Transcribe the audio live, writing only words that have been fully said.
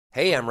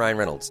Hey, I'm Ryan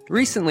Reynolds.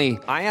 Recently,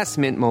 I asked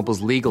Mint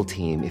Mobile's legal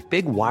team if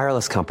big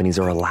wireless companies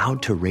are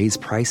allowed to raise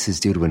prices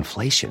due to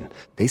inflation.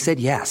 They said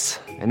yes.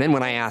 And then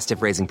when I asked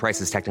if raising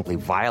prices technically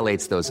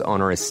violates those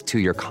onerous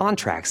two-year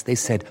contracts, they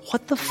said,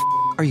 "What the f***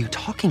 are you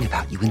talking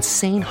about, you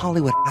insane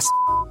Hollywood ass?"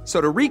 So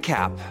to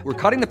recap, we're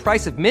cutting the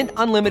price of Mint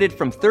Unlimited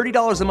from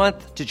 $30 a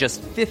month to just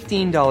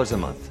 $15 a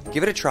month.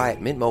 Give it a try at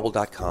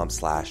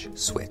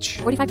mintmobile.com/switch.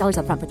 $45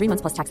 up front for 3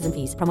 months plus taxes and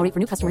fees. Promo rate for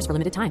new customers for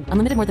limited time.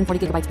 Unlimited more than 40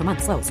 gigabytes per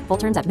month. Slows full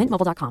terms at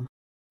mintmobile.com.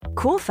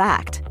 Cool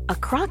fact, a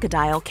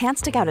crocodile can't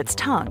stick out its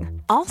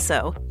tongue.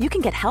 Also, you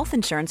can get health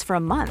insurance for a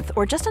month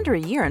or just under a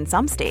year in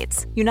some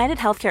states. United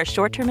Healthcare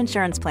short-term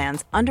insurance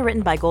plans,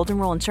 underwritten by Golden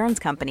Rule Insurance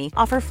Company,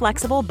 offer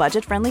flexible,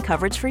 budget-friendly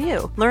coverage for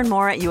you. Learn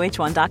more at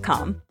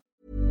uh1.com.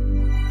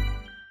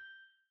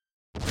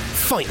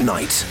 Fight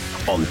Night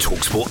on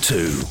TalkSport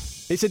 2.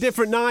 It's a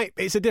different night,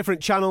 it's a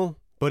different channel,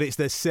 but it's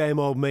the same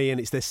old me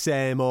and it's the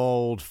same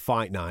old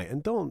Fight Night.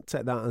 And don't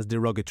take that as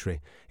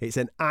derogatory. It's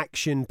an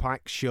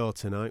action-packed show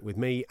tonight with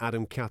me,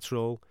 Adam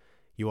Catterall.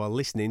 You are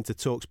listening to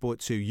TalkSport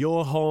 2,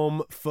 your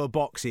home for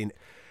boxing.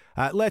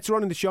 Later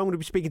on in the show, I'm going to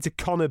be speaking to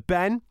Conor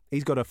Benn.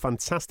 He's got a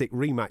fantastic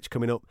rematch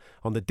coming up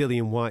on the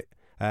Dillian White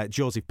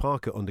Joseph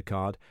Parker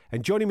undercard.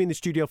 And joining me in the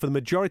studio for the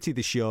majority of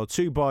the show,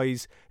 two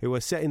boys who are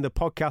setting the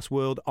podcast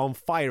world on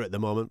fire at the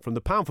moment from the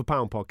Pound for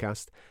Pound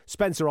podcast.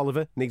 Spencer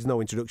Oliver needs no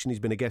introduction.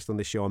 He's been a guest on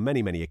this show on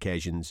many, many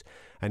occasions.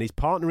 And his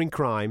partner in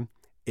crime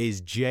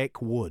is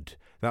Jake Wood.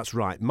 That's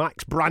right,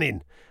 Max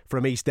Branning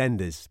from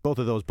EastEnders. Both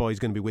of those boys are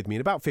going to be with me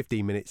in about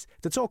 15 minutes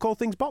to talk all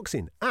things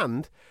boxing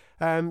and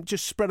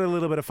just spread a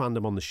little bit of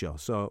fandom on the show.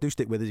 So do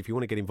stick with us. If you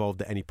want to get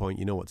involved at any point,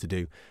 you know what to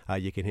do.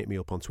 You can hit me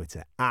up on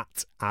Twitter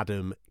at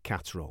Adam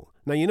Catterall.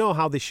 Now, you know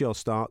how this show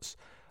starts.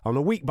 On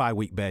a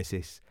week-by-week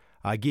basis,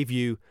 I give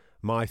you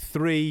my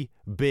 3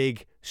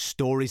 big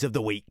stories of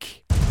the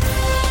week.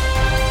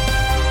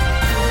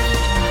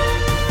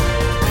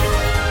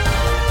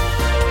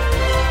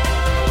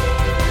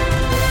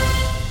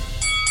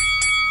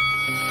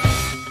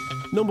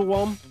 Number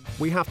 1,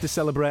 we have to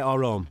celebrate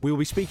our own. We will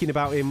be speaking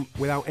about him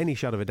without any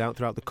shadow of a doubt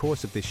throughout the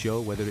course of this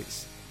show, whether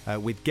it's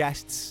with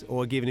guests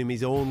or giving him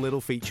his own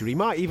little feature. He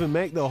might even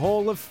make the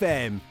Hall of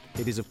Fame.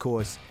 It is, of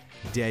course,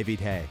 David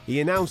Haye. He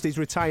announced his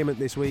retirement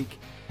this week.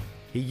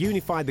 He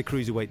unified the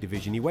cruiserweight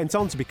division. He went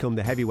on to become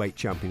the heavyweight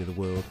champion of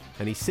the world,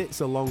 and he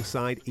sits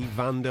alongside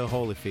Evander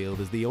Holyfield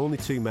as the only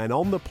 2 men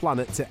on the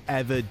planet to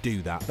ever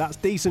do that. That's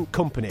decent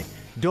company.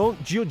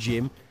 Don't judge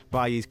him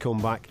by his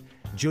comeback.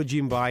 Judge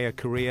him by a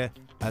career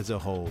as a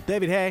whole.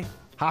 David Haye,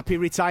 happy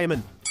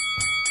retirement.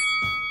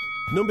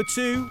 Number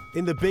 2,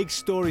 in the big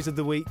stories of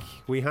the week,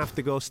 we have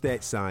to go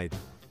stateside.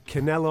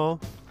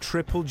 Canelo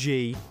Triple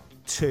G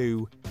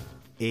 2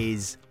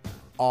 is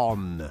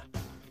on.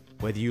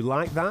 Whether you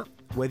like that,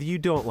 whether you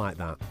don't like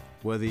that,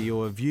 whether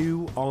your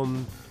view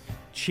on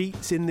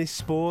cheats in this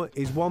sport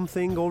is one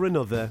thing or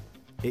another,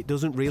 it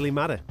doesn't really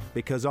matter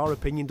because our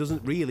opinion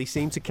doesn't really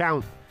seem to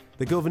count.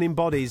 The governing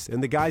bodies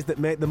and the guys that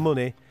make the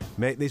money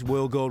make this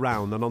world go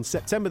round. And on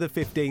September the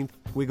 15th,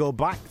 we go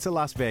back to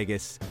Las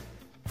Vegas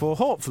for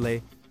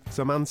hopefully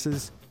some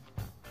answers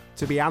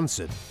to be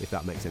answered, if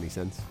that makes any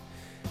sense.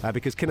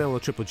 Because Canelo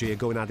Triple G are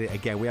going at it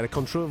again. We had a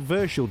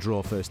controversial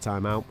draw first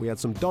time out. We had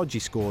some dodgy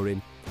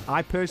scoring.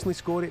 I personally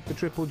scored it for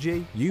Triple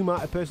G. You might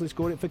have personally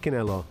scored it for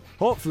Canelo.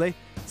 Hopefully,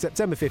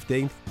 September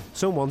 15th,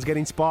 someone's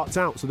getting sparked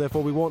out, so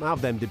therefore we won't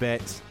have them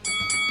debates.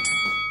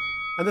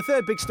 And the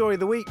third big story of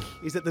the week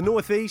is that the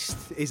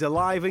Northeast is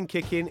alive and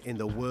kicking in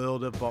the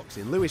world of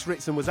boxing. Lewis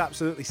Ritson was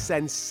absolutely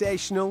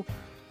sensational,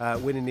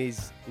 winning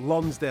his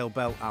Lonsdale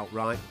belt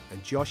outright.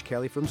 And Josh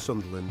Kelly from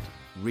Sunderland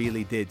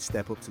really did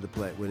step up to the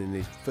plate, winning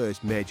his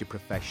first major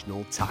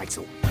professional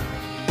title.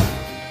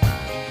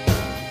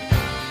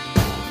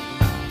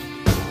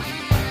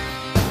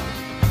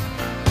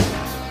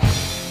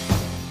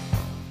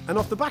 And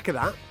off the back of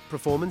that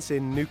performance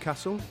in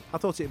Newcastle, I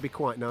thought it'd be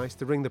quite nice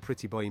to ring the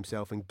pretty boy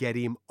himself and get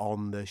him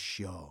on the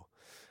show.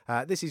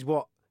 This is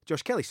what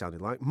Josh Kelly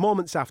sounded like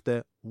moments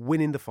after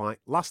winning the fight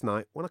last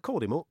night when I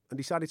called him up and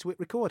decided to hit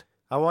record.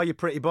 How are you,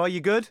 pretty boy? You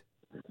good?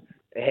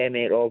 Hey,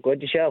 mate, all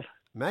good. Yourself?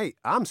 Mate,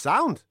 I'm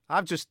sound.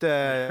 I've just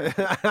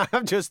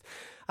I've just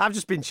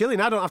been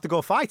chilling. I don't have to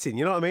go fighting.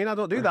 You know what I mean? I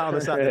don't do that on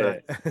a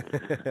Saturday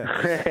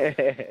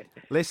night.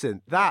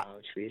 Listen, that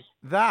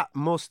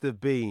must have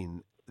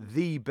been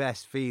the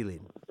best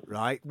feeling,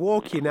 right?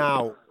 Walking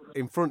out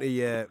in front of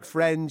your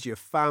friends, your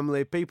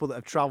family, people that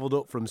have travelled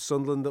up from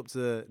Sunderland up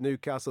to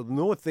Newcastle. The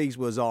North East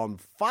was on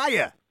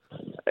fire.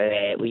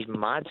 It was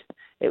mad.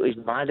 It was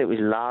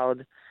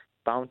loud,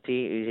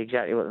 bounty. It was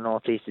exactly what the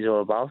North East is all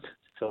about.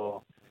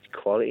 So it's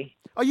quality.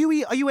 Are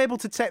you able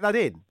to take that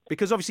in?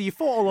 Because obviously you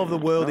fought all over the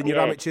world in your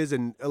amateurs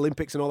and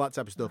Olympics and all that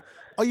type of stuff.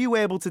 Are you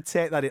able to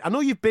take that in? I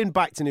know you've been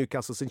back to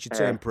Newcastle since you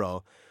turned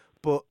pro.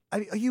 But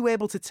are you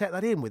able to take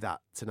that in with that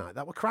tonight?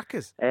 That were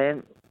crackers.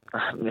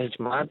 It's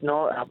mad.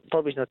 No, I'll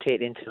probably not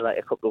take it into like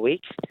a couple of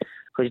weeks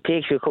because it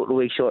takes you a couple of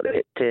weeks short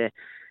to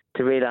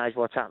realise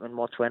what's happening,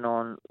 what's went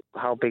on,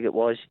 how big it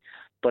was.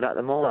 But at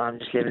the moment, I'm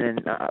just living in.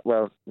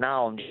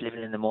 Now I'm just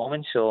living in the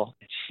moment, so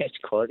it's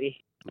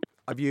quality.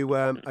 Have you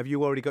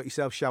already got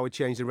yourself showered,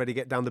 changed, and ready to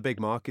get down the big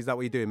mark? Is that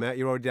what you're doing, mate?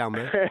 You're already down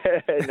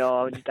there? No,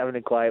 I'm just having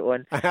a quiet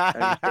one.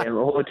 I'm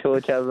just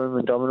hotel room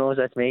and Domino's.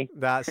 That's me.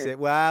 That's it.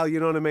 Well, you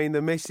know what I mean.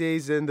 The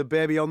missus and the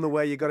baby on the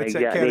way. You got to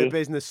take care of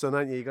business, son,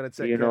 haven't you? You got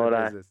to take care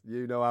of business.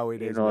 You know how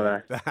it is. You know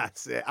that.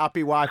 That's it.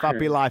 Happy wife,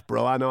 happy life,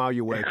 bro. I know how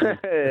you're working.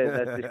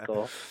 That's just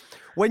cool.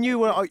 When you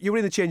were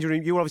in the changing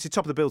room, you were obviously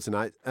top of the bill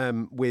tonight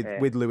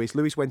with Lewis.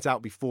 Lewis went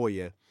out before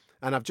you,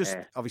 and I've just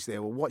obviously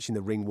we're watching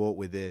the ring walk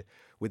with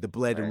the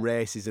blade and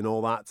races and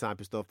all that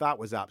type of stuff. That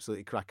was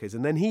absolutely crackers.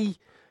 And then he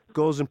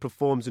goes and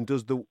performs and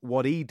does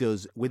what he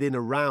does within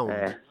a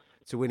round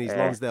to win his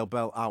Lonsdale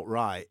belt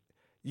outright.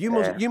 You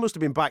must have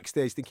been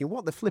backstage thinking,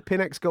 what the flipping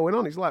heck's going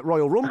on? It's like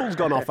Royal Rumble's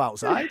gone off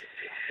outside.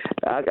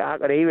 I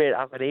could hear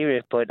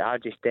it, but I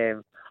just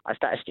I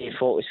started staying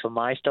focused for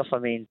my stuff. I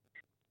mean,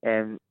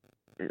 and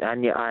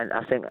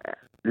I think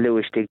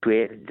Lewis did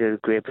a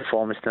great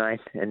performance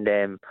tonight, and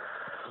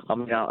I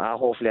mean,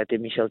 hopefully I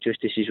did myself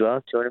justice as well.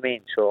 Do you know what I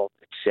mean? So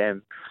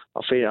it's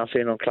I'm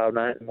feeling on cloud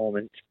nine at the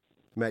moment.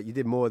 Mate, you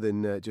did more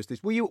than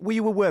justice. Were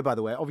you aware, by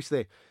the way?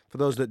 Obviously, for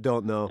those that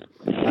don't know,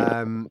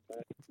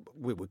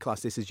 we would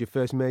class this as your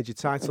first major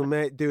title,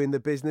 mate, doing the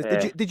business.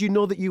 Did you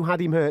know that you had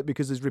him hurt?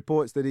 Because there's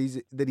reports that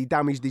he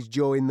damaged his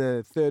jaw in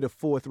the third or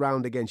fourth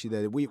round against you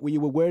there. Were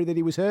you aware that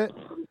he was hurt?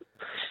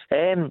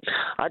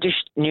 I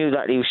just knew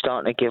that he was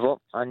starting to give up.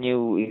 And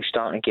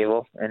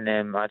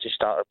I just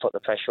started to put the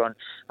pressure on.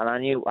 And I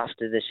knew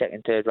after the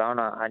second, third round,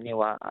 I knew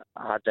I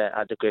had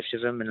the grips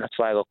of him, and that's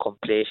why I got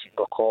complacent,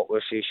 got caught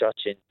with a few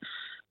shots.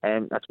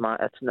 And that's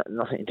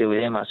nothing to do with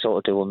him. That's sort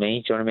of do with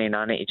me. Do you know what I mean?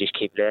 I need to just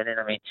keep learning.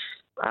 I mean,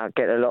 I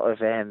get a lot of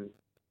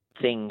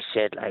things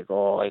said like,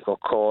 "Oh, you got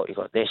caught, you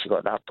got this, you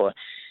got that," but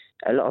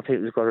a lot of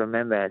people have got to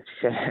remember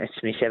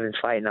it's my seventh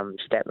fight and I'm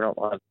stepping up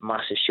on a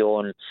massive show.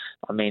 And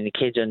I mean, the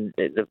kids and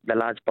the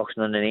lads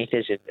boxing underneath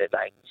us are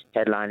like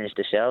headliners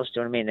themselves. Do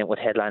you know what I mean? They would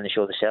headline the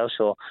show themselves.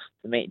 So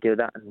for me to do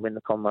that and win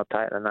the Commonwealth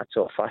title in that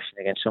sort of fashion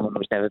against someone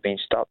who's never been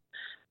stopped,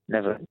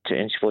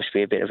 it's supposed to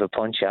be a bit of a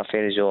punch. I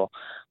feel as though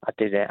I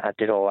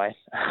did all right.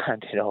 I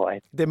did all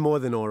right. Did more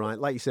than all right.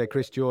 Like you said,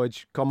 Chris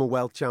George,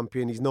 Commonwealth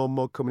champion. He's no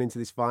mug coming into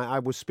this fight. I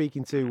was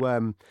speaking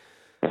to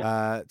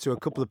a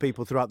couple of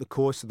people throughout the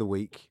course of the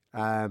week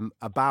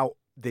about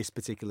this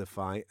particular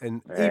fight,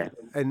 and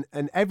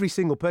every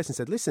single person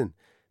said, listen,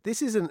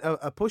 this isn't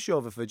a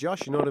pushover for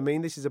Josh, you know what I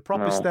mean? This is a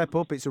proper step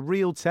up. It's a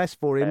real test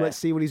for him. Let's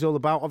see what he's all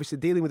about. Obviously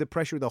dealing with the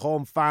pressure of the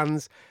home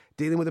fans,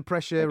 dealing with the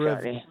pressure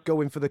of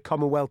going for the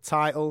Commonwealth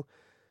title.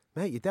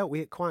 Mate, you dealt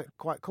with it quite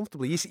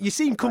comfortably. You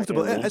seem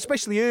comfortable,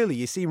 especially early.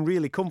 You seem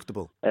really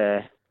comfortable.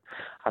 I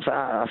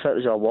felt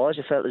as though I was.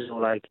 I felt as though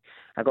like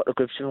I got the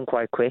grips of him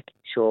quite quick.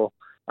 So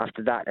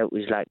after that, it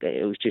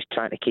was just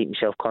trying to keep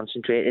myself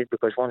concentrated,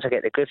 because once I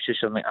get the grips of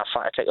something, I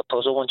find it's like a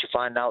puzzle. Once you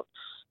find out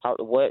how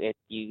to work it,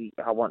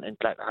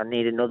 I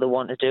need another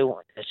one to do.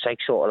 It's like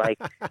sort of like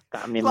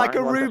that in my like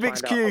mind. A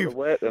Rubik's Cube.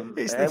 Once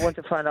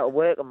I find out how to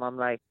work them, I'm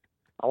like,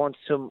 I want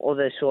some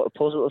other sort of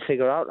puzzle to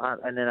figure out,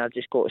 and then I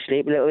just go to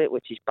sleep a little bit,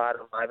 which is bad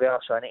on my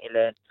behalf. So I need to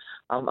learn.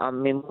 I'm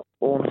my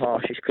own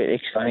harshest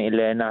critic, so I need to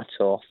learn that.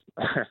 So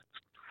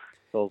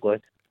it's all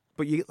good.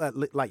 But you,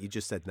 like you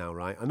just said now,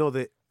 right? I know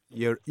that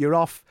you're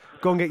off.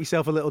 Go and get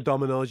yourself a little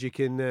Domino's. You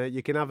can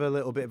have a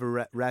little bit of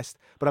a rest.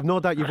 But I've no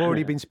doubt you've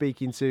already been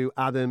speaking to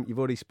Adam. You've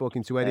already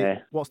spoken to Eddie.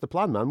 What's the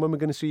plan, man? When we're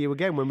going to see you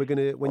again? When you're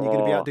going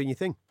to be out doing your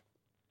thing?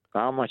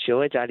 I'm not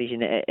sure. It's Eddie's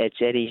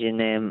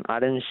in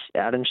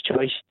Adam's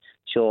choice.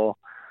 So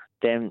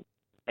them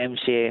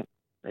say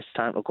it's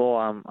time to go.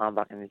 I'm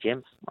back in the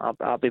gym.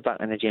 I'll be back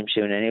in the gym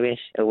soon, anyways.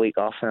 A week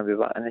off, and I'll be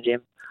back in the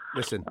gym.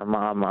 Listen, I'm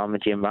a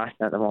gym rat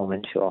at the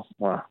moment, so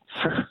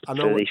I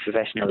know these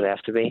professionals they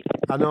have to be.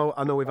 I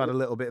know we've had a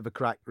little bit of a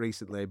crack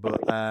recently,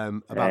 but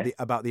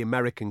about the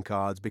American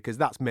cards, because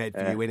that's made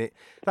for you, innit?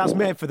 That's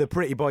made for the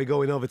pretty boy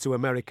going over to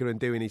America and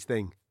doing his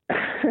thing.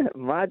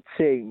 Mad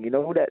thing, you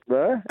know that,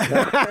 bro?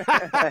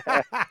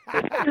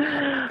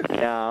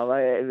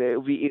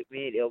 It'll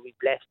be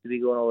blessed to be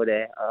going over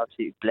there. I'm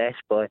absolutely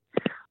blessed, but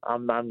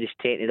I'm just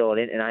taking it all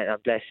in tonight. I'm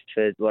blessed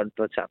for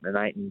what's happened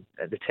tonight, and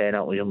the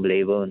turnout was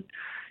unbelievable. And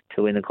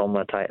to win the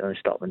Commonwealth title and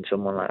stopping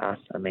someone like that,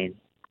 I mean,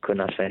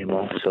 couldn't ask for any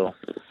more. So,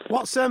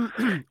 what's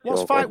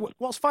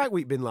fight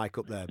week been like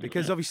up there?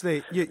 Because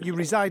obviously you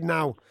reside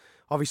now.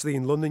 Obviously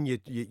in London,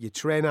 you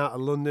train out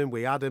of London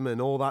with Adam and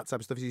all that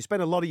type of stuff. So you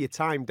spend a lot of your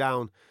time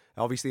down,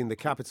 obviously in the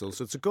capital.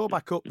 So to go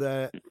back up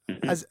there,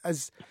 as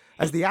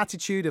the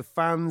attitude of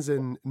fans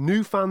and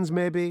new fans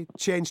maybe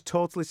changed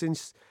totally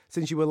since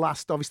you were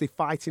last obviously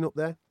fighting up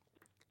there.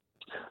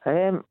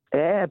 Yeah,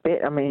 a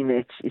bit. I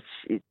mean,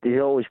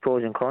 there's always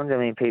pros and cons. I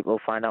mean, people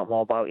find out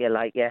more about you,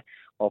 like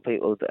or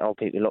people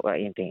look at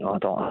you and think, oh, I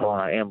don't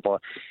like him. But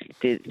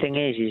the thing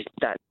is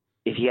that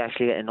if you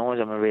actually get to know us,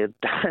 I'm a real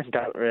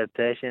down real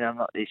person. I'm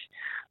not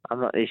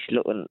this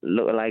looking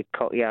like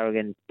cocky,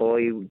 arrogant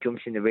boy who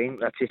jumps in the ring.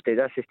 That's just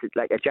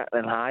like a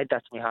Jacqueline Hyde.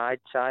 That's my Hyde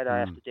side. I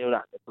have to do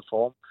that to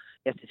perform.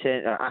 You have to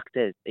turn to an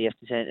actor. You have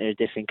to turn to a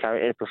different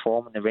character to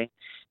perform in the ring.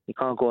 You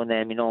can't go in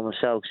there my normal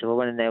self. So if I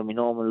went in there with my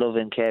normal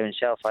loving, caring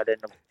self, I'd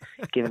end up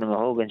giving them a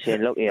hug and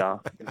saying, "Look,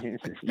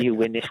 you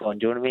win this one."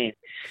 Do you know what I mean?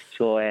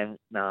 So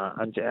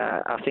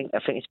I think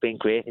it's been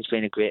great. It's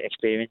been a great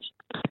experience.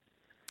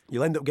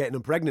 You'll end up getting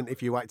them pregnant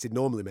if you acted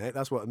normally, mate.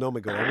 That's what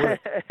normally goes on,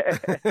 wouldn't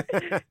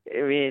it?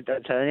 I mean,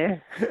 I'm telling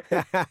you.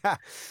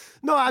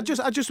 No,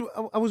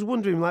 I was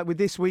wondering, like with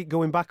this week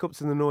going back up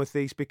to the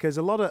northeast, because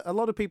a lot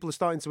of people are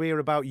starting to hear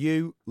about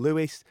you,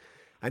 Lewis,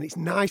 and it's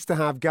nice to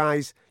have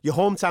guys, your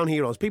hometown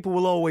heroes. People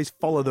will always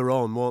follow their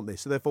own, won't they?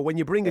 So therefore, when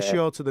you bring a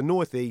show to the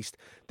northeast,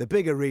 the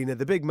big arena,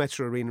 the big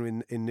Metro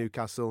Arena in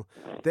Newcastle,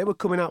 they were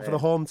coming out for the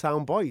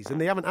hometown boys,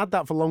 and they haven't had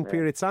that for a long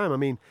period of time. I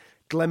mean,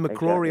 Glenn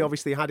McCrory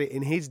obviously had it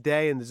in his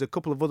day, and there's a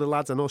couple of other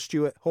lads. I know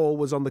Stuart Hall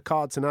was on the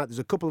card tonight. There's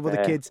a couple of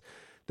other kids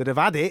that have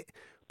had it,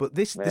 but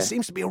there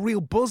seems to be a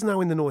real buzz now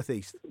in the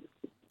northeast.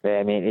 Yeah,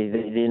 I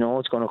mean, they know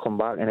it's going to come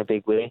back in a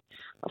big way.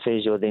 I feel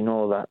as though they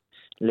know that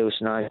Lewis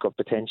and I have got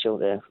potential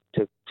there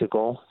to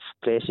go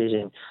places,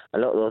 and a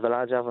lot of the other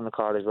lads have on the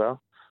card as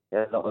well.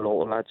 Yeah, a lot of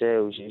local lads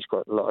there who's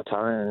got a lot of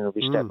talent, and they'll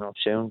be stepping up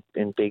soon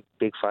in big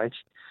fights.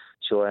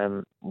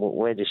 So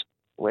we're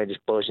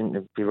just buzzing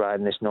to be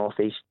riding this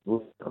northeast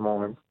at the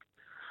moment.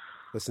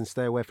 Listen,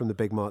 stay away from the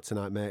big mart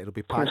tonight, mate. It'll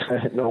be packed.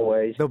 No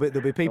worries. There'll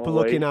be people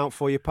looking out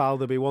for you, pal.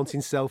 They'll be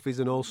wanting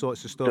selfies and all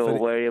sorts of stuff. Don't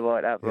worry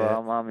about that, bro.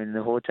 Yeah. I'm in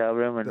the hotel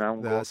room and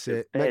I'm going That's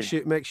it.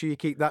 Make sure you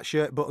keep that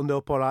shirt buttoned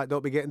up, all right?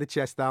 Don't be getting the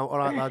chest out, all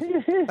right, lads?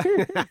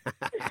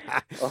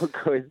 All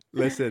good.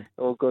 Listen.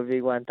 All good,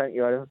 big one. Thank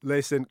you, Adam.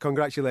 Listen,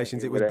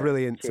 congratulations. It was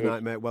brilliant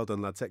tonight, mate. Well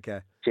done, lad. Take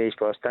care. Cheers,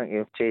 boss. Thank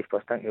you. Cheers,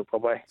 boss. Thank you.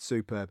 Bye-bye.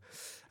 Superb.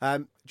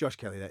 Josh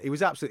Kelly there. He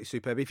was absolutely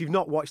superb. If you've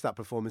not watched that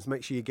performance,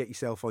 make sure you get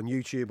yourself on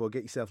YouTube or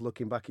get yourself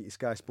looking back at your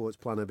Sky Sports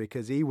planner,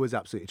 because he was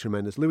absolutely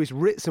tremendous. Lewis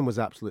Ritson was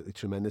absolutely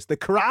tremendous. The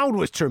crowd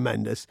was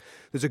tremendous.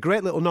 There's a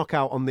great little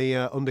knockout on the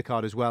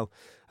undercard as well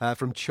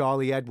from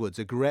Charlie Edwards.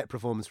 A great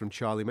performance from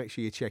Charlie. Make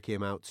sure you check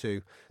him out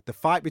too. The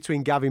fight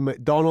between Gavin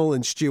McDonnell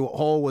and Stuart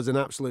Hall was an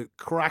absolute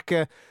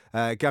cracker.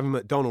 Gavin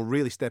McDonnell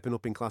really stepping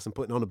up in class and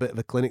putting on a bit of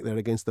a clinic there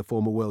against the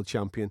former world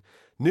champion.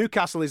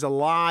 Newcastle is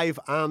alive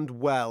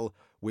and well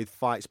with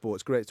Fight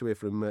Sports. Great to hear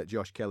from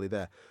Josh Kelly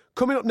there.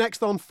 Coming up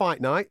next on Fight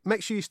Night,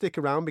 make sure you stick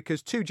around,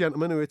 because two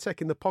gentlemen who are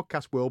taking the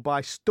podcast world by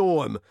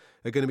storm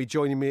are going to be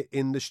joining me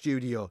in the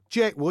studio.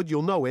 Jake Wood,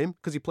 you'll know him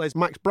because he plays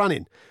Max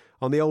Branning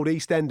on the old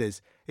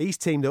EastEnders. He's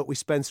teamed up with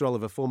Spencer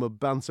Oliver, former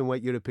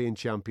bantamweight European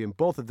champion.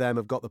 Both of them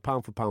have got the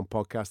Pound for Pound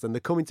podcast, and they're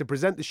coming to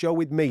present the show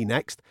with me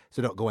next,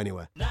 so don't go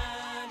anywhere.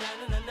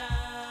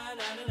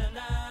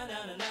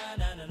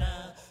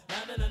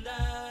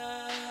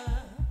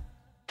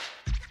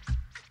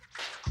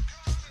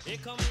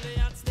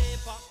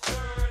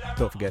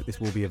 Don't forget, this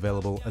will be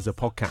available as a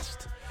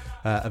podcast,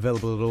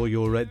 available at all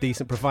your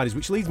decent providers,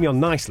 which leads me on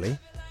nicely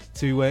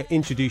to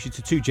introduce you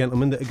to two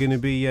gentlemen that are going to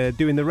be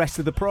doing the rest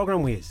of the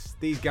programme with us.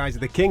 These guys are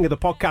the king of the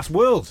podcast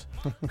world.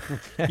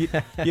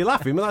 You're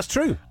laughing, but that's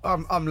true.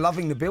 I'm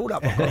loving the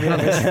build-up, I've got to be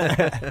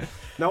honest.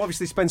 Now,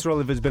 obviously, Spencer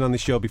Oliver's been on this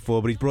show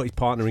before, but he's brought his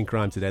partner in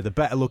crime today, the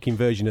better-looking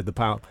version of the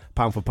Pound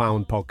for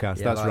Pound podcast.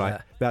 Yeah, that's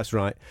right. That's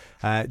right.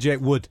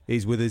 Jake Wood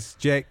is with us.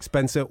 Jake,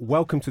 Spencer,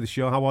 welcome to the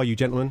show. How are you,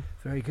 gentlemen?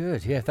 Very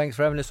good. Yeah, thanks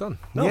for having us on.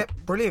 No. Yep,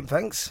 brilliant,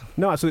 thanks.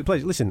 No, absolute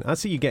pleasure. Listen, I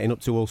see you getting up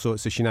to all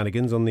sorts of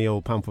shenanigans on the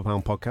old Pound for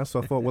Pound podcast,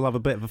 so I thought we'll have a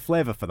bit of a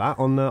flavour for that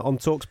on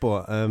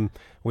TalkSport.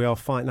 We are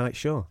Fight Night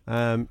Show.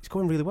 It's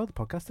going really well, the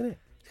podcast, isn't it?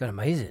 It's going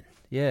amazing.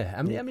 Yeah.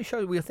 How many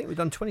shows? I think we've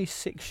done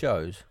 26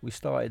 shows. We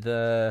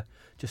started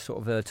just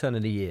sort of turn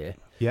of the year.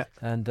 Yeah.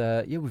 And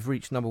we've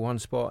reached number one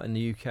spot in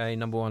the UK,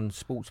 number one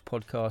sports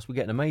podcast. We're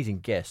getting amazing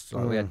guests.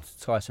 Like we had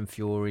Tyson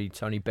Fury,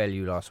 Tony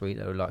Bellew last week.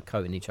 They were like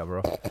coating each other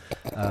off.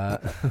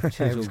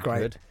 Which it was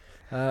great.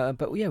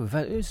 But yeah,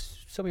 it was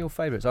some of your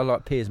favourites. I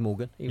like Piers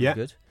Morgan. He was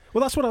good.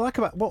 Well, that's what I like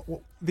about what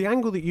the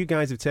angle that you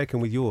guys have taken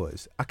with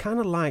yours. I kind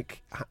of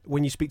like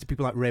when you speak to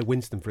people like Ray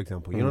Winston, for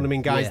example. You know what I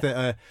mean? Guys that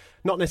are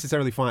not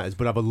necessarily fighters,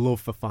 but have a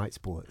love for fight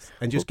sports,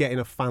 and just getting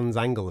a fan's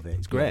angle of it.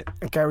 It's great.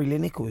 And Gary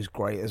Lineker was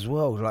great as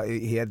well. Like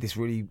he had this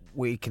really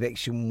weird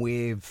connection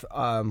with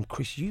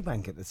Chris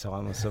Eubank at the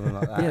time, or something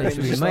like that. Yeah, it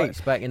was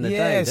mates back in the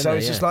day. Yeah, so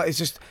it's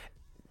just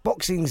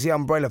boxing's the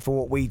umbrella for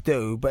what we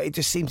do, but it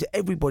just seems that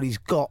everybody's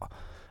got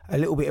a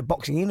little bit of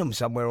boxing in them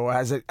somewhere, or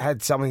has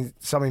had some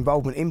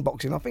involvement in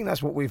boxing. I think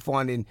that's what we're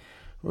finding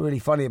really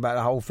funny about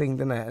the whole thing,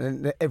 doesn't it?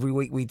 And every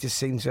week we just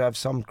seem to have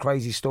some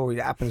crazy story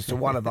that happens to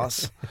one of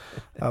us,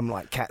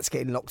 like cats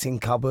getting locked in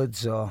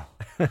cupboards or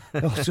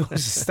all sorts of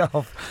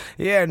stuff.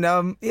 Yeah,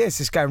 and it's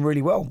just going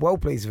really well. Well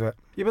pleased with it.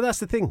 Yeah, but that's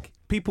the thing.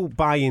 People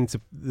buy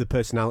into the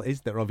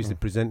personalities that are obviously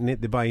presenting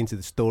it. They buy into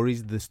the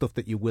stories, the stuff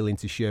that you're willing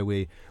to share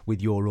with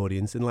your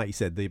audience. And like you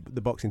said, the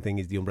boxing thing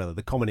is the umbrella,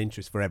 the common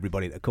interest for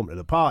everybody that come to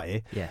the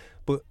party. Yeah.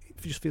 But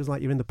it just feels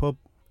like you're in the pub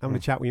having a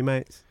chat with your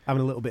mates.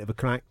 having a little bit of a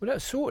crack. Well,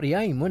 that's sort of the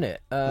aim, wasn't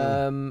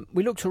it?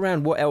 We looked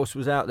around what else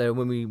was out there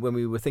when we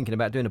were thinking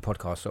about doing a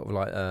podcast, sort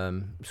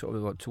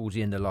of like towards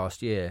the end of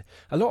last year.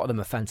 A lot of them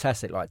are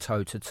fantastic, like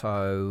Toe to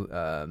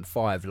Toe,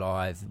 5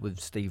 Live with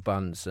Steve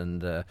Bunce,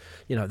 and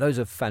those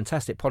are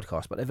fantastic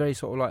podcasts. But they're very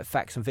sort of like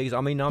facts and figures.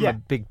 I mean, I'm a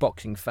big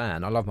boxing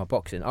fan. I love my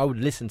boxing. I would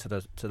listen to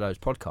those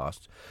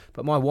podcasts.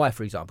 But my wife,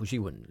 for example, she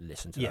wouldn't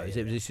listen to those.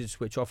 It was just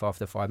switch off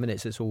after 5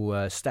 minutes. It's all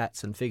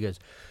stats and figures.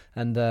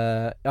 And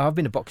I've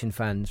been a boxing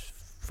fan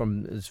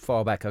from as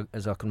far back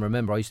as I can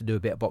remember. I used to do a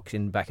bit of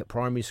boxing back at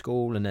primary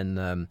school, and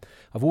then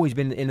I've always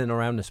been in and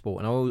around the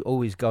sport, and I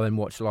always go and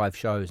watch live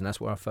shows, and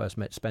that's where I first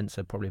met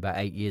Spencer probably about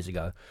 8 years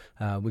ago.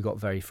 We got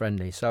very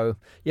friendly. So,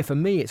 yeah, for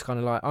me, it's kind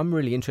of like I'm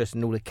really interested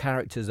in all the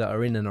characters that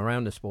are in and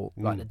around the sport,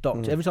 like the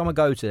doctors. Every time I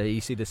go to there, you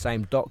see the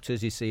same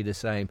doctors, you see the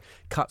same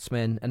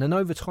cutsmen, and then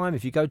over time,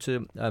 if you go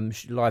to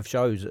live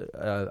shows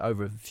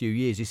over a few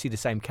years, you see the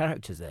same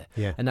characters there.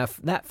 Yeah. And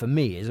that, for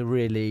me, is a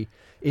really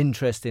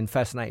interesting,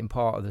 fascinating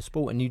part of the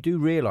sport. And you do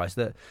realise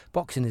that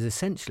boxing is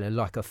essentially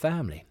like a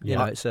family. You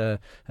know, it's a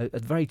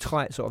very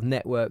tight sort of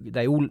network.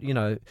 They all,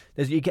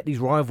 you get these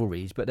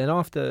rivalries, but then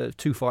after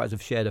two fighters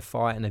have shared a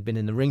fight and they've been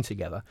in the ring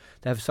together,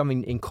 they have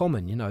something in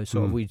common.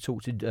 We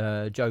talked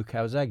to Joe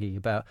Calzaghe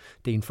about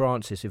Dean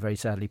Francis, who very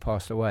sadly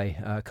passed away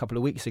a couple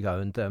of weeks ago,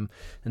 and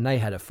they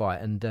had a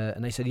fight, and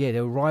they said,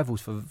 they were rivals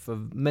for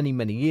many,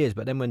 many years,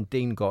 but then when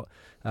Dean got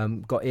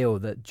ill,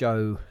 that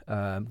Joe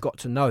got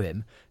to know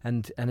him,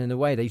 and in a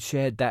way they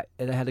shared that,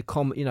 they had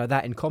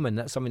that in common.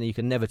 That's something that you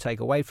can never take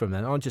away from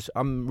them.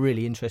 I'm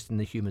really interested in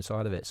the human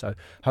side of it, so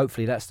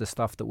hopefully that's the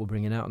stuff that we're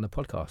bringing out on the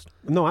podcast.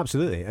 No,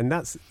 absolutely, and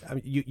that's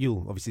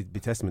you'll obviously be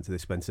testament to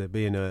this, Spencer,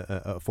 being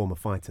a former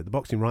fighter. The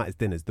Boxing Writers'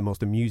 Dinner is the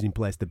most amusing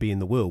place to be in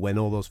the world when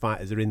all those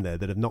fighters are in there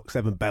that have knocked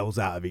 7 bells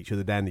out of each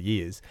other down the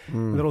years.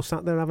 And they're all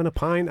sat there having a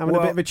pint, having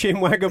a bit of a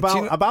chinwag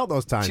about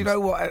those times. Do you know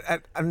what?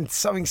 And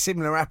something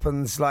similar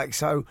happens, like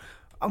so.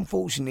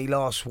 Unfortunately,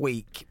 last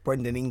week,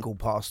 Brendan Ingle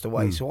passed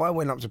away. So I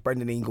went up to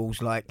Brendan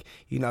Ingle's,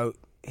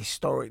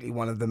 historically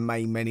one of the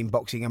main men in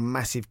boxing, a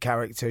massive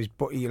character. He's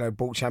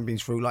brought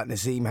champions through like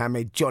Naseem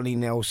Hamed, Johnny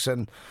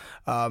Nelson.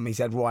 He's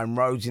had Ryan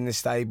Rhodes in the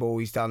stable.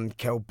 He's done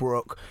Kell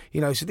Brook.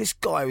 So this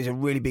guy was a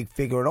really big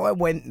figure. And I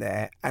went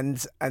there,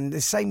 and the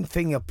same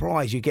thing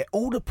applies. You get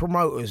all the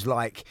promoters,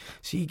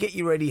 so you get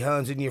your Eddie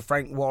Hearns and your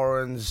Frank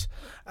Warrens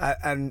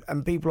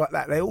and people like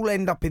that. They all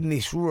end up in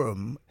this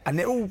room, and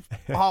they're all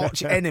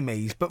arch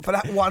enemies. But for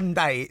that one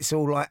day, it's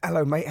all like,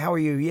 "Hello, mate. How are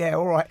you? Yeah,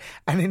 all right."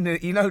 And then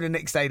the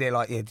next day they're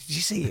like, "Yeah, did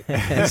you see it?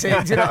 Do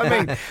you know what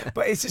I mean?"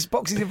 But it's just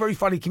boxing's a very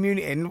funny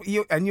community,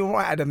 and you're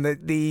right, Adam.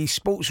 The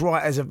sports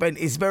writers event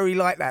is very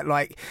like that.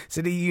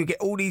 You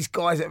get all these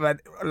guys that have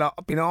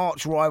had been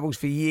arch rivals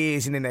for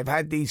years, and then they've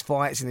had these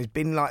fights, and there's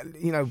been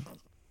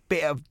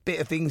bit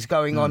of things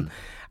going on.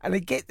 And they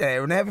get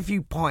there and they have a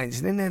few pints,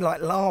 and then they're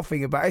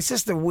laughing about it. It's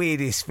just the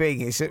weirdest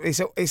thing.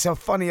 It's a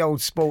funny old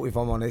sport, if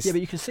I'm honest. Yeah,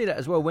 but you can see that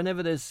as well.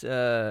 Whenever there's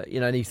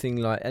anything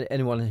like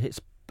anyone hits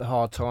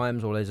hard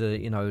times, or there's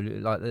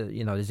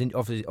there's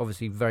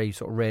obviously very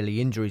sort of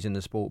rarely injuries in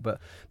the sport, but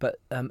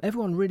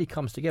everyone really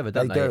comes together,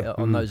 don't they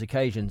on those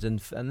occasions,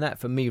 and that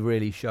for me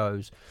really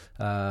shows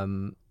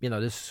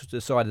this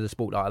the side of the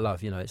sport that I love.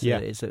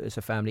 It's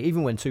a family.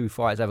 Even when two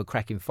fighters have a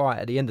cracking fight,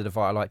 at the end of the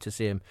fight, I like to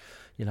see them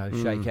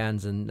shake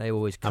hands, and they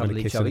always cuddle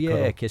each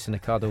other. Kiss and a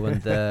cuddle,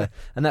 and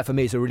that for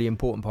me is a really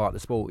important part of the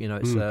sport.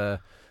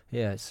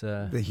 It's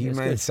the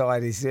human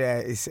side is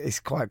it's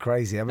quite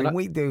crazy. I mean,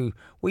 we do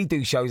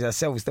shows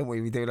ourselves, don't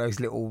we? We do those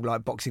little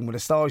Boxing with the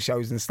Stars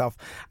shows and stuff.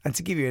 And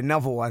to give you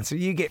another one, so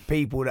you get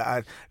people that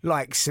are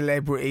like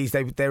celebrities.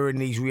 They're in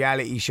these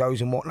reality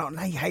shows and whatnot, and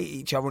they hate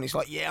each other. And it's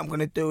like, I'm going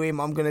to do him,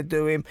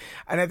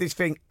 and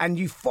everything. And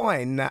you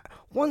find that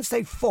once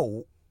they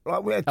fought.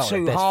 We had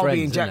two, Harvey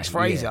friends, and Jax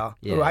Fraser,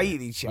 who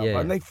hated each other,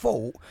 and they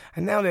fought,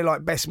 and now they're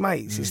like best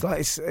mates.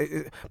 It's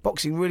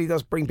boxing really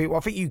does bring people. I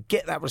think you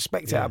get that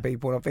respect out of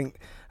people, and I think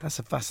that's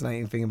a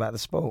fascinating thing about the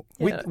sport.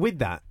 With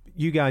that,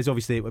 you guys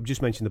obviously, I've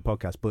just mentioned the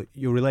podcast, but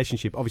your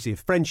relationship, obviously a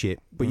friendship,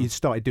 but you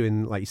started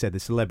doing, like you said, the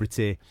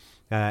celebrity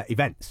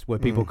events where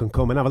people can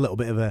come and have a little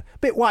bit of a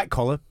bit white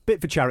collar, bit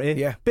for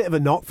charity, bit of a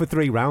knock for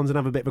 3 rounds, and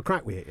have a bit of a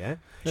crack with it. Yeah,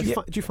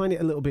 do you find it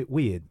a little bit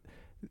weird?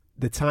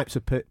 The types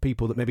of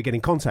people that maybe get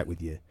in contact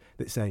with you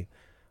that say,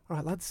 "All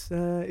right, lads,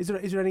 is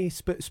there any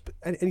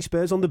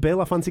Spurs on the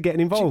bill? I fancy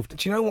getting involved."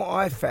 Do you know what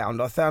I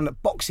found? I found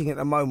that boxing at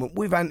the moment,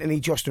 with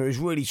Anthony Joshua, has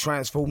really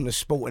transformed the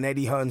sport, and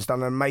Eddie Hearn's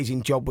done an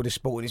amazing job with the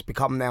sport, and it's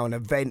become now an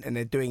event, and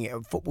they're doing it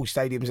at football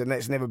stadiums, and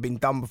that's never been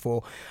done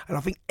before. And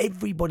I think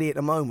everybody at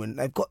the moment,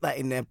 they've got that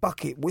in their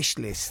bucket wish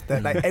list,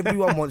 that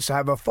everyone wants to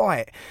have a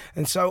fight.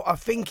 And so I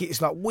think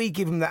it's like we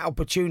give them that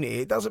opportunity.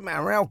 It doesn't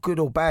matter how good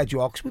or bad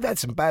you are, because we've had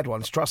some bad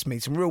ones, trust me,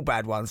 some real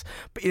bad ones.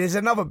 But there's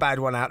another bad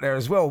one out there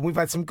as well, and we've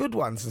had some good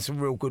ones. and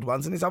some real good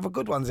ones, and there's other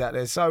good ones out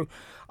there. So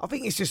I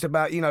think it's just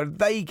about,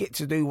 they get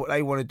to do what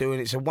they want to do,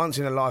 and it's a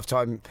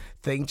once-in-a-lifetime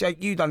thing.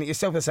 Jake, you done it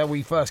yourself. That's how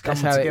we first come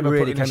together, it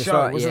really putting the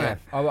show, wasn't it?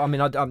 I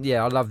mean,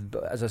 I love,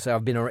 as I say,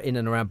 I've been in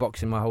and around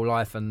boxing my whole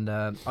life, and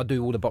I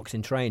do all the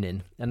boxing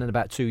training. And then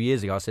about 2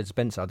 years ago, I said,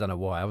 Spencer, I don't know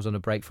why, I was on a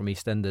break from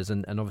EastEnders,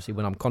 and obviously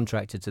when I'm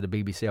contracted to the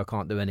BBC, I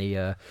can't do any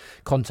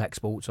contact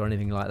sports or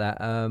anything like that.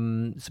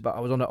 But I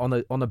was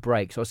on a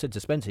break, so I said to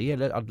Spencer,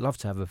 I'd love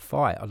to have a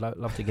fight. I'd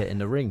love to get in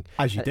the ring.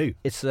 As you do.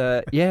 It's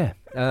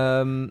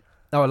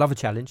I love a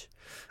challenge.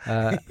 We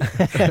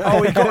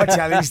got a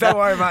challenge. Don't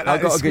worry about that.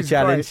 I got a good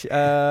challenge.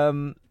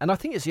 And I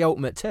think it's the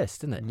ultimate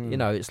test, isn't it?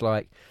 Mm. It's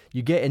like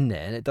you get in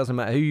there and it doesn't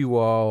matter who you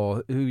are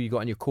or who you got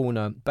in your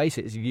corner.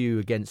 Basically, it's you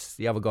against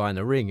the other guy in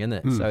the ring, isn't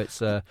it? So it's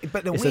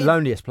the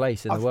loneliest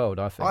place in the world,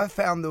 I think. I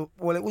found it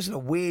wasn't a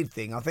weird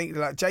thing. I think,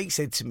 like Jake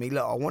said to me,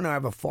 look, I want to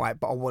have a fight,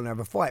 but I want to have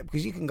a fight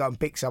because you can go and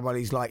pick somebody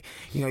who's like,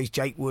 he's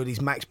Jake Wood,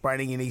 he's Max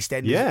Branning in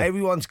EastEnders. Yeah.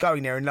 Everyone's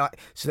going there, and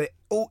so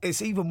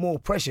it's even more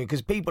pressure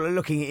because people are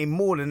looking at him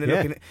more than they're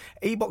looking at.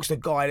 He boxed a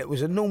guy that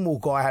was a normal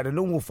guy, had a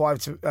normal 9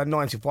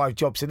 to 5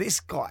 job. So this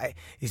guy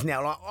is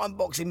now like, I'm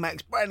boxing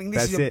Max Branning.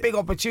 This is a big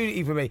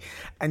opportunity for me.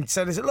 And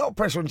so there's a lot of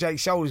pressure on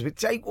Jake's shoulders. But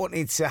Jake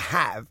wanted to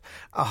have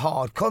a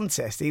hard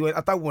contest. He went,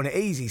 I don't want it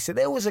easy. So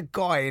there was a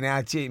guy in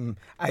our gym,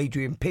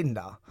 Adrian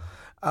Pinder,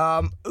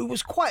 who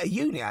was quite a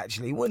unit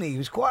actually, wasn't he? He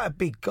was quite a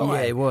big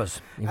guy. Yeah, he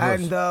was.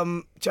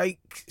 And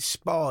Jake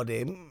sparred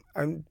him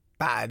and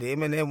battered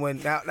him, and then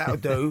went, that'll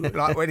do.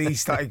 Like when he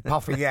started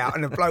puffing out,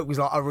 and the bloke was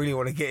like, I really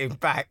want to get him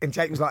back. And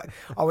Jake was like,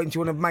 I went, do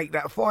you want to make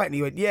that fight? And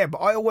he went, yeah, but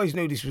I always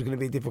knew this was going to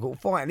be a difficult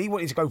fight. And he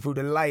wanted to go through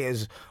the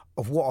layers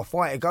of what a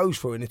fighter goes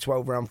through in a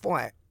 12-round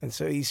fight. And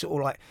so he's sort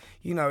of like,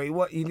 you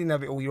didn't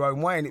have it all your own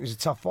way, and it was a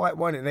tough fight,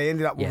 wasn't it? And they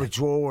ended up with a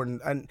draw,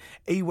 and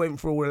he went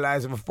through all the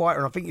layers of a fighter,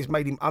 and I think it's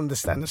made him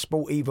understand the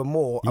sport even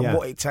more and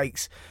what it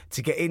takes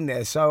to get in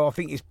there. So I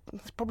think it's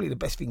probably the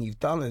best thing you've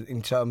done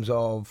in terms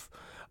of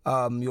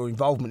your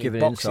involvement in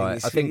boxing.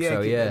 Insight. I think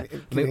so.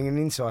 Giving an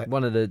insight.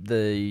 One of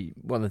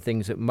the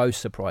things that most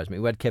surprised me,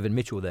 we had Kevin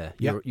Mitchell there,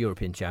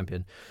 European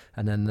champion,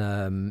 and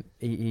then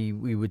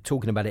we were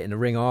talking about it in the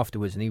ring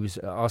afterwards, and he was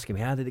asking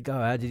me, how did it go?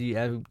 How did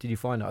you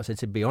find it? I said,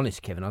 to be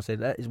honest, Kevin, I said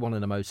that is one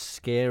of the most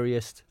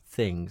scariest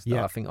things that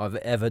I think I've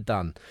ever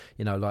done.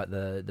 Like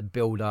the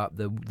build up,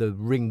 the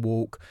ring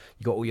walk.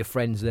 You got all your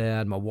friends there,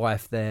 and my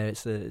wife there.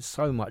 It's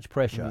so much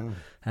pressure.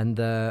 And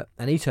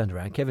Kevin turned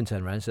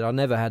around and said, I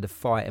never had a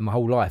fight in my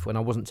whole life when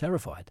I wasn't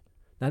terrified.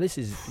 Now this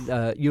is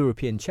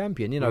European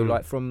champion,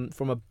 like from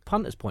a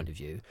punter's point of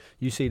view,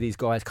 you see these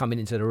guys coming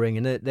into the ring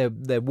and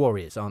they're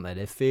warriors, aren't they?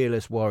 They're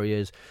fearless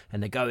warriors,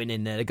 and they're going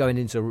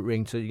into the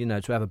ring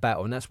to have a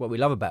battle, and that's what we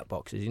love about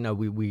boxers.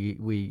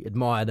 We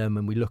admire them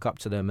and we look up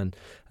to them, and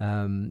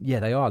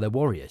they're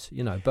warriors.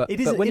 But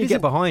when you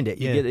get behind it,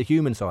 you get the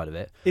human side of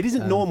it. It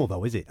isn't normal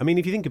though, is it? I mean,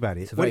 if you think about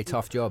it, it's a very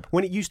tough job.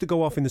 When it used to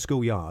go off in the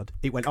schoolyard,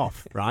 it went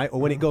off, right? Or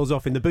when it goes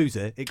off in the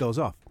boozer, it goes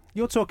off.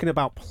 You're talking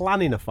about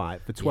planning a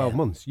fight for 12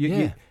 months.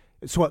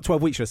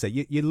 12 weeks, should I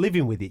say. You're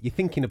living with it. You're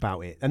thinking about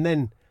it. And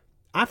then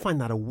I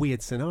find that a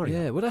weird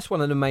scenario. Yeah, well, that's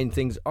one of the main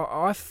things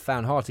I've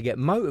found hard to get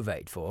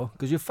motivated for,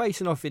 because you're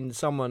facing off in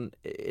someone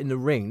in the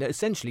ring that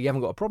essentially you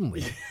haven't got a problem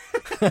with.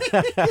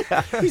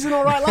 He's an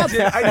all right lad.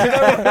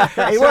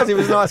 He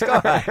was a nice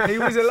guy. He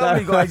was a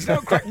lovely guy. You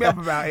don't crack me up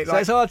about it. So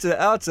it's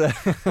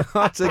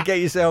hard to get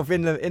yourself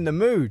in the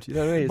mood. You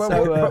know what I mean?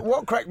 But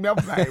what cracked me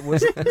up about it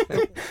was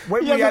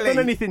when you haven't done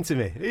anything to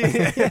me.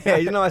 Yeah,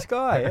 he's a nice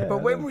guy. Yeah.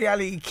 But when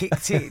reality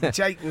kicked in,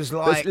 Jake was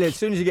like, as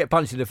soon as you get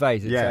punched in the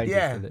face, it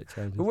changes.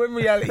 But when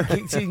reality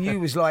kicked in, you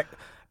was like,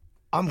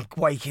 I'm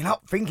waking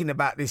up thinking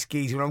about this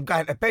geezer, and I'm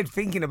going to bed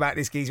thinking about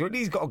this geezer, and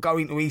he's got to go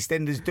into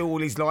EastEnders, do all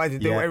his lines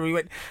and do whatever he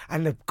went,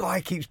 and the guy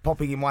keeps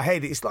popping in my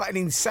head. It's like an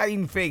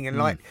insane thing, and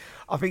like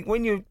I think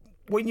when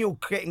you're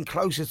getting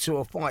closer to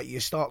a fight, you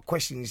start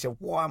questioning yourself,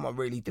 why am I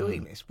really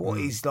doing this? What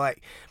is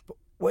like...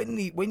 When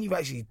you've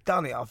actually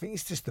done it, I think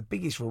it's just the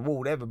biggest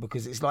reward ever,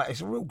 because it's like,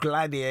 it's a real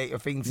gladiator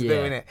thing to do,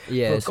 isn't it?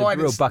 Yeah, it's a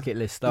real bucket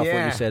list stuff,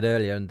 what you said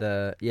earlier, and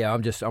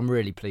I'm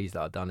really pleased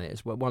that I've done it.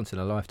 It's a once in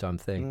a lifetime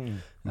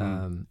thing.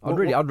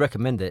 I'd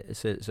recommend it.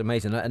 It's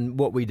amazing. And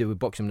what we do with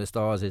Boxing with the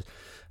Stars is,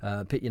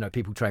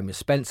 people train with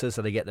Spencer,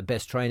 so they get the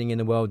best training in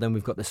the world. Then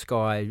we've got the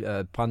Sky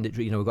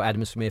punditry. We've got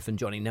Adam Smith and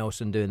Johnny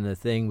Nelson doing the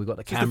thing. We've got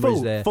the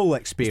cameras there. Full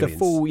experience. It's the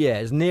full,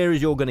 as near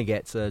as you're going to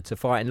get to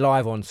fighting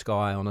live on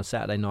Sky on a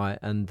Saturday night,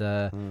 and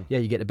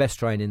you get the best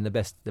training, the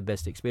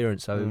best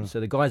experience. So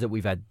the guys that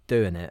we've had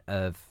doing it,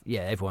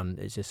 everyone,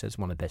 it's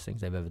one of the best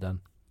things they've ever done.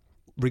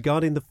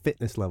 Regarding the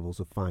fitness levels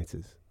of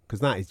fighters,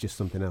 because that is just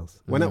something else.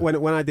 When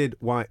I did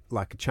a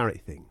charity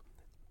thing,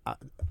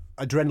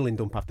 adrenaline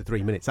dump after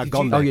 3 minutes. I'd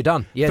gone Oh, there. you're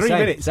done. Yeah, 3 same,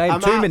 minutes. Same.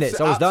 I'm 2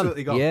 minutes. I was done.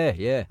 absolutely gone.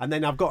 Yeah. And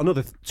then I've got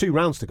another 2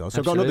 rounds to go, so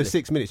I've got another Absolutely.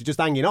 6 minutes just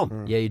hanging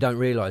on. Yeah, you don't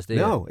realise, do you?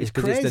 No, it's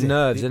because it's crazy. the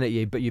nerves, isn't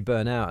it? But you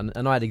burn out.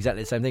 And I had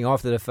exactly the same thing.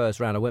 After the first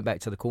round, I went back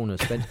to the corner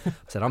and I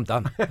said, I'm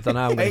done. I don't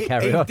know how I'm going to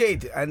carry on. He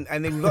did, and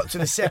then we got to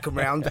the second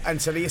round,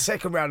 and so the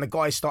second round, the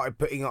guys started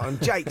putting it on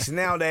Jake's, and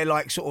now they're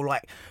like sort of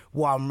like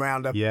 1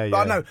 rounder. Yeah.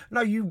 But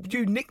no, you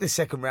nicked the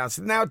second round,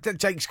 so now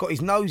Jake's got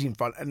his nose in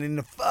front, and in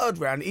the third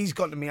round, he's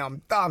gone to me,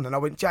 I'm done, and I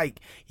went, Jake,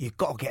 you've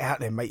got to get out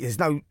there, mate.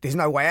 There's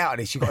no way out of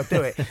this. You've got to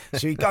do it.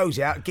 So he goes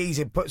out,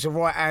 Geezer puts a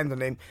right hand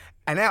on him,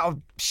 and out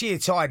of sheer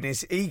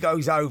tiredness, he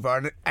goes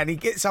over and he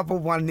gets up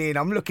on one knee, and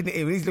I'm looking at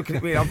him, and he's looking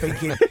at me, and I'm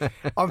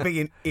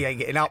thinking, he ain't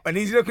getting up, and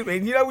he's looking at me,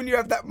 and you know when you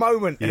have that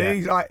moment, and then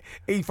he's like,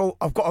 he thought,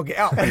 I've got to get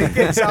up, and he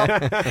gets up,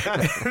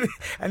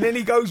 and then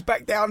he goes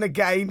back down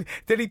again,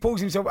 then he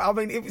pulls himself. I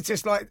mean, it was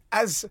just like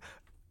as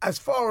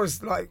far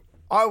as like.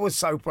 I was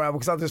so proud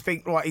because I just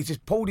think, right, he's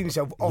just pulled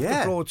himself off the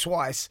floor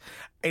twice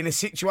in a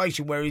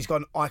situation where he's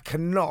gone, I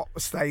cannot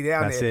stay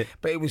down That's here. it.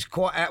 But it was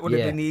that would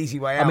have been the easy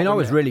way out. I mean, I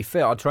was wouldn't it? really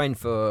fit. I trained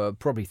for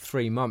probably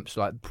 3 months,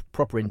 like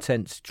proper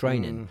intense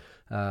training.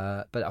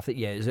 But I think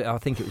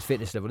it was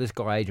fitness level. This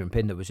guy Adrian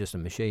Pinder was just a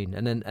machine.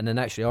 And then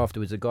actually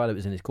afterwards, the guy that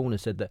was in his corner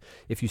said that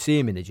if you see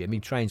him in the gym, he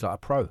trains like a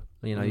pro.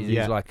 You know,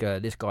 he's like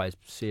this guy is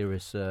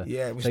serious.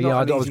 It was so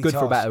not an I was easy good for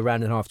task. about a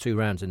round and a half, 2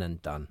 rounds, and then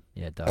done.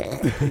 Yeah, done.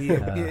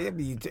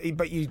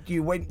 But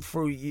you went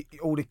through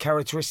all the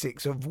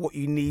characteristics of what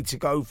you need to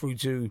go through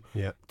to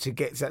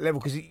get to that level.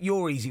 Because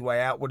your easy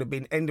way out would have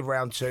been end of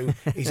round 2.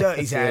 He's hurt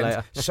his See you hand.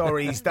 later.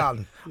 Sorry, he's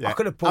done. Yeah. I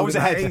could have pulled I was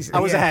him out ahead. easily. I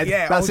was ahead.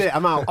 That's it.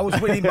 I'm out. I was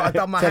winning, but I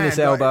done my Tennis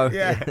hand. elbow.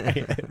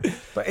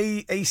 But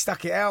he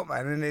stuck it out,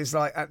 man. And it's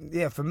like,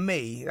 for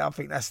me, I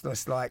think that's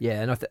just like.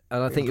 Yeah, and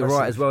I think you're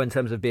right as well in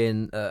terms of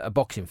being a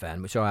boxing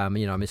fan, which I am.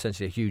 You know, I'm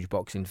essentially a huge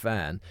boxing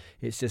fan.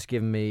 It's just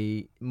given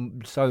me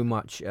so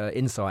much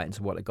insight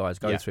into what the guys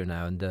go through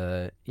now,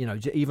 and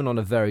even on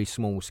a very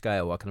small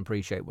scale, I can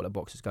appreciate what the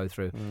boxers go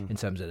through in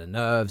terms of the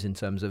nerves, in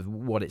terms of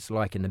what it's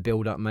like in the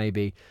build-up,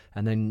 maybe,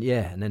 and then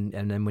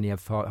when you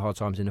have hard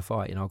times in the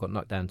fight. You know, I got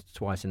knocked down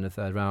twice in the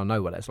third round. I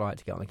know what that's like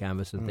to get on the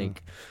canvas and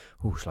think,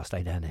 oh, shall I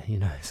stay down there? You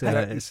know,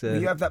 so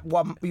you have that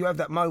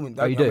moment.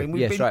 Don't you do. I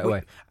mean, Straight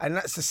away. And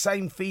that's the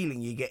same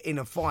feeling you get in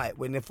a fight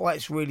when the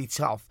fight's really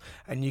tough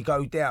and you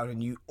go down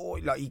and you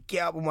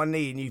get up on one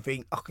knee and you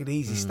think, I could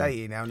easily stay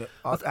here now.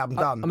 I'm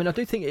done. I mean, I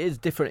do think it is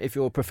different if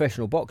you're a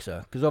professional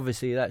boxer, because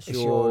obviously that's It's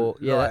your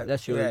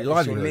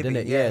livelihood, isn't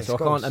it? Yeah, so I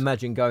can't imagine.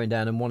 imagine going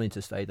down and wanting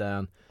to stay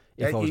down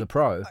if I was a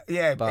pro.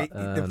 Yeah, but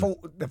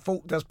the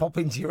fault does pop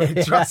into your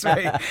head, trust me.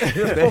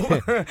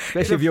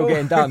 especially if you're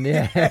getting done,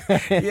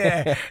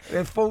 yeah,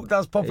 the fault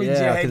does pop into your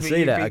head. I can but see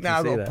you that. think,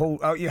 I can see I've got to that. pull.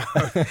 Oh,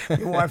 yeah,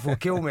 your wife will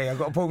kill me. I've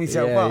got to pull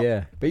myself up.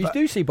 Yeah. But you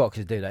do see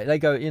boxers do that. They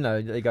go,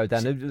 they go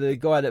down. The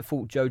guy that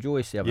fought Joe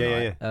Joyce the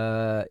other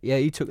night,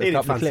 he took a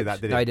couple of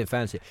clips. No, he didn't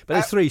fancy it. But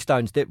there's 3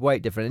 stones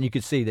weight different, and you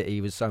could see that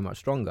he was so much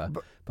stronger.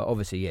 But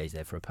obviously, he's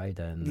there for a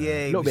payday. And,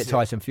 a little bit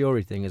Tyson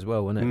Fury thing as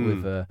well, wasn't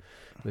it,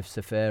 with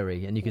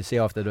Safari, and you can see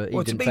after he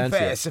Well, didn't to be fancy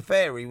fair, it.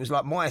 Safari was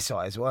like my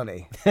size, wasn't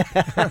he?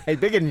 He's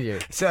bigger than you.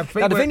 So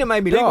Now, the thing that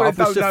made me laugh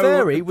was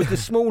Safari was the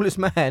smallest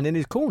man in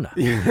his corner.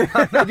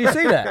 Did you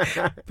see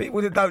that?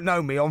 People that don't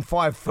know me, I'm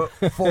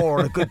 5'4"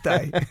 on a good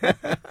day.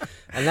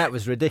 And that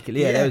was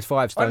ridiculous. Yeah, there was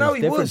 5 I know stones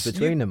he difference was.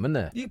 between them, wasn't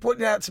there? You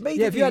pointed it out to me.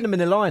 Yeah, if you had him in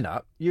the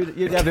lineup,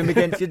 you'd have him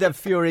against. You'd have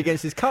Fury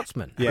against his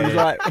Cutsman. He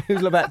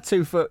was about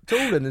 2 foot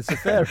taller than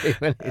Safari.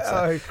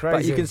 Crazy.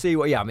 But you can see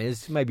I mean,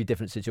 it's maybe a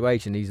different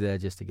situation. He's there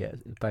just to get a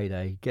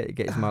payday, get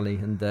his money,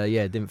 and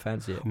didn't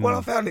fancy it. Well,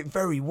 I found it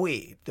very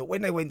weird that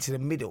when they went to the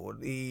middle,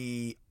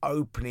 the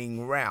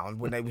opening round,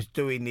 when they was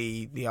doing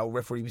the old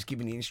referee was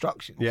giving the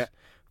instructions. Yeah.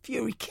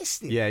 Fury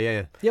kissed him. Yeah.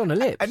 Yeah, on the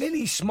lips. And then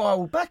he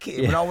smiled back at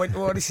him, and I went,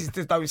 "Well, this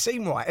just don't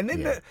seem right." And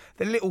then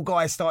the little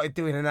guy started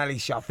doing an alley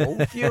shuffle.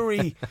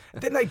 Fury.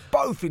 Then they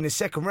both in the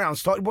second round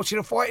started watching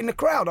a fight in the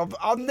crowd.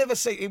 I've never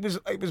seen it.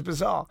 It was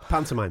bizarre.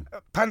 Pantomime.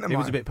 Pantomime. It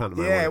was a bit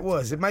pantomime. Yeah, wasn't it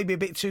was. It may be a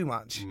bit too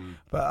much,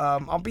 but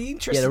I'll be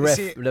interested. Yeah, to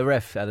see it. the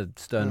ref had a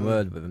stern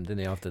word with him, didn't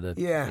he? After the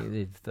Yeah,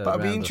 third but I'd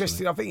round be or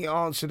interested. I think it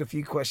answered a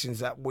few questions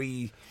that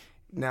we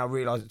now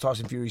realise that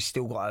Tyson Fury's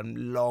still got a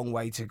long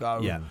way to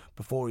go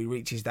before he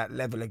reaches that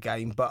level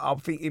again. But I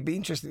think it'd be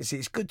interesting to see.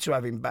 It's good to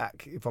have him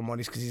back, if I'm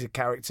honest, because he's a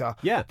character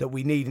that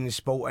we need in the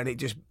sport, and it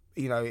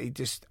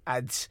just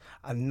adds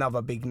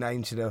another big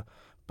name to the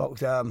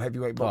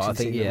heavyweight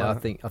boxing scene. I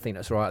think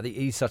that's right. I think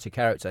he's such a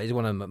character. He's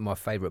one of my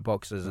favourite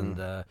boxers, and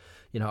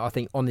I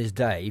think on his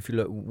day, if you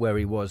look where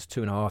he was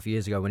 2.5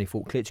 years ago when he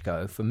fought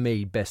Klitschko, for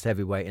me, best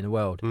heavyweight in the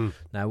world.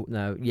 Now,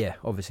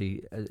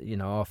 obviously,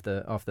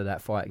 after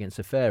that fight against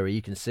Safari,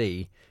 you can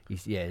see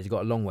he's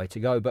got a long way to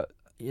go, but.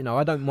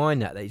 I don't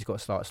mind that he's got to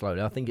start slowly.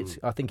 I think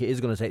it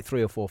is going to take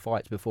 3 or 4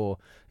 fights before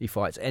he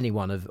fights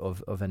anyone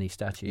of any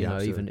stature.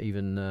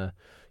 Even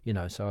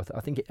So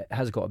I think it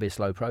has got to be a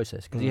slow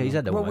process because he's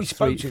had we almost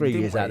spoke to him, three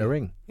didn't years out of the we?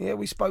 ring. Yeah,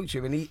 we spoke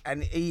to him,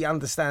 and he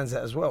understands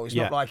that as well. It's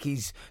not like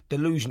he's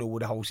delusional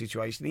with the whole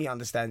situation. He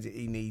understands it.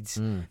 He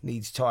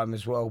needs time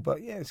as well.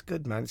 But yeah, it's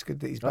good, man. It's good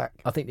that he's back.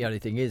 I think the only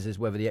thing is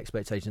whether the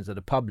expectations of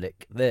the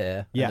public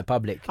and the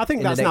public. I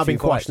think that's now been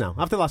quashed now.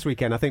 After last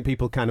weekend, I think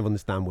people kind of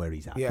understand where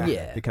he's at.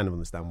 Yeah. They kind of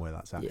understand where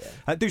that's at.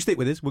 Yeah. Do stick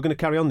with us. We're going to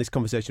carry on this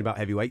conversation about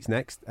heavyweights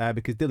next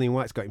because Dillian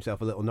Whyte's got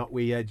himself a little knock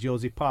with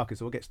Josie Parker,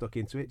 so we'll get stuck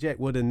into it. Jake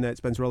Wood and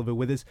Spencer Oliver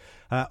with us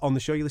on the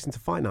show. You listen to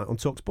Fight Night on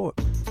TalkSport.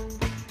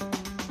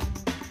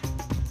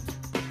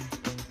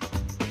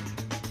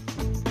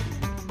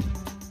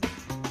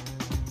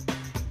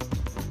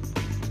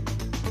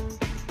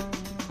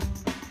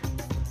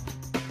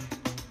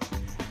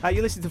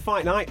 You listen to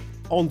Fight Night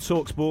on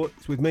TalkSport.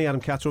 It's with me, Adam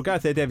Catterall.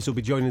 Gareth A. Davis will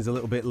be joining us a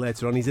little bit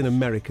later on. He's in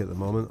America at the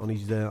moment on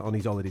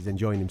his holidays,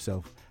 enjoying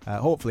himself.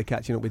 Hopefully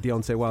catching up with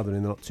Deontay Wilder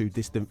in the not too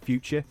distant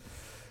future.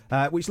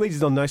 Which leads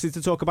us on nicely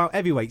to talk about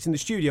heavyweights in the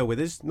studio with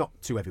us. Not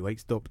two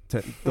heavyweights.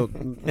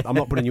 I'm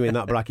not putting you in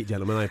that bracket,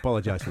 gentlemen. I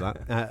apologise for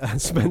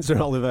that.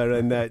 Spencer Oliver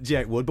and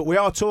Jake Wood. But we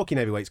are talking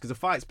heavyweights because a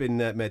fight's been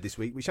made this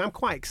week, which I'm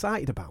quite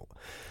excited about,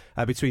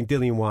 between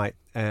Dillian Whyte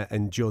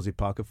and Josie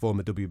Parker,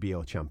 former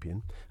WBO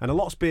champion. And a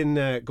lot's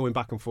been going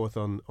back and forth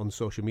on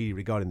social media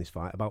regarding this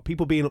fight about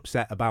people being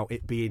upset about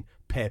it being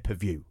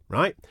pay-per-view,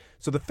 right?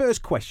 So the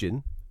first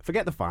question,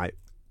 forget the fight,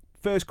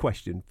 first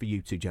question for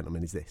you two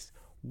gentlemen is this.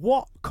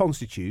 What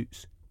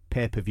constitutes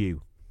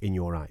pay-per-view in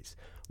your eyes?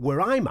 Where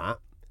I'm at,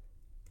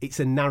 it's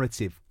a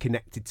narrative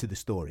connected to the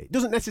story. It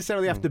doesn't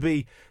necessarily have to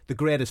be the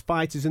greatest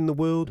fighters in the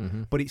world,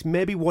 but it's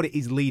maybe what it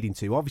is leading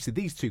to. Obviously,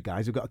 these two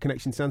guys have got a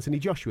connection to Anthony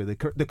Joshua,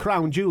 the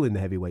crown jewel in the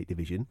heavyweight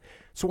division.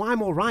 So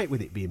I'm all right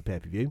with it being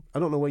pay-per-view. I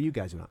don't know where you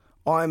guys are at.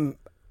 I'm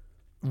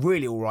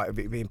really all right with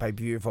it being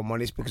pay-per-view, if I'm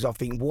honest, because I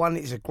think, one,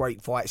 it's a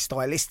great fight.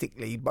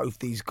 Stylistically, both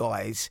these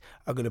guys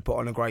are going to put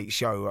on a great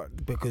show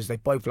because they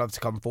both love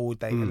to come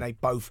forward and they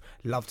both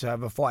love to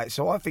have a fight.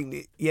 So I think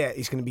that,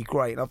 it's going to be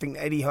great. And I think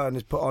Eddie Hearn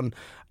has put on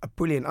a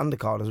brilliant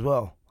undercard as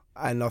well.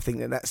 And I think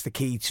that that's the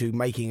key to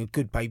making a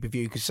good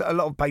pay-per-view, because a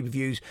lot of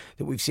pay-per-views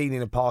that we've seen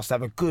in the past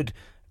have a good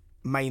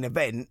main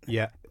event.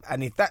 Yeah.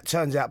 And if that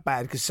turns out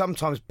bad, because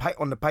sometimes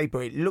on the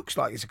paper it looks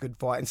like it's a good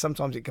fight and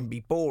sometimes it can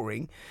be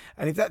boring,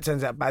 and if that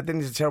turns out bad,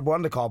 then it's a terrible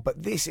undercard.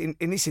 But this, in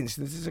this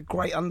instance, is a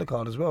great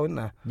undercard as well, isn't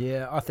there?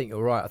 Yeah, I think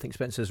you're right. I think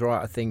Spencer's right.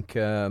 I think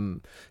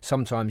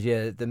sometimes,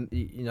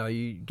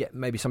 you get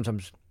maybe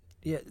sometimes.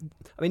 Yeah,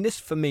 I mean, this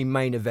for me,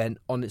 main event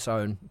on its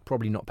own,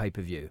 probably not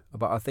pay-per-view.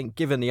 But I think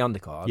given the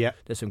undercard,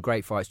 there's some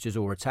great fights.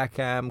 Chisora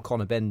Takam,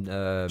 Conor Ben.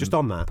 Just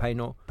on that,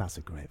 Paynor. That's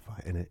a great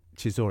fight, isn't it?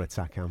 Chisora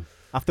Takam.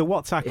 After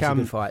what Takam... It's a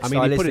good fight. I mean,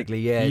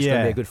 stylistically, it's going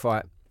to be a good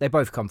fight. They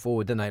both come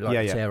forward, don't they?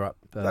 Tear up.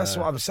 That's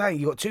what I'm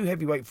saying. You've got two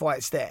heavyweight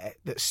fights there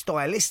that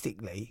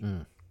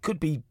stylistically could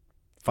be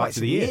fights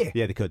of the year.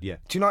 Yeah, they could, yeah.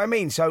 Do you know what I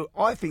mean? So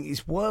I think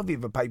it's worthy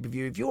of a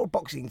pay-per-view. If you're a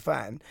boxing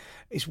fan,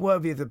 it's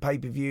worthy of the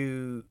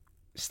pay-per-view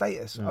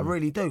status. I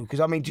really do. Because,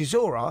 I mean,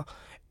 Chisora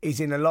is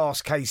in a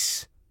last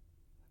case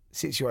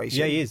situation.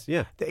 Yeah, he is,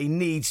 yeah. That he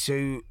needs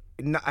to...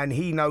 And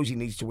he knows he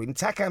needs to win.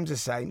 Takam's the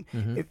same.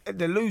 If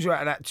the loser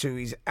out of that two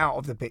is out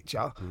of the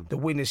picture, the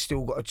winner's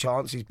still got a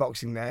chance. He's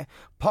boxing there.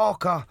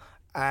 Parker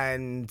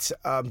and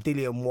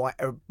Dillian Whyte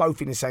are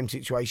both in the same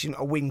situation.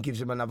 A win gives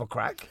them another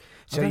crack.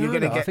 So you're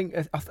going to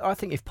get... I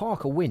think if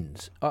Parker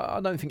wins, I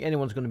don't think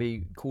anyone's going to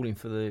be calling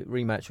for the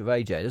rematch with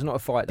AJ. There's not a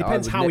fight that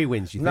depends how he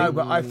wins. You think? No,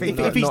 but I think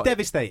if he's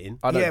devastating,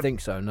 I don't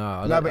think so.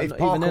 No, but if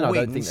Parker even then, wins,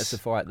 I don't think that's a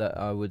fight that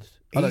I would.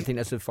 I don't think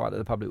that's a fight that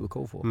the public would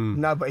call for.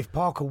 No, but if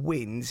Parker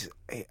wins,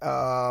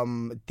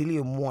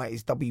 Dillian Whyte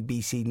is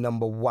WBC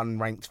 #1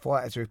 ranked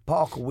fighter. So if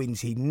Parker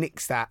wins, he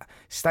nicks that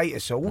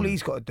status. So all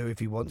he's got to do if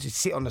he wants is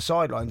sit on the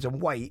sidelines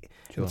and wait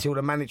until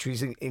the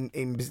mandatory's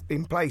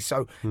in place.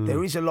 So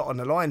there is a lot on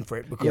the line for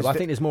it. Because I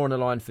think there's more on the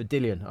line for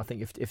Dillian. I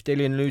think if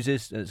Dillian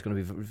loses, then it's going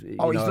to be. He's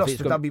lost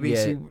the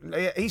WBC.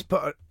 Yeah. He's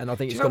put. And I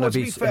think it's going to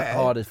be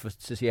harder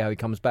to see how he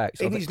comes back.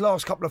 So in his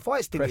last couple of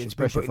fights, Dillian's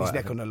been putting his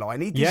neck on the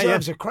line. He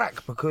deserves a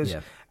crack because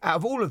out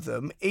of all of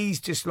them,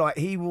 he's just like,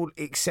 he will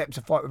accept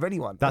a fight with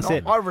anyone. That's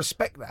it. I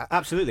respect that.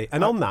 Absolutely.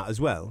 And on that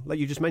as well, like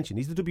you just mentioned,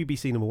 he's the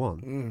WBC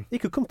 #1. He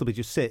could comfortably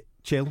just sit,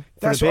 chill for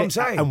That's a bit what I'm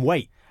saying. and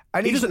wait.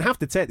 And he doesn't have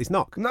to take this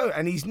knock. No,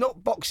 and he's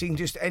not boxing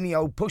just any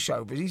old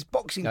pushovers. He's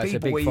boxing people it's a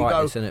big where fight,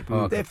 you isn't it,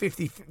 Parker? They're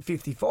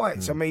 50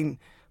 fights. I mean,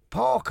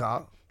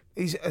 Parker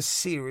is a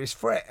serious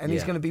threat, and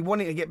he's going to be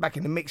wanting to get back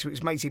in the mix,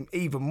 which makes him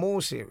even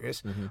more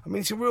serious. I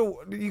mean, it's a real...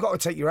 You got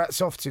to take your hats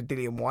off to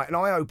Dillian Whyte, and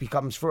I hope he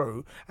comes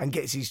through and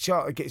gets his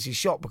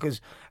shot, because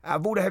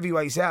out of all the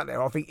heavyweights out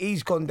there, I think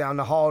he's gone down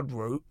the hard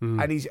route,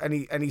 and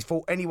he's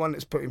fought anyone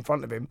that's put in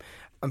front of him,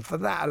 and for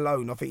that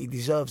alone, I think he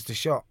deserves the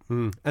shot.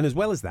 And as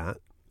well as that,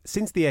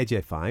 since the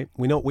AJ fight,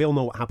 we all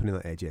know what happened in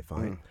that AJ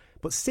fight.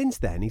 But since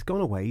then, he's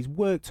gone away. He's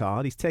worked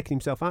hard. He's taken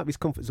himself out of his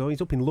comfort zone.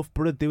 He's up in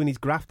Loughborough doing his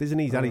graft, isn't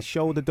he? He's had his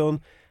shoulder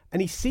done.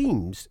 And he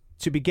seems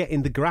to be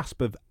getting the grasp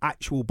of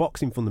actual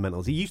boxing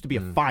fundamentals. He used to be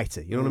a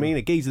fighter, you know what I mean?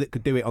 A geezer that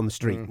could do it on the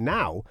street.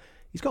 Now,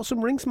 He's got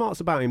some ring smarts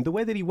about him. The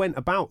way that he went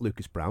about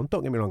Lucas Brown,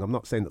 don't get me wrong, I'm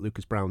not saying that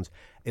Lucas Brown's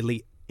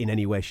elite in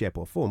any way, shape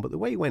or form, but the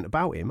way he went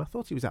about him, I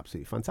thought he was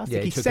absolutely fantastic.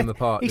 Yeah, he took him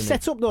apart. He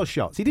set up those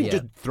shots. He didn't Yeah.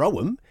 just throw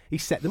them. He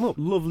set them up.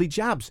 Lovely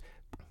jabs.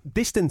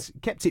 Distance,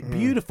 kept it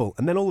beautiful.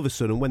 And then all of a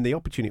sudden, when the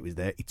opportunity was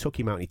there, he took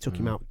him out, and he took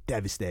him out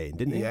devastating,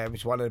 didn't he? Yeah, it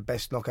was one of the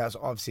best knockouts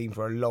I've seen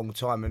for a long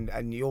time.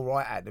 And you're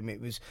right, Adam.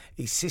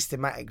 He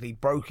systematically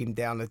broke him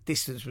down. The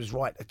distance was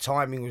right, the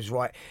timing was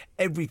right,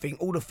 everything,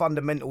 all the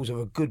fundamentals of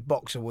a good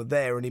boxer were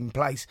there and in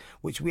place,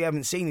 which we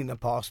haven't seen in the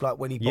past. Like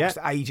when he boxed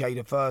AJ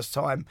the first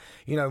time,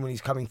 you know, when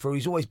he's coming through,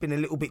 he's always been a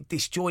little bit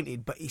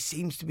disjointed, but he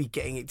seems to be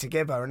getting it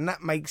together, and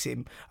that makes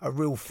him a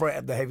real threat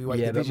of the heavyweight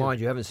division. But mind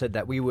you, having said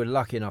that, we were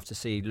lucky enough to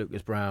see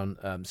Lucas Brown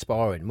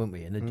sparring, weren't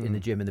we, in the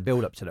gym in the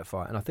build-up to that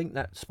fight, and I think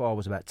that spar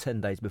was about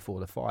 10 days before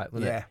the fight,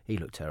 wasn't it? He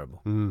looked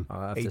terrible.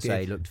 I have to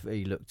say,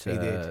 he looked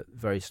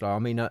very slow. I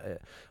mean, I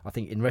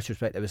think in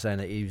retrospect they were saying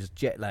that he was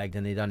jet-lagged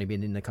and he'd only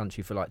been in the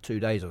country for like 2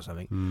 days or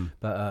something,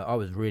 but I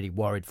was really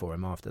worried for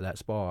him after that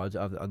spar.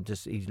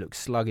 He looked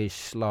sluggish,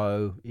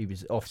 slow, he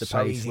was off the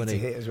pace. Easy to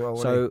hit as well,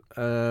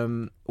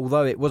 so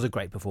although it was a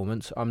great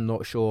performance, I'm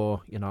not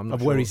sure, I'm not of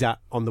sure where he's at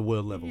on the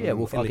world level. Yeah,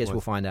 I guess we'll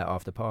find out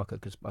after Parker,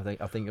 because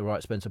I think you're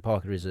right, Spencer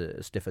Parker is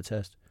a stiffer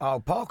test. Oh,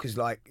 Parker's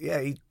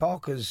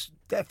Parker's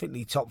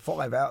definitely top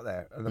 5 out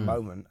there at the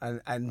moment,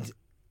 and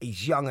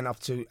he's young enough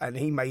to, and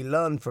he may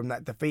learn from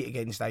that defeat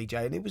against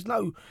AJ. And it was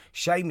no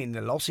shame in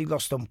the loss. He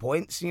lost on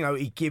points.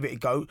 He'd give it a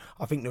go.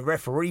 I think the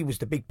referee was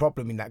the big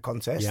problem in that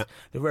contest. Yeah.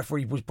 The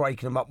referee was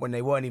breaking them up when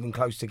they weren't even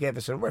close together.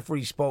 So the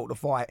referee spoilt the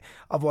fight.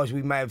 Otherwise,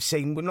 we may have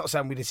seen, we're not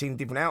saying we'd have seen a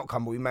different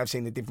outcome, but we may have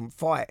seen a different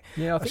fight.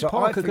 Yeah, I think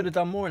Parker could have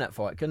done more in that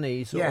fight, couldn't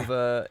he?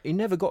 He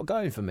never got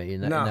going for me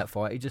in that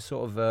fight. He just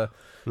sort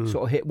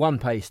of hit one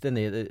pace, didn't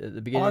he, at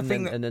the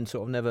beginning, and then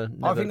sort of never.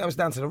 I think that was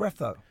down to the ref,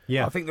 though.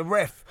 Yeah. I think the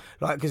ref,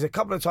 because a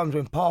couple of times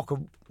when Parker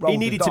rolled he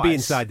needed the dice, to be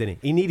inside, didn't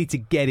he? He needed to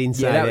get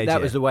inside. Yeah,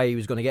 that was the way he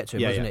was going to get to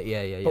him, wasn't it?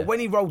 Yeah. But when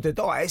he rolled the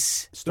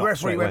dice, the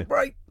referee went,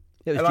 break.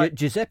 It was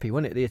Giuseppe,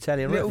 wasn't it, the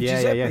Italian ref?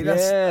 Giuseppe,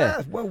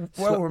 that's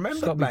well remembered,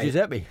 sloppy mate.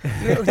 Giuseppe.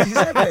 Little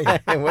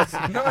Giuseppe. It was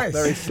nice.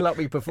 Very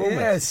sloppy performance.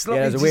 Yeah, sloppy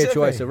it was a weird Giuseppe.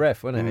 choice of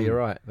ref, wasn't it? You're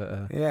right.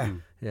 But,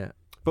 yeah.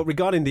 But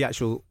regarding the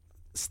actual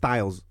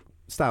styles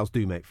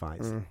do make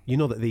fights. You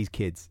know that these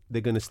kids,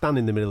 they're going to stand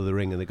in the middle of the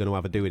ring and they're going to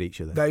have a do with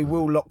each other. They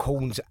will lock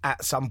horns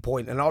at some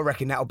point, and I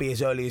reckon that'll be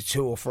as early as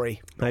 2 or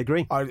 3. I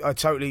agree. I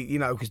totally,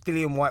 because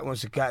Dillian White wants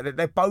to go.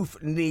 They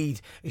both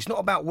need. It's not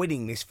about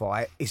winning this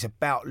fight. It's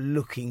about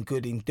looking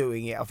good in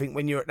doing it. I think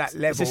when you're at that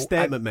level, it's a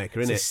statement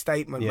maker, isn't it? It's a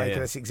statement maker.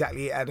 That's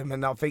exactly it, Adam.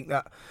 And I think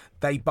that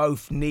they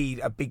both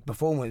need a big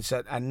performance,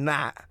 and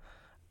that.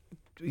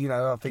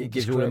 I think it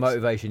gives you all the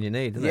motivation you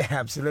need, doesn't it? Yeah,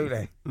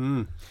 absolutely.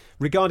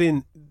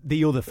 Regarding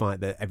the other fight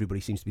that everybody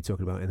seems to be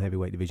talking about in the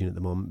heavyweight division at the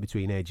moment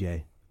between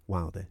AJ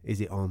Wilder, is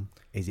it on?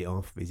 Is it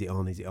off? Is it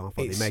on? Is it off?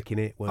 Are they making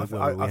it? I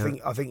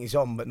think it's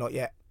on, but not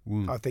yet.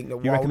 I think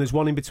that. You reckon there's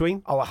one in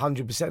between? Oh,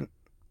 100%.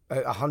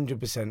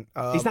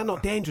 100%. Is that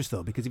not dangerous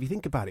though? Because if you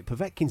think about it,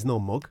 Povetkin's no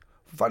mug.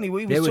 Funny,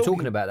 we were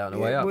talking about that on the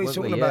way up. We were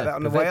talking about that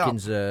on the way up.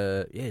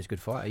 Povetkin's, he's a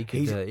good fighter.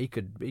 He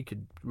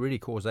could really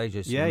cause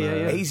AJ some.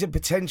 Yeah. He's a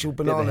potential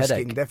banana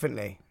skin,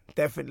 definitely.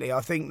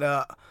 I think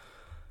that,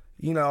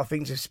 I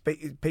think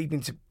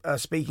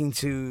speaking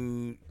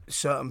to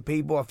certain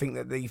people, I think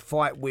that the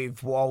fight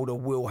with Wilder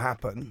will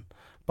happen.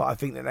 But I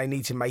think that they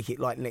need to make it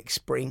like next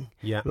spring,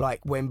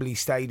 like Wembley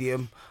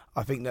Stadium.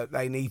 I think that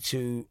they need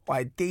to,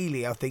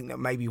 ideally, I think that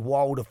maybe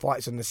Wilder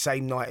fights on the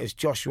same night as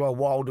Joshua.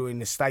 Wilder in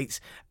the States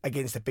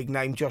against a big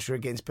name, Joshua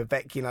against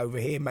Povetkin over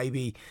here,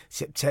 maybe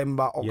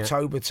September,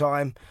 October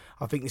time.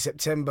 I think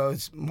September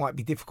might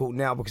be difficult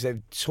now because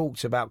they've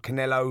talked about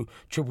Canelo.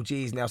 Triple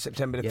G is now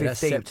September the 15th. That's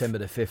September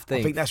the 15th.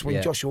 I think that's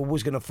when Joshua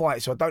was going to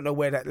fight, so I don't know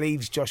where that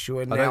leaves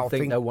Joshua now. I don't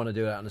think they'll want to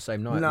do that on the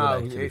same night.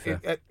 No,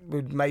 it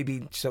would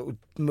maybe sort of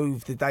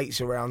move the dates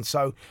around.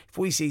 So if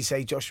we see,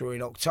 say, Joshua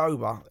in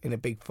October in a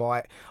big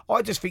fight,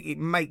 I just think it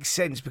makes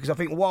sense because I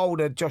think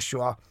Wilder,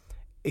 Joshua,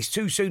 it's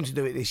too soon to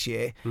do it this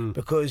year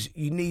because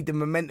you need the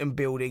momentum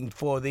building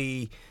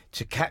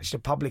to catch the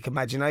public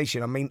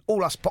imagination. I mean,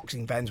 all us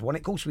boxing fans want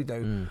it. Of course we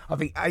do. I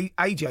think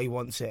AJ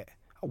wants it.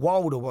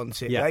 Wilder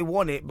wants it. They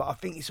want it, but I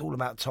think it's all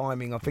about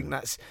timing. I think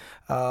that's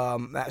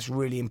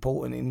really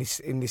important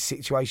in this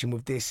situation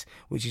with this,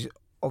 which is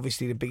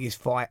obviously the biggest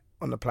fight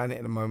on the planet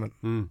at the moment.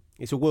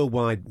 It's a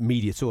worldwide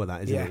media tour,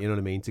 that, isn't it? You know what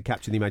I mean? To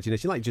capture the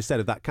imagination, like you just said,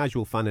 of that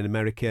casual fan in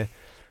America,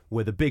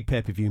 where the big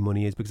pay-per-view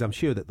money is, because I'm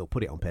sure that they'll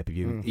put it on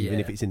pay-per-view,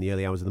 even if it's in the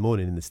early hours of the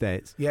morning in the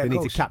States. Yeah, they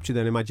need to capture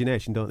their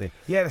imagination, don't they?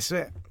 Yeah, that's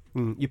it.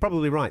 You're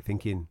probably right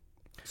thinking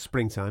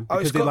springtime,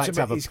 because they like to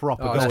have a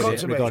proper goal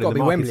it's regarding got to the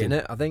be Wembley, marketing. in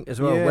it, I think,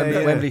 as well.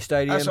 Wembley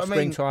Stadium,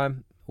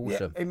 springtime.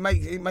 Awesome. Yeah,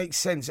 it makes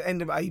sense.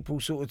 End of April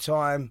sort of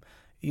time.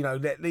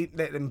 Let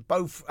them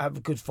both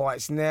have good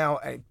fights now.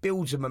 And it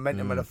builds the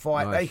momentum of the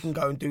fight. Nice. They can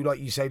go and do, like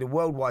you say, the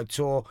worldwide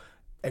tour.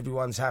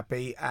 Everyone's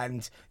happy,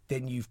 and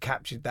then you've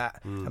captured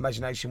that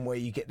imagination where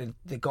you get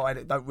the guy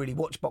that don't really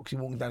watch boxing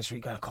walking down the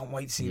street going, I can't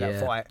wait to see that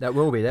fight. That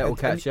will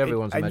catch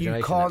everyone's imagination.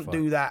 And you can't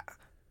do that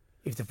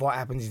if the fight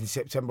happens in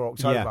September,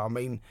 October. Yeah. I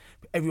mean,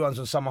 everyone's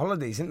on summer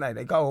holidays, isn't they?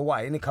 They go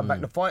away and they come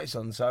back, the fight's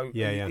on. So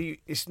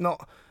it's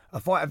not a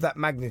fight of that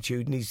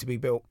magnitude needs to be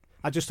built.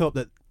 I just hope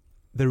that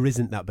there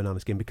isn't that banana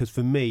skin, because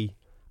for me,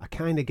 I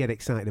kind of get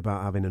excited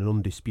about having an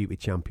undisputed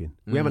champion.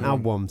 We haven't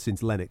had one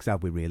since Lennox,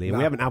 have we, really? And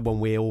we haven't had one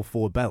with all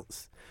 4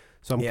 belts.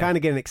 So I'm kind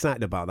of getting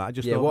excited about that. I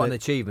just thought what an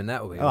achievement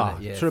that will be.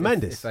 Yeah,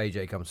 tremendous. If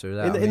AJ comes through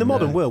that. In the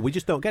modern world, we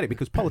just don't get it,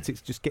 because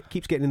politics just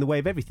keeps getting in the way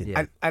of everything.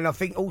 Yeah. And I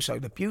think also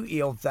the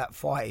beauty of that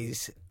fight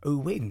is who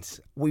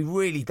wins. We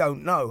really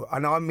don't know.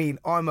 And I mean,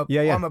 I'm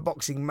a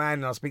boxing man,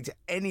 and I speak to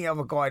any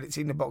other guy that's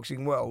in the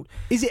boxing world.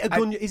 Is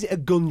it a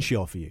gun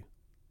show for you?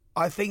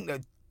 I think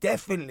that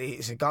definitely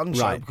it's a gun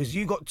show, because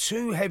you got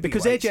 2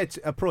 heavyweights. Because AJ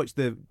approached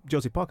the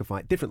Joseph Parker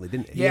fight differently,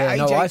 didn't he? Yeah,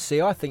 no,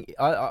 AJ I think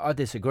I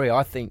disagree.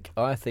 I think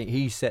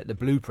he set the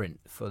blueprint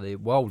for the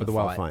Wilder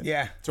fight.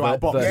 Yeah, to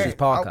outbox versus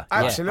Parker. Oh,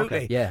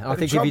 absolutely. Yeah, I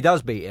think if he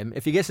does beat him,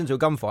 if he gets into a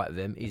gunfight with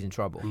him, he's in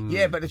trouble.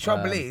 Yeah, but the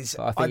trouble is,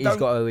 I think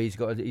he's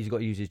got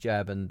to use his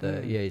jab, and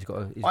he's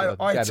got to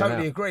jab I him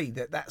totally out. agree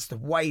that's the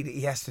way that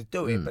he has to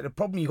do it. But the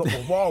problem you got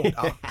with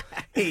Wilder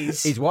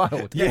is he's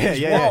wild.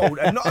 He's wild,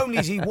 and not only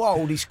is he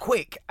wild, he's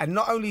quick, and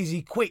not only is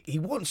he quick, he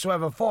wants to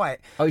have a fight.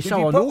 Oh, he's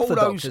so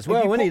unorthodox as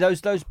well, isn't he?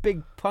 Those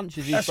big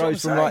punches he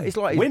throws from it's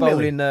like he's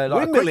bowling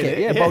like a cricket.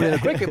 Yeah, bowling a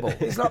cricket ball.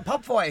 It's like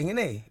pub fighting, isn't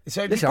he?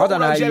 So listen, I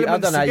don't know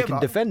how you can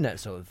defend that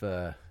sort of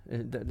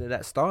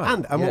that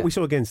style. And what we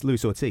saw against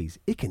Luis Ortiz,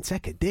 he can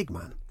take a dig,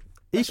 man.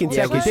 He can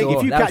take a dig.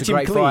 If you catch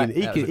him clean,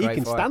 he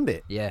can stand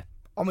it. Yeah.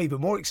 I'm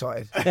even more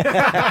excited.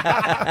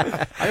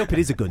 I hope it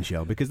is a gun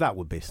show, because that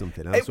would be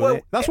something else.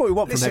 That's what we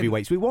want from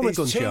heavyweights. We want a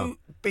gun show. 2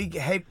 big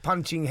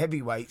head-punching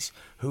heavyweights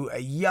who are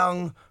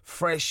young,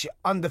 fresh,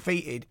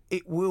 undefeated.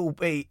 It won't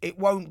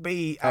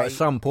be. At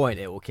some point,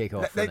 it will kick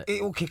off.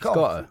 It will kick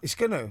off. It's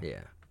going to.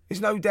 Yeah. There's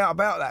no doubt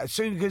about that. As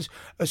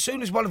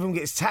soon as one of them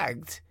gets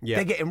tagged,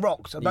 they're getting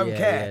rocked. I don't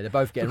care. Yeah, they're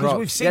both getting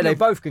rocked. They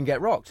both can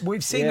get rocked.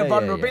 We've seen the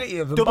vulnerability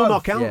of them double both.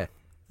 knockout. Yeah.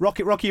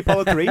 Rocky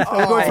Apollo 3. We're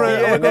going for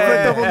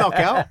a double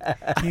knockout.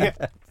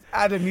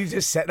 Adam, you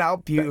just set that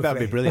up beautifully. That'd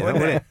be brilliant,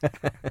 wouldn't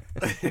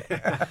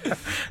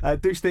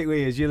it? Do stick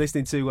with us. You're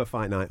listening to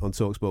Fight Night on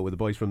TalkSport with the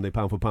boys from the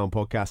Pound for Pound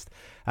podcast.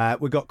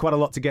 We've got quite a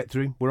lot to get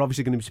through. We're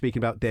obviously going to be speaking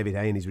about David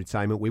Haye and his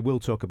retirement. We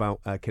will talk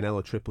about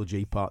Canelo Triple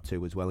G Part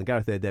 2 as well. And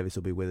Gareth A. Davis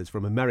will be with us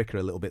from America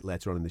a little bit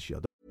later on in the show.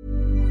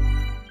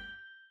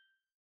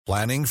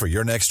 Planning for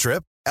your next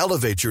trip?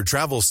 Elevate your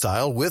travel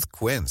style with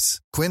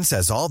Quince. Quince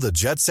has all the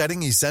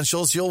jet-setting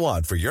essentials you'll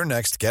want for your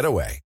next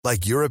getaway,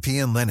 like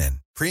European linen,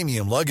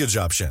 premium luggage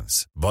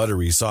options,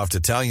 buttery soft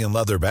Italian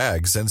leather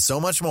bags, and so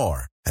much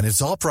more. And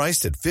it's all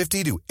priced at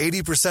 50 to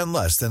 80%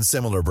 less than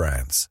similar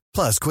brands.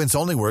 Plus, Quince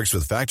only works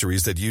with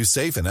factories that use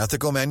safe and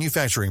ethical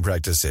manufacturing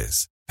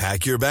practices.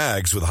 Pack your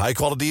bags with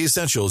high-quality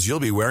essentials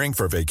you'll be wearing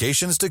for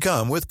vacations to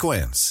come with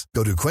Quince.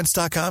 Go to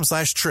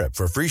quince.com/trip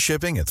for free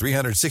shipping and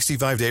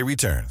 365-day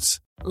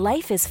returns.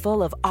 Life is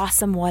full of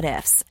awesome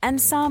what-ifs,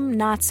 and some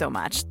not so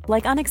much,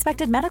 like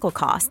unexpected medical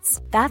costs.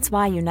 That's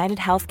why United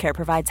Healthcare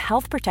provides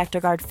Health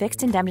Protector Guard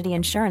fixed indemnity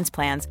insurance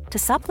plans to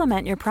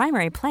supplement your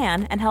primary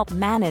plan and help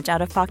manage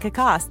out-of-pocket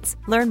costs.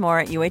 Learn more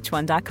at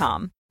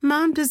uh1.com.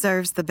 Mom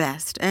deserves the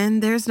best,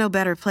 and there's no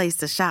better place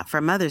to shop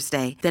for Mother's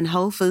Day than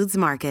Whole Foods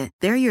Market.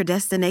 They're your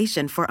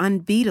destination for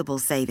unbeatable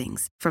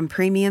savings, from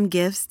premium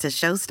gifts to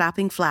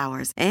show-stopping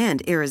flowers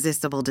and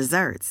irresistible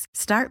desserts.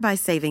 Start by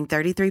saving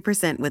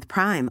 33% with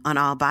Prime on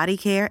all body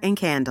care and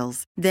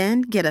candles.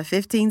 Then get a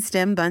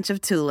 15-stem bunch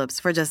of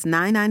tulips for just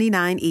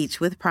 $9.99 each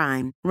with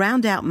Prime.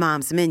 Round out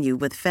Mom's menu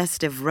with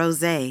festive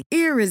rosé,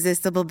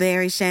 irresistible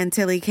berry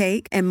chantilly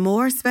cake, and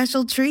more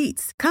special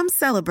treats. Come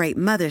celebrate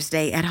Mother's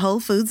Day at Whole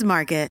Foods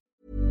Market.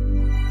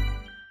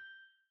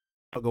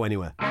 Don't go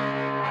anywhere. Knocked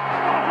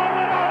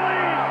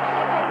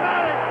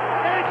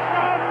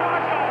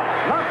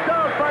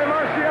out by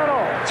Marciano.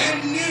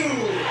 And new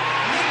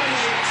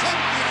middleweight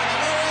champion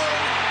of the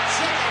world,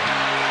 second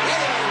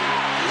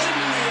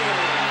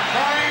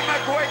Brian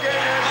McGuigan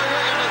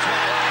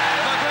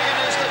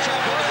is the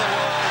champion of the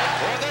world.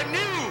 Or the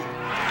new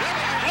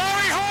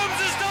Larry Holmes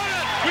has done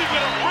it. We've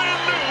got a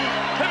brand new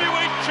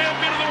heavyweight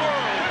champion of the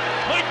world,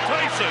 Mike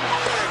Tyson.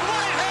 Big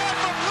right hand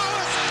from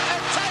Lewis,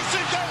 and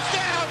Tyson goes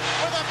down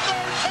for the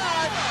third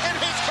time in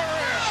his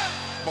career.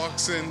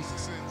 Boxing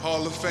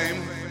Hall of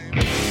Fame.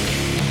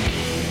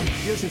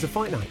 You're listening to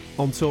Fight Night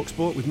on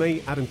TalkSport with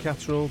me, Adam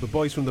Catterall, the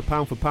boys from the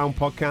Pound for Pound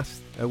podcast,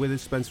 with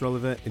us, Spencer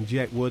Oliver and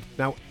Jake Wood.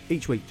 Now,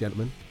 each week,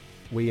 gentlemen,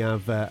 we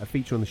have a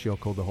feature on the show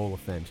called the Hall of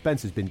Fame.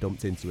 Spencer's been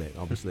dumped into it,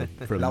 obviously,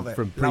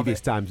 from previous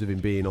times of him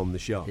being on the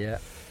show. Yeah.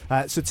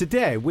 So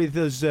today, with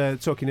us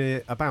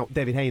talking about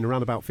David Haye in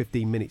around about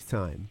 15 minutes'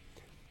 time,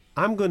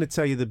 I'm going to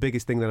tell you the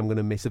biggest thing that I'm going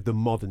to miss of the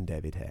modern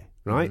David Haye,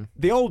 right?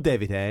 Mm-hmm. The old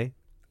David Haye,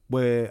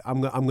 where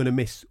I'm going to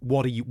miss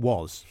what he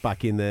was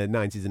back in the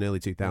 90s and early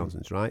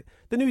 2000s, right?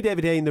 The new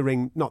David Haye in the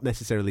ring, not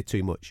necessarily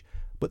too much.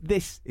 But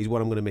this is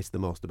what I'm going to miss the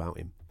most about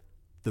him.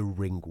 The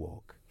ring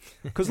walk.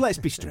 Because let's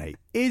be straight,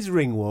 his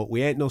ring walk,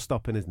 we ain't no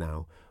stopping us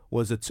now,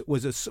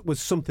 was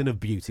something of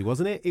beauty,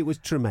 wasn't it? It was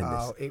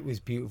tremendous. Oh, it was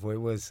beautiful. It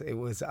was.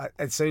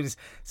 As soon as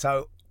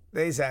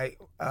there's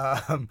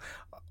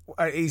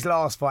his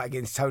last fight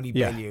against Tony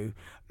Bellew.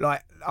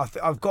 Like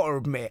I've got to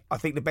admit, I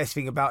think the best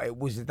thing about it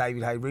was the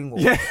David Haye ring walk.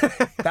 Yeah.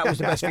 That was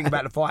the best thing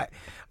about the fight.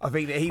 I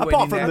think that he apart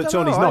went in from there.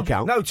 Tony's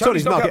knockout. No,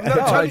 Tony's knockout. No,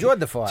 I enjoyed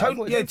the fight.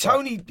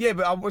 Tony. Yeah,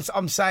 but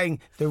I'm saying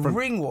the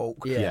ring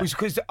walk was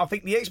because I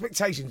think the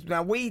expectations.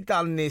 Now we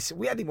done this.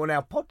 We had him on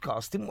our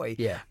podcast, didn't we?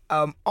 Yeah.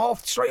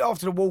 Straight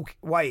after the walk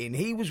weigh-in,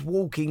 he was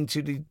walking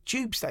to the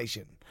tube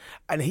station,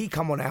 and he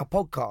come on our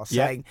podcast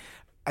saying.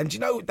 And do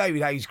you know what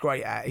David Haye's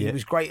great at? He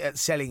was great at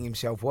selling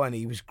himself, weren't he?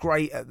 He was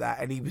great at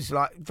that. And he was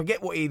like,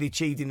 forget what he'd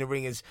achieved in the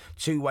ring as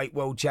 2-weight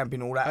world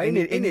champion, all that. He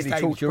nearly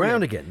talked you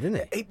around again,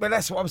 didn't he? But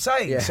that's what I'm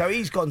saying. Yeah. So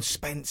he's gone,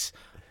 Spence,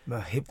 my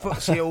hip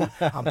foot's healed,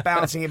 I'm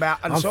bouncing about.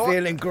 And I'm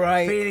feeling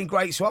great. Feeling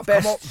great. So I've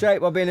Best come up.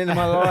 shape I've been in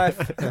my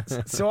life.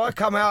 So I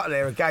come out of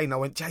there again and I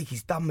went, Jake,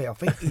 he's done me. I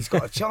think he's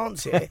got a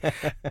chance here.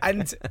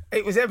 And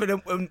it was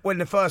evident when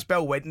the first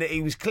bell went that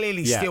he was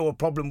clearly still a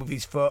problem with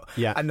his foot.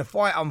 Yeah. And the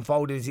fight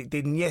unfolded as it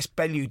did. And yes,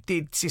 Bellew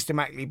did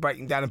systematically break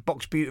him down and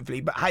box beautifully,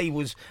 but Haye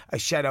was a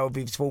shadow of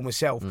his former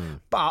self.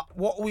 But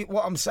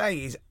what I'm saying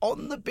is,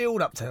 on the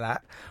build-up to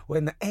that,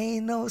 when there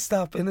ain't no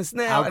stopping us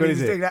now, how good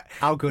is it? Doing that,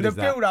 how good is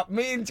that? The build-up,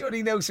 me and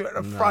Johnny Nelson at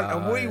the front,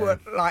 and we were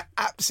like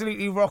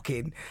absolutely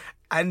rocking.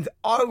 And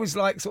I was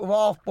like sort of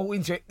half bought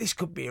into it. This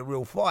could be a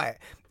real fight.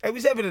 It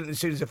was evident as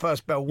soon as the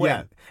first bell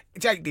went. Yeah.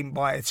 Jake didn't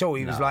buy it at all.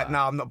 He was like, "No,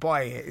 I'm not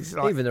buying it." It's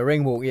like, even the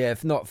ring walk,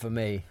 if not for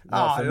me.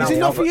 Is it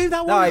not for you,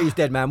 that one? No, he was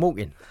dead man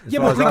walking. Yeah,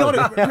 but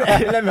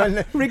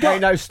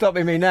ain't no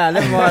stopping me now.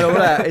 Never mind all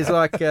that. It's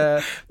like,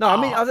 I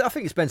mean, I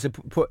think Spencer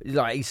put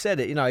like he said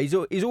it. You know, he's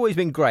always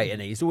been great,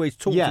 and he's always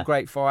talked a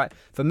great fight.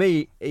 For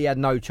me, he had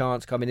no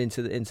chance coming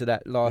into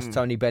that last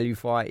Tony Bellew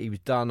fight. He was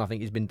done. I think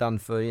he's been done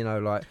for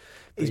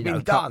he's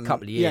been done a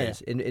couple of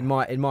years, in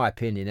my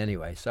opinion,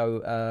 anyway.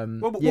 So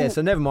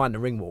so never mind the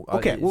ring walk.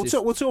 Okay, we'll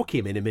talk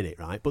him in a minute,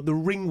 right? But the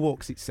ring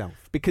walks itself,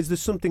 because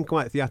there's something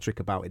quite theatric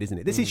about it, isn't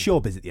it? This is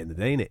showbiz at the end of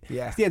the day, isn't it?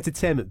 Yeah. It's the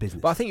entertainment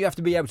business. But I think you have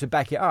to be able to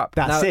back it up.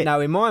 That's it. Now,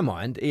 in my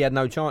mind, he had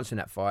no chance in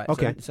that fight.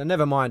 Okay. So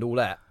never mind all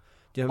that.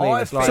 Do you know what I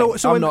mean? It's like,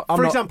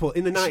 for example,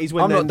 in the 90s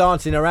when I'm not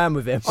dancing around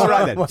with him. All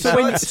right then.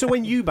 So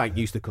when Eubank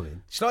used to come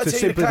in, so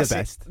Simply the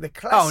Best. The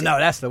classic. Oh no,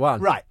 that's the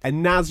one. Right,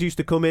 and Naz used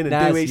to come in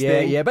and do his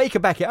thing. Yeah, but he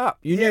could back it up.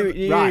 You knew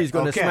he was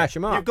going to smash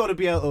him up. You've got to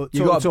be able to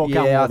talk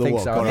out I the think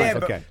walk. so. Right,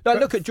 okay.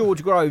 Look at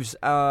George Groves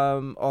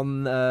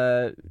on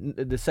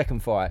the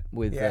second fight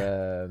with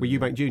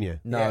Eubank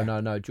Jr.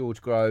 No,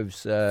 George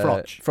Groves.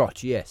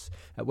 Froch, yes,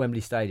 at Wembley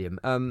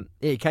Stadium.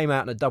 He came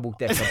out in a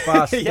double-decker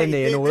bus, didn't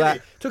he, and all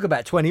that. Took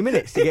about 20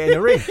 minutes to get in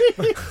the ring.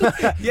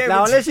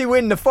 Now, unless you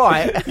win the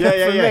fight, for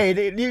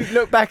me, you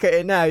look back at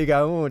it now, you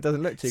go, it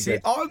doesn't look too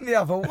good. I'm the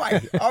other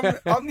way.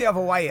 I'm the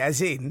other way,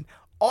 as in,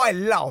 I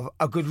love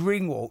a good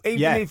ring walk,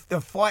 even if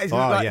the fight is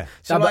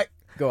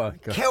go on.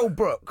 Kell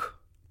Brook.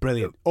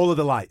 Brilliant. All of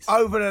the lights.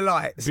 Over the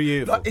lights.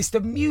 Beautiful. Like, it's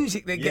the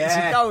music that gets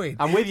you going.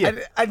 I'm with you.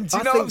 And do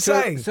you know what I'm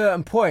saying? At a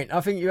certain point,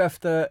 I think you have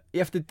to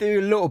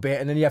do a little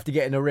bit and then you have to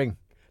get in the ring.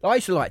 I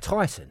used to like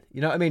Tyson,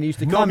 you know what I mean? He used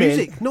to come in.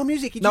 No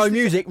music. No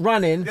music,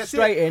 run in,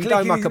 straight in,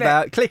 don't muck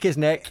about, click his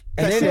neck,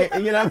 and then it,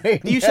 you know what I mean?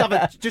 He used to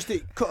have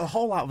cut a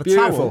hole out of a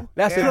Beautiful. towel.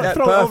 That's it. That's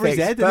throw perfect, it over his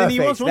head, and then he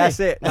was, That's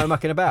it, no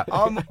mucking about.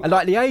 And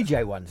like the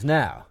AJ ones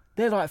now,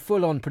 they're like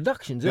full-on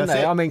productions, aren't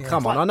they? I mean,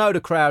 come on, I know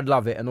the crowd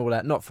love it and all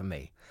that, not for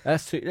me. I'm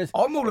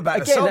all about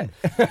the song.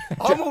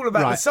 I'm all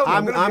about the song.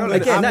 I'm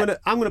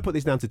going to put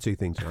this down to two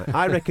things, right?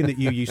 I reckon that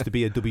you used to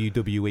be a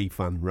WWE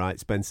fan, right,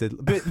 Spencer?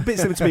 A bit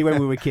similar to me when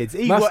we were kids.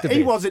 He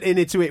wasn't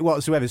into it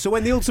whatsoever. So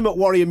when the Ultimate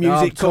Warrior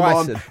music come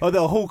on, or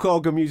the Hulk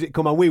Hogan music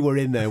come on, we were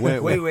in there,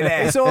 weren't we? We were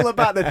there. It's all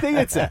about the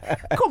theatre.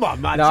 Come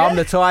on, man. No, I'm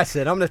the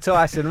Tyson.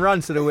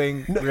 Run to the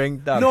ring,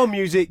 done. No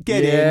music,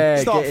 get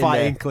in, start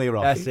fighting, clear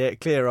off. That's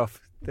it, clear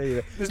off.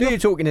 Do you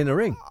talking in the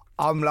ring?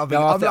 I'm loving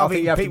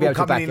people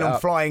coming in on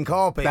flying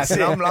carpets.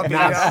 And I'm loving it.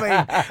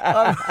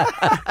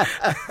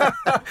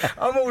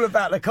 I'm all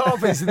about the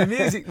carpets and the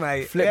music,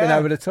 mate. Flipping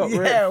over the top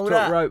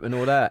rope and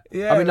all that.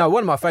 Yeah. I mean, no,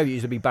 one of my favourites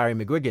used to be Barry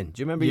McGuigan. Do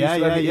you remember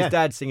his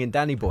dad singing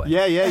Danny Boy?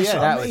 Yeah.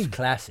 That was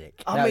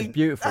classic. That was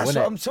beautiful, that's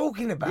wasn't what I'm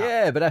talking about.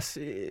 Yeah, but that's...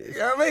 You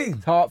know what I mean?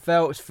 It's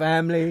heartfelt, it's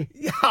family.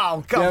 Yeah,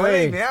 I'm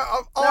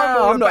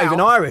not even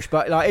Irish,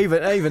 but like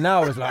even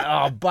now I was like,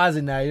 I'm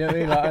buzzing now, you know what I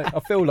mean? Like, I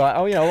feel like,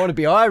 I want to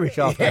be Irish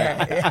after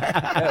that.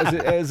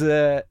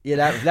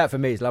 That for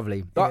me is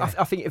lovely. But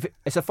I think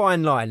it's a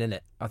fine line, isn't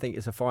it? I think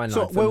it's a fine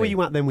line. So where were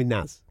you at then with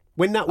Naz?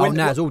 When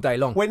Naz all day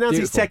long. When Naz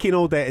is taking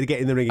all day to get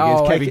in the ring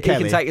against Kevin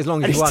Kelly. He can take as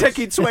long as he wants. He's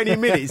taking 20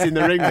 minutes in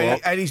the ring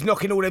walk. And he's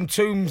knocking all them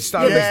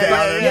tombstones down.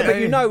 Yeah, but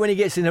you know when he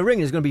gets in the ring,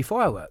 there's going to be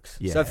fireworks.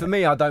 Yeah. So for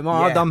me, I don't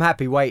mind. I'm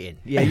happy waiting.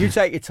 Yeah, you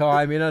take your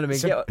time, you know what I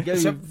mean?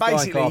 So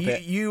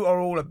basically, you are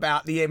all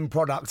about the end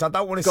product. I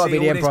don't want to see all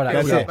the end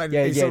product.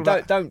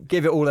 Yeah. Don't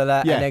give it all of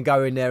that and then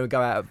go in there and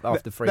go out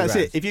after 3 rounds.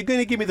 That's it. If you're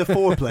going to give me the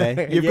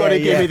foreplay, you've got to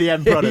give me the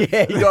end product.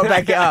 Yeah, you've got to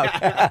back it up.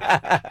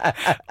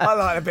 I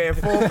like a bit of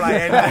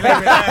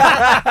foreplay.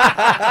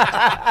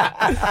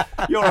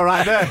 You're all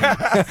right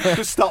there.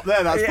 Just stop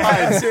there. That's fine.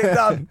 That's it,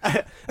 done.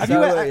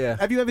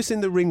 Have you ever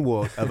seen the ring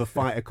walk of a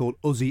fighter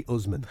called Ozzy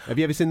Usman? Have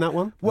you ever seen that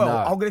one? Well,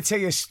 I'm going to tell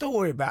you a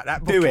story about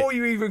that Do before it.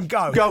 you even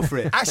go. Go for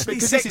it. Ashley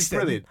Because Sexton. this is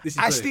brilliant. This is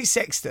Ashley brilliant.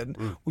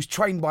 Sexton was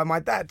trained by my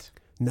dad.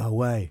 No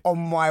way. On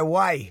my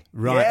way.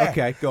 Right, Yeah.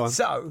 okay, go on.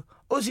 So,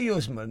 Ozzy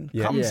Usman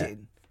Yeah. comes Yeah.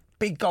 in,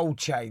 big gold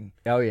chain.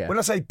 Oh, yeah. When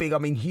I say big, I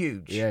mean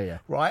huge. Yeah, yeah.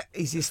 Right?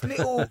 He's this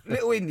little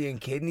Indian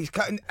kid, and he's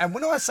cutting. And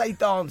when I say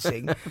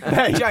dancing,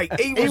 Hey, Jake,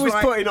 he was was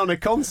like, putting on a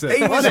concert.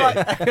 He was wasn't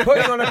like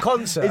putting on a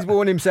concert. He's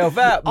worn himself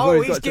out before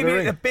Oh, he's he's got to the giving it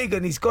ring. the big,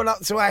 and he's gone up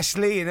to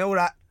Ashley and all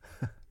that.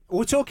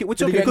 We're talking he a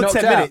get good knocked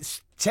 10 out?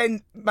 minutes.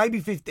 10, maybe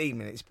 15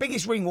 minutes.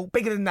 Biggest ring walk,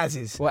 bigger than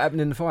Naz's. What happened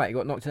in the fight? He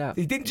got knocked out.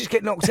 He didn't just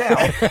get knocked out.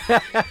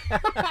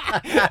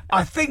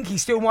 I think he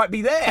still might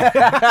be there.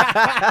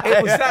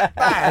 It was that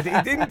bad. He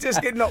didn't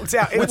just get knocked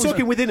out. We're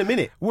talking within a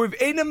minute.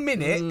 Within a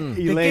minute,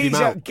 He the laid him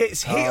geezer out.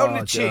 gets hit on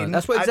the chin.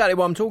 That's exactly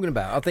what I'm talking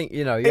about. I think,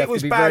 you It have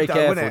was to be bad very though,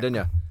 careful, wasn't it? didn't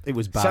you? It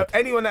was bad. So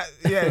anyone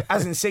that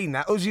hasn't seen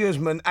that, Ozzy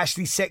Usman,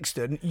 Ashley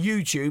Sexton,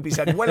 YouTube, it's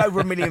had well over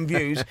 1 million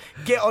views.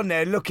 Get on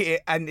there, look at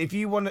it, and if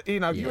you want to,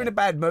 if you're in a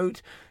bad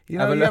mood, you're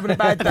having a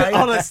bad day,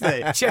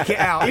 Honestly. check it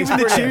out. Even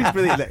the tune's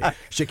brilliant. Like,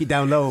 shake it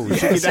down low.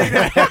 Shake it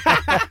down.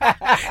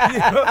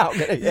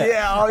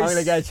 I'm going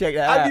to go check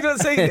that out. Have you not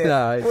seen it? No,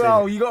 I ain't seen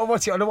well, it. you got to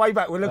watch it on the way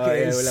back. We'll look at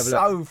it. We'll It's have a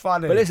so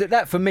funny. But listen,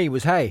 that for me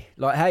was Hay.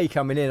 Like Hay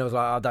coming in, I was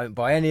like, I don't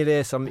buy any of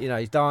this.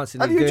 He's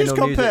dancing. Have he's you doing just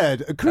all music.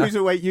 compared a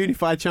cruiserweight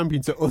unified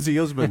champion to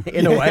Ozzy Usman?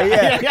 In a way,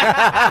 yeah.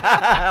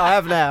 I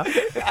have now.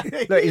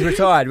 Look, he's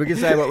retired. We can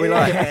say what we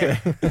like.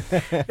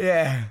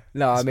 Yeah.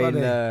 No, I It's mean,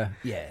 funny.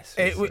 yes.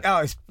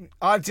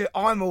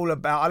 I'm all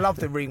about. I love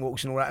the ring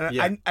walks and all that.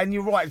 Yeah. And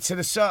you're right. To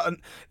the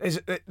certain,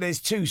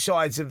 there's two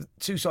sides of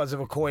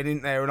a coin,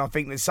 isn't there? And I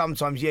think that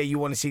sometimes, you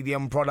want to see the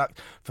end product.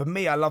 For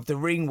me, I love the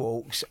ring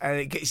walks, and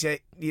it gets the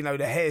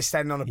hair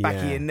standing on the back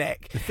of your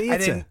neck. The theatre.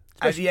 And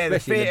then, the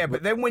theatre.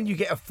 But then when you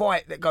get a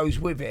fight that goes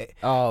with it,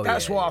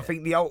 that's what I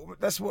think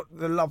that's what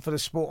the love for the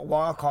sport.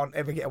 Why I can't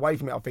ever get away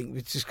from it. I think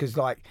it's just because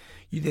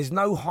there's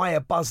no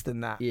higher buzz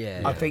than that.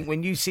 Yeah. I think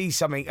when you see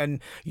something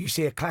and you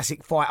see a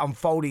classic fight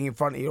unfolding in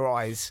front of your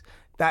eyes.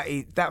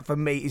 That for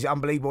me is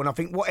unbelievable, and I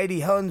think what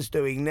Eddie Hearn's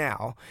doing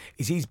now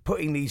is he's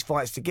putting these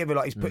fights together.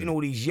 Like he's putting all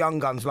these young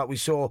guns, like we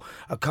saw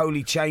a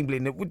Coley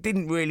Chamberlain that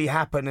didn't really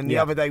happen, and the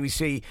other day we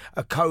see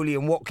a Coley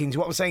and Watkins.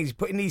 What I'm saying is he's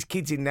putting these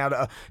kids in now that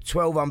are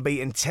 12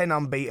 unbeaten, 10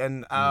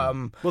 unbeaten.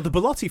 Well, the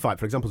Bellotti fight,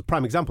 for example, is a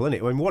prime example, isn't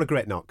it? I mean, what a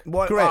great knock.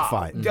 Great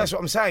fight. That's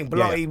what I'm saying.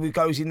 Bellotti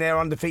goes in there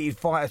undefeated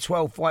fighter,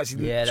 12 fights,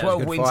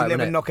 12 wins, fight,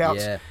 11 knockouts.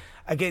 Yeah.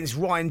 Against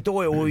Ryan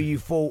Doyle, who you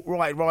thought,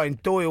 Ryan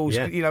Doyle's,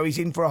 he's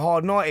in for a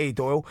hard night here,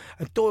 Doyle.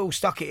 And Doyle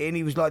stuck it in.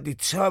 He was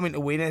determined to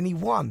win, and he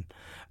won.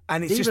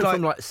 And it's Even just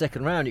from the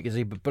second round, you can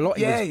see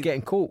Bellotti was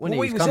getting caught, wasn't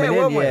well, he? he was coming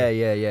there, in, weren't we?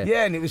 yeah.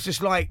 Yeah, and it was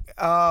just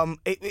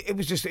it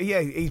was just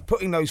he's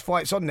putting those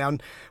fights on now.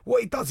 And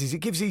what it does is it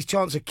gives these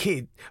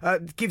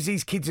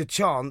kids a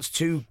chance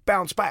to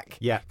bounce back.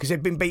 Yeah, because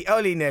they've been beat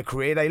early in their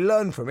career, they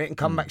learn from it and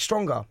come back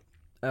stronger.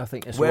 I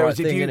think that's Whereas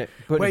the right thing, isn't it?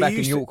 Putting it back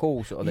in York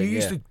Hall sort of thing. You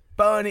used to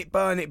burn it,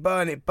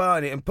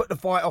 and put the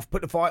fight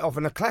off.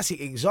 And a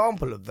classic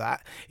example of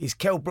that is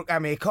Kell Brook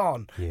Amir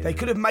Khan. Yeah. They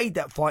could have made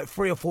that fight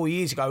 3 or 4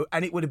 years ago,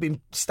 and it would have been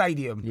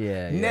stadium.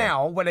 Yeah.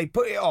 Now, when they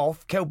put it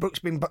off, Kell Brook's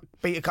been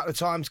beat a couple of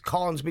times,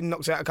 Khan's been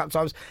knocked out a couple of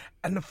times,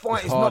 and the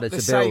fight is not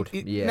the same.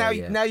 Now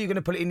you're going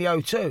to put it in the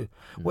O2,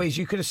 whereas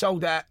you could have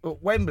sold that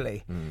at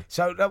Wembley.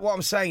 So what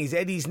I'm saying is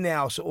Eddie's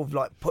now sort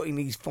of putting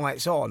these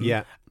fights on.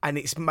 Yeah. And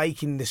it's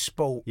making the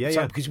sport.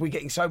 Because we're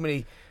getting so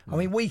many. I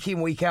mean, week in,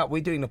 week out,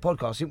 we're doing the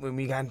podcast, isn't we? And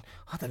we're going,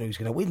 I don't know who's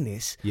going to win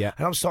this. Yeah.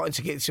 And I'm starting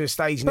to get to a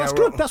stage now. That's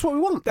good. That's what we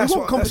want. We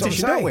want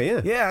competition, don't we?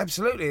 Yeah,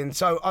 absolutely. And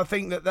so I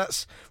think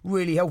that's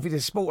really healthy to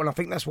the sport. And I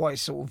think that's why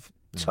it's sort of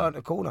turned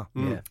a corner.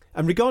 Yeah.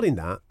 And regarding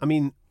that, I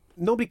mean,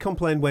 nobody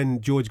complained when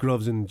George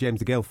Groves and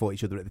James DeGale fought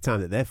each other at the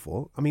time that they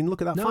fought. I mean,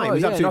 look at that fight. It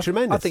was absolutely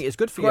tremendous. I think it's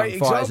good for young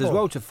fighters as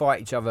well to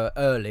fight each other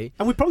early.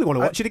 And we probably want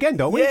to watch it again,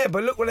 don't we? Yeah,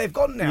 but look where they've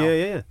gone now.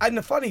 Yeah. And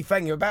the funny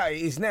thing about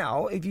it is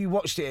now, if you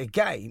watched it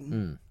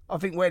again, I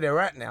think where they're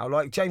at now,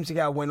 like James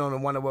DeGale went on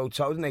and won a world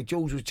title, didn't they?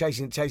 George was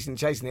chasing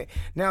it.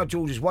 Now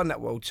George has won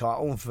that world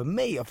title, and for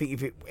me, I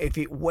think if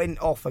it went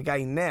off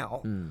again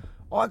now,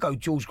 I go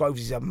George Groves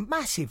is a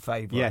massive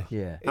favourite.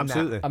 Yeah,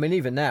 absolutely. I mean,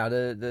 even now,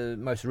 the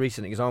most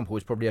recent example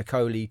is probably a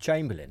Coley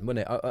Chamberlain,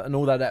 wasn't it? And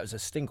although that was a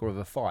stinker of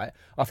a fight,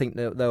 I think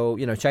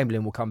they'll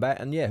Chamberlain will come back,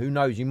 and who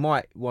knows? You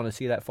might want to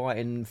see that fight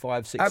in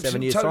 5, 6,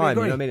 7 years' time. Agree. You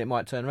know what I mean? It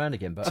might turn around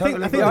again. But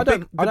I think I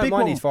don't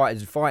mind these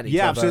fighters fighting each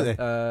absolutely.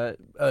 other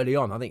early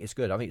on. I think it's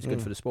good. I think it's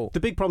good for the sport. The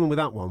big problem with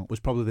that one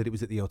was probably that it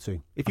was at the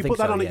O2. If you put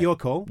that on at your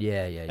call,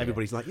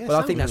 everybody's like, Well,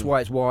 I think that's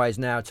why it's wise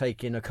now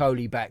taking a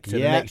Coley back to the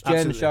next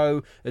gen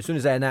show. As soon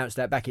as they announced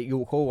that back at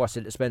York Hall. I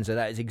said to Spencer,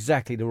 that is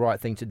exactly the right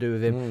thing to do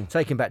with him.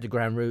 Take him back to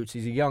ground roots.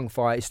 He's a young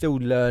fighter. He's still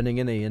learning,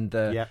 isn't he? And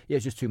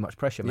it's just too much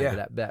pressure,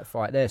 maybe, that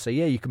fight there. So,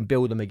 you can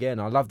build them again.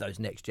 I love those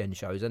next-gen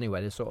shows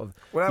anyway. They're sort of,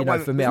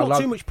 for me, there's not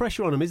too much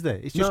pressure on them, is there?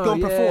 It's just go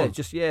and perform.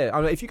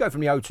 I mean, if you go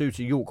from the O2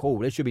 to York Hall,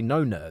 there should be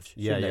no nerves.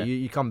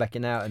 You come back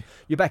in out and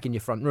you're back in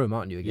your front room,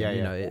 aren't you,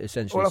 again?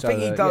 Essentially. Well, I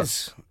think he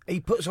does. He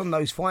puts on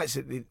those fights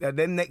at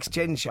them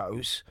next-gen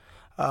shows.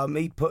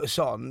 He put us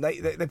on.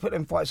 They put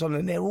them fights on,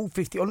 and they're all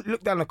 50.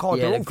 Look down the card,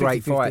 they're all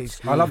great 50-50s. fights.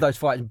 I love those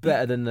fights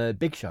better than the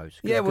big shows.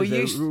 Yeah, well,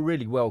 they're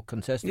really well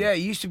contested. Yeah,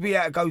 you used to be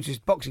able to go to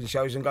boxing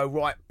shows and go,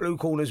 right, blue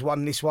corner's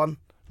won this one,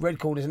 red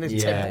corners, and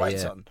there's 10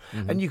 weights on.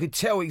 And you could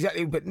tell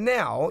exactly. But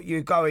now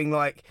you're going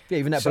like... Yeah,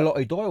 even that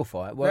Bellotti Doyle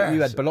fight. Well,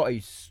 you had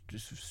Bellotti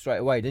straight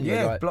away, didn't you?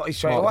 Yeah, Bellotti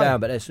straight away. Down,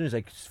 but as soon as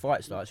the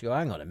fight starts, you go,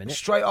 hang on a minute.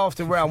 Straight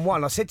after round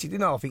one, I said to you,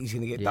 didn't I think he's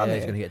going to get done. Yeah,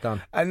 he's going to get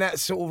done. And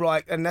that's sort of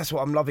like, and that's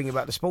what I'm loving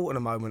about the sport at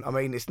the moment. I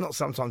mean, it's not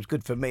sometimes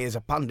good for me as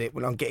a pundit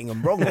when I'm getting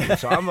them wrong all the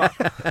time. I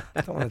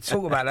don't want to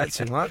talk about that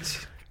too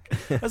much.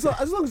 As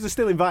long as they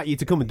still invite you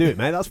to come and do it,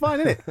 mate, that's fine,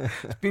 isn't it?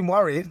 It's been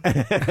worrying.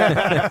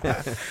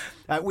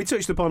 We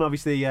touched upon,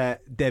 obviously,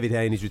 David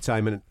Haye and his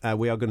retirement.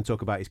 We are going to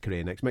talk about his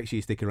career next. Make sure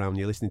you stick around.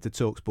 You're listening to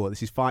TalkSport.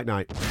 This is Fight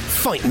Night.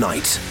 Fight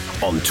Night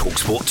on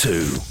TalkSport 2.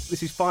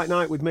 This is Fight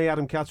Night with me,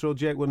 Adam Catterall,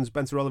 Jake Wood and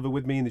Spencer Oliver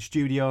with me in the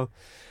studio.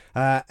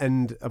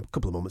 And a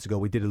couple of moments ago,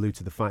 we did allude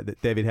to the fact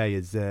that David Haye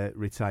has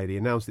retired. He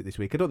announced it this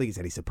week. I don't think it's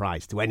any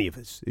surprise to any of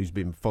us who's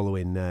been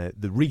following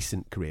the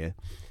recent career.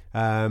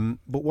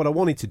 But what I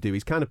wanted to do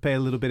is kind of pay a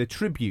little bit of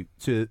tribute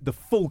to the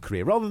full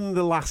career, rather than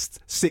the last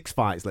 6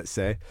 fights, let's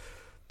say,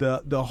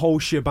 the whole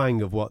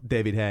shebang of what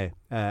David Haye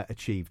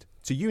achieved.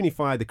 To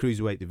unify the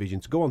cruiserweight division,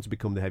 to go on to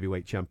become the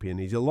heavyweight champion,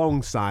 he's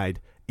alongside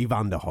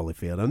Evander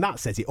Holyfield, and that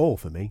says it all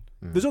for me.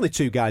 There's only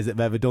 2 guys that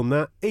have ever done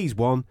that. He's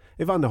one,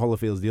 Evander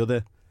Holyfield's the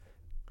other.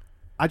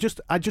 I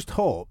just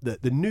hope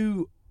that the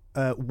new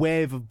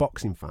wave of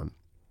boxing fan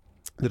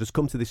that has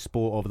come to this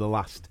sport over the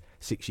last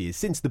 6 years,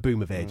 since the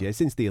boom of AJ,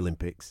 since the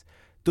Olympics,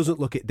 doesn't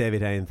look at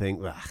David Haye and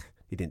think,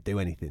 he didn't do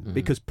anything.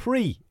 Because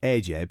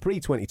pre-AJ,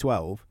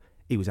 pre-2012,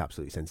 he was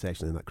absolutely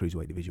sensational in that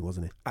cruiserweight division,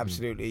 wasn't he?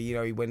 Absolutely. You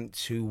know, he went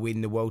to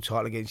win the world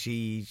title against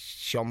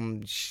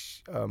Sean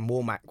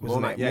Mormac,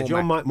 wasn't it? Yeah,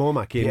 John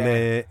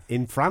Mormac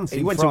in France.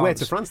 He went away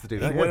to France to do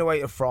that. He went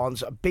away to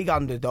France, a big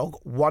underdog,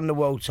 won the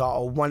world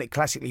title, won it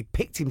classically,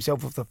 picked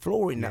himself off the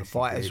floor in that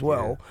fight as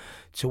well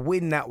to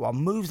win that one.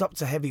 Moves up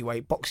to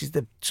heavyweight, boxes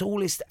the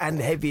tallest and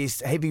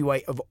heaviest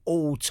heavyweight of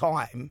all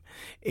time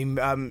in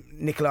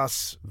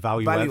Nicolas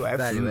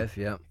Valuev.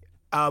 Yeah.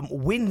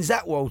 Wins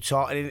that world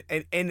title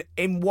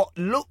in what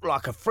looked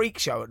like a freak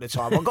show at the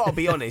time. I've got to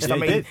be honest. I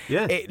mean,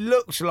 it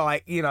looks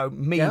like, me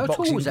boxing. How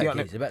tall was that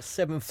kid? He's about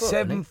 7 foot.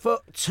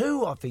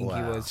 7'2", I think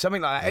he was.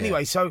 Something like that.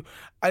 Anyway, so,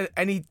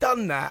 and he'd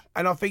done that,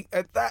 and I think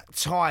at that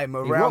time,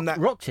 around he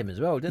rocked him as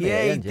well, didn't he?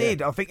 Yeah, he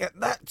did. I think at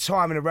that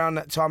time and around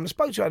that time, I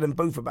spoke to Adam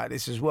Booth about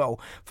this as well.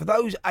 For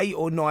those 8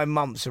 or 9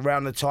 months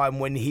around the time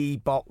when he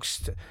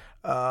boxed...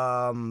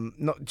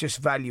 not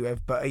just Valuev,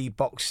 but he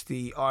boxed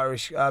the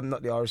Irish,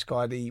 not the Irish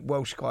guy, the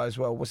Welsh guy as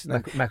well. What's his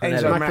name?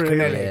 Enzo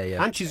Macronelli.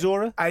 And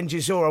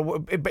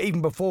Chisora. But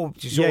even before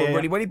Chisora,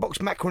 really, when he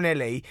boxed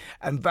Macronelli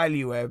and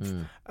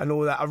Valuev and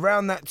all that,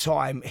 around that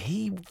time,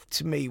 he,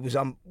 to me, was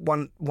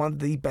one of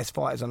the best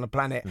fighters on the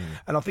planet.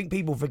 And I think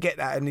people forget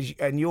that,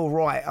 and you're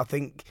right, I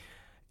think...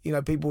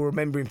 people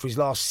remember him for his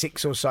last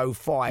 6 or so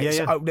fights.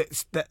 Yeah. Oh,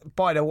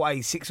 by the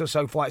way, 6 or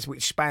so fights,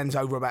 which spans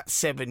over about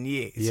 7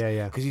 years.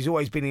 Yeah. Because he's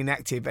always been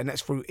inactive, and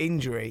that's through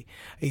injury.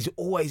 He's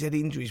always had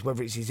injuries,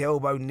 whether it's his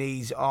elbow,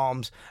 knees,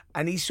 arms,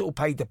 and he's sort of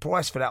paid the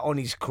price for that on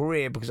his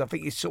career, because I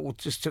think he sort of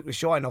just took the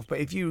shine off. But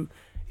if you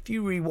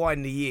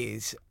rewind the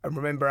years and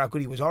remember how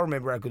good he was, I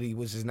remember how good he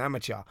was as an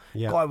amateur.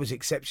 Guy was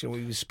exceptional.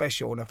 He was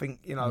special, and I think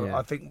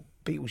I think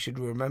people should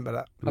remember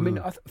that. I mean,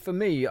 for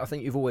me, I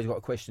think you've always got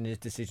to question his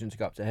decision to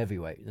go up to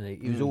heavyweight.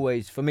 He was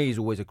always, for me, he's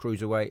always a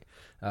cruiserweight.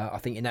 I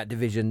think in that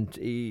division,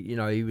 he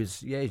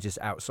was he's just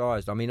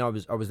outsized. I mean, I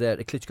was there at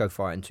the Klitschko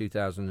fight in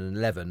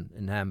 2011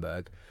 in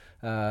Hamburg.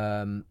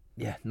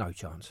 No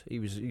chance. He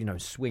was,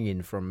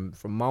 swinging from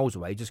miles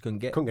away. He just couldn't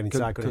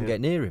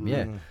get near him.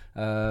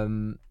 Yeah.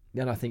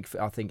 And I think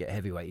at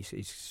heavyweight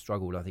he's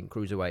struggled. I think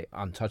cruiserweight,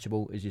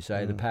 untouchable, as you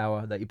say. The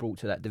power that he brought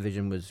to that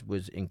division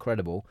was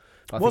incredible.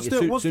 I think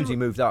as soon as he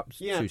moved up,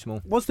 too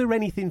small. Was there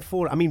anything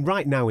for... I mean,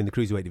 right now in the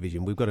cruiserweight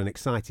division, we've got an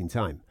exciting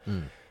time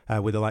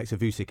with the likes of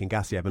Usyk and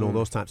Gassiev and all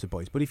those types of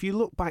boys. But if you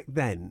look back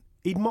then,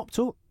 he'd mopped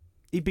up.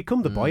 He'd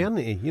become the boy, hadn't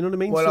he? You know what I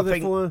mean?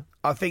 Well,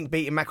 I think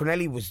beating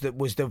Macronelli was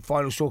the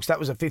final straw, because that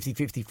was a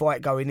 50-50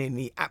 fight going in.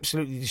 He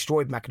absolutely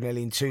destroyed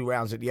Macronelli in 2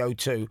 rounds at the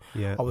O2.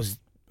 Yeah. I was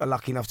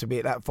lucky enough to be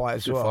at that fight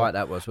as Good well. fight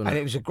that was, wasn't and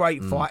it? it was a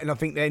great fight. And I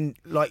think then,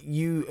 like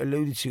you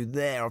alluded to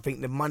there, I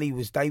think the money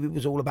was, David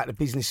was all about the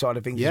business side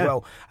of things as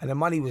well. And the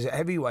money was at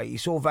heavyweight. He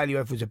saw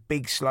Valuev was a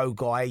big, slow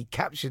guy. He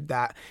captured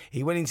that.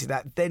 He went into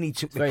that. Then he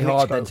took It's the very Klitschko.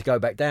 hard then to go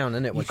back down,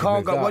 isn't it? You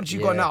can't go once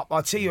you've gone up.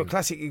 I'll tell you a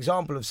classic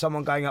example of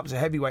someone going up to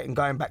heavyweight and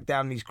going back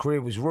down. And his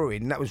career was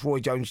ruined. And that was Roy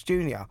Jones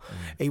Jr.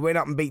 He went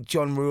up and beat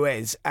John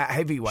Ruiz at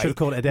heavyweight. Should've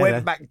called it a day went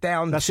there. back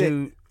down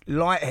to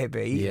light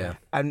heavy.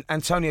 And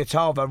Antonio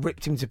Tarver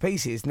ripped him to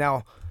pieces.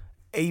 Now,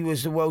 he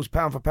was the world's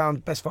pound for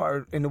pound best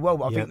fighter in the world.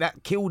 But I think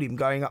that killed him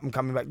going up and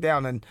coming back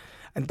down.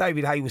 And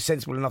David Haye was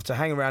sensible enough to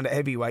hang around at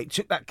heavyweight.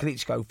 Took that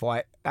Klitschko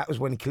fight. That was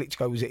when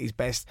Klitschko was at his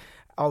best.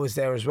 I was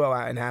there as well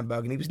out in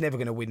Hamburg, and he was never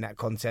going to win that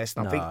contest.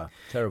 And I think,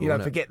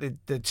 terrible, forget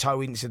the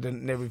toe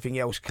incident and everything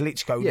else.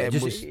 Klitschko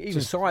was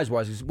even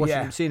size-wise,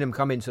 seeing him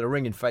come into the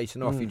ring and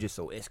facing off, you just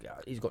thought,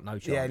 he's got no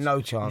chance. Yeah,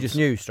 no chance. You just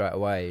knew straight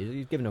away.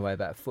 He's given away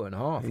about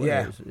 1.5 foot.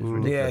 It was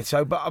ridiculous. Yeah.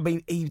 So, but I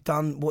mean,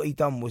 what he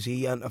done was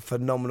he earned a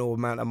phenomenal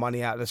amount of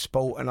money out of the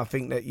sport, and I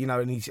think that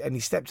and he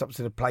stepped up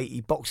to the plate.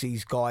 He boxed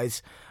these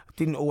guys.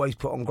 Didn't always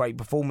put on great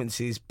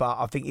performances, but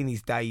I think in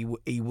his day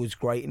he was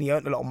great, and he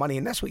earned a lot of money,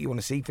 and that's what you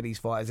want to see for these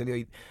fighters.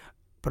 Anyway,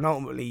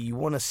 penultimately, you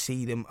want to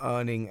see them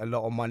earning a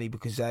lot of money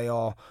because they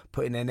are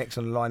putting their necks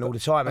on the line all the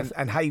time.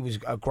 And Haye was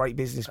a great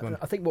businessman.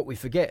 I think what we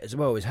forget as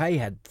well is Haye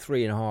had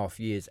 3.5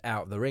 years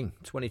out of the ring,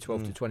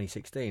 2012 to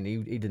 2016. He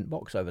didn't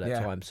box over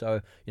that time. So,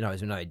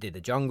 as we know, he did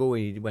the jungle,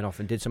 he went off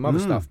and did some other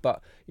stuff.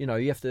 But, you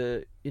have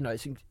to, I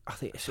think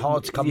it's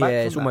hard to come back.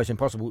 Yeah, it's almost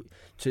impossible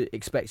to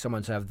expect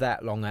someone to have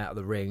that long out of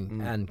the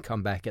ring and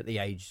come back at the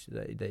age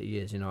that he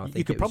is. I think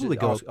you could probably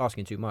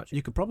asking too much.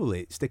 You could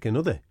probably stick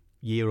another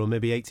year or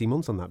maybe 18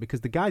 months on that,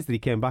 because the guys that he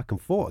came back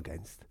and fought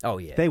against,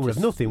 they were of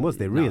nothing, was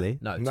they, really?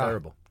 No,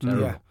 terrible.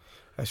 Yeah.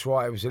 That's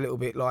right. It was a little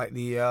bit like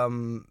the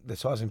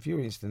Tyson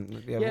Fury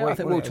incident. I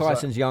think Will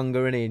Tyson's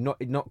younger, and he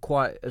not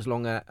quite as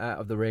long out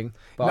of the ring.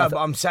 But but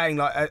I'm saying,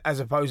 like,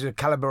 as opposed to the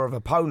caliber of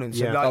opponents,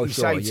 and like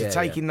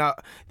taking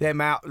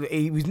them out.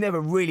 He was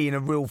never really in a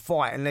real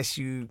fight unless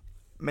you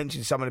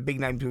mention some of the big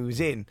names he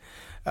was in.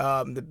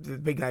 The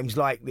big names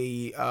like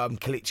the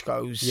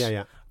Klitschko's.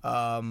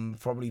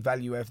 Probably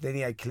Valuev. Then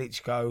he had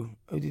Klitschko.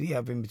 Who did he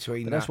have in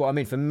between? But that's what I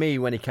mean. For me,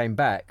 when he came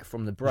back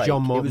from the break, he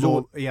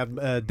had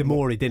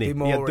Demori, didn't he?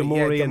 He had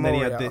Demori, and then he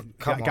had the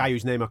guy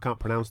whose name I can't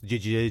pronounce,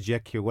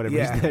 Jijijek or whatever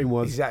his name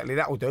was. Exactly,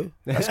 that will do.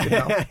 That's good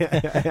enough.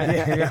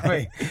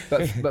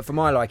 But for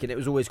my liking, it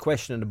was always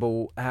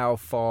questionable how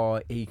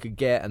far he could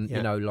get, and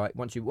like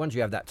once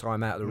you have that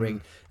time out of the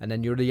ring, and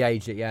then you're the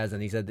age that he has,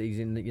 and he said that he's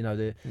in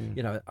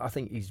I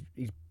think he's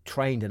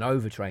trained and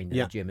overtrained in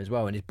the gym as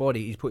well, and he's put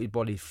his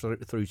body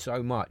through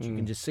so much. You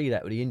can just see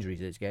that with the injuries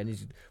that he's getting.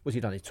 What's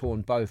he done? He's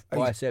torn both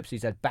biceps.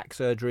 He's had back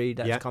surgery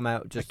that's come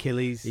out. Just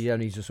Achilles. He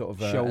only just sort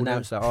of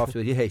announced that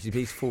afterwards.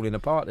 He's falling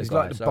apart. He's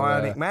like the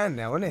bionic man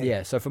now, isn't he?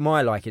 Yeah. So for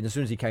my liking, as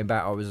soon as he came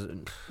back, I was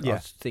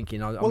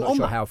thinking, I'm not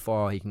sure how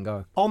far he can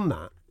go. On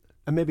that,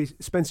 and maybe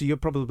Spencer, you're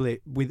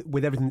probably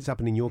with everything that's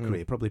happened in your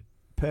career, probably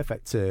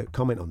perfect to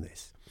comment on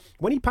this.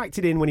 When he packed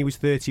it in when he was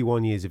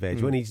 31 years of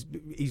age, when he's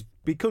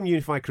become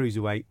unified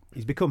cruiserweight,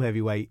 he's become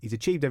heavyweight, he's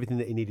achieved everything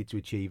that he needed to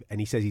achieve, and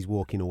he says he's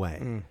walking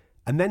away.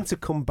 And then to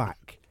come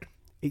back,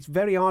 it's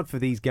very hard for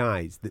these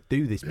guys that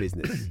do this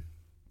business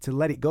to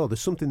let it go.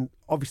 There's something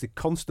obviously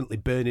constantly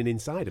burning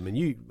inside them,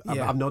 and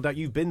I've no doubt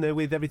you've been there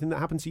with everything that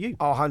happened to you.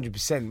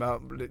 100%.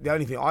 But the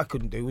only thing I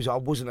couldn't do was I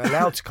wasn't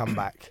allowed to come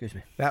back. Excuse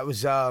me. That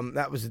was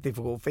a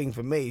difficult thing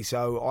for me.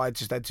 So I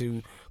just had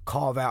to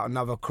carve out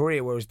another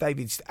career. Whereas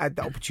David had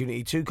the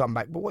opportunity to come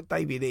back. But what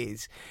David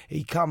is,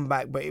 he come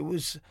back, but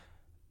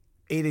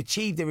he'd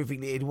achieved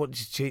everything that he'd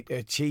wanted to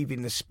achieve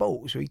in the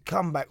sport. So he'd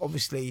come back,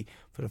 obviously,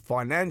 for the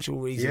financial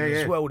reason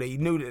as well. That he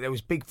knew that there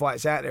was big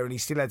fights out there and he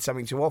still had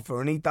something to offer,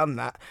 and he'd done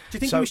that. Do you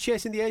think he was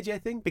chasing the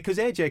AJ thing? Because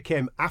AJ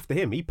came after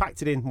him. He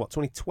packed it in,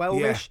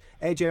 2012-ish?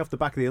 Yeah. AJ off the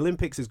back of the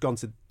Olympics has gone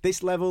to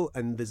this level,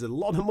 and there's a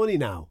lot of money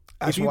now.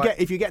 If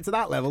you get to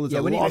that level, there's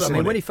a lot of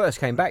money. When he first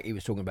came back, he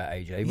was talking about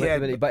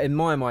AJ. But in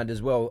my mind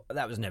as well,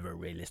 that was never a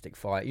realistic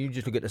fight. You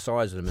just look at the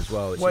size of them as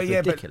well. It's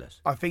ridiculous.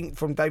 But I think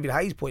from David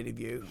Haye's point of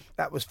view,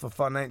 that was for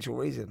financial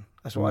reason.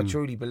 That's what I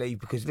truly believe.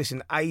 Because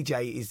listen,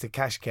 AJ is the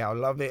cash cow.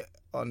 Love it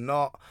or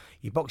not,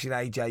 you're boxing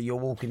AJ, you're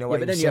walking away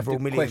with several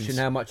millions. But then you have to question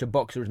how much a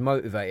boxer is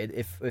motivated.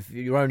 If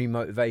your only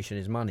motivation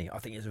is money, I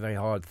think it's a very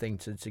hard thing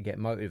to get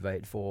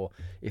motivated for.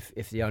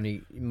 If the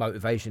only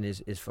motivation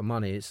is for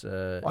money, it's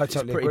a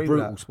pretty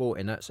brutal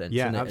sport in that sense.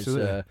 Yeah, isn't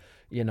it?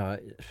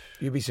 absolutely.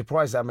 You'd be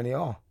surprised how many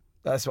are.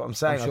 That's what I'm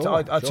saying.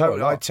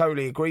 I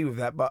totally agree with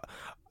that. But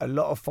a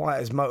lot of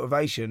fighters'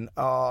 motivation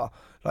are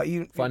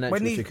like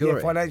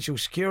financial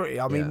security.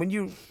 I mean, when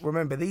you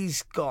remember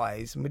these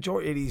guys,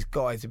 majority of these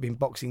guys have been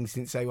boxing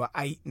since they were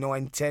 8,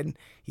 9, 10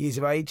 years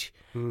of age.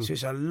 So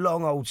it's a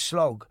long old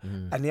slog,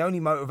 and the only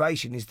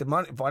motivation is the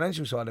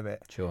financial side of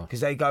it. Sure.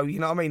 Because they go, you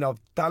know what I mean? I've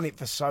done it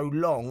for so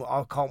long,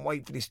 I can't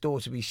wait for this door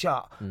to be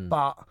shut.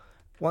 But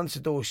once the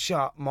door's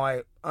shut,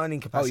 my earning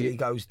capacity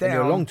goes down. And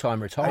you're a long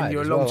time retired. And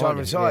you're a as long well, time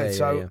aren't you? retired. Yeah,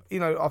 so, yeah. you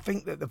know, I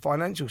think that the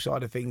financial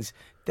side of things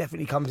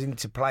definitely comes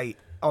into play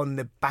on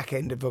the back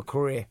end of a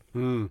career. I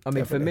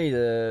mean, for me,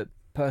 the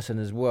person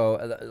as well,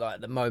 like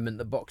at the moment,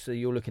 the boxer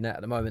you're looking at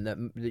the moment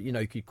that you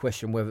know, you could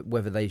question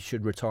whether they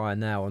should retire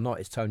now or not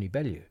is Tony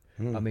Bellew.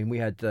 I mean, we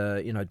had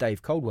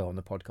Dave Coldwell on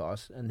the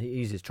podcast, and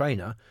he's his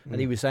trainer, and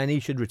he was saying he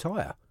should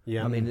retire.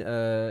 Yeah. I mean,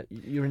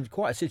 you're in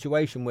quite a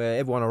situation where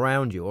everyone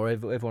around you, or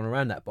everyone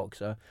around that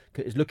boxer,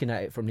 is looking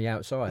at it from the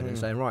outside and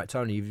saying, right,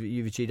 Tony,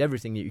 you've achieved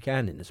everything that you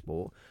can in the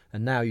sport,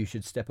 and now you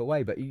should step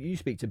away. But you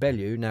speak to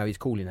Bellew, now he's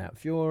calling out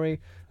Fury,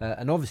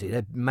 and obviously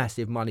they're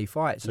massive money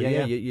fights. So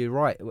you're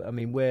right. I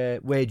mean, where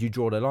do you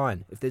draw the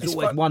line? If there's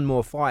always one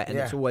more fight and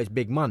it's always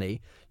big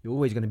money, you're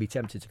always going to be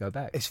tempted to go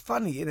back. It's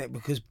funny, isn't it?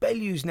 Because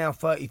Bellew's now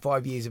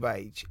 35 years of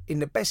age, in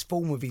the best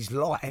form of his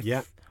life,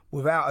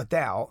 without a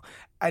doubt,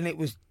 and it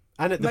was...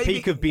 And at the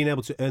peak of being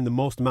able to earn the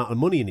most amount of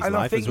money in his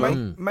life as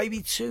well.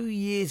 Maybe 2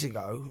 years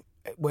ago,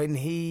 when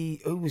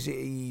he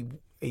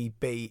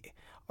beat?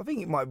 I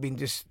think it might have been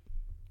just...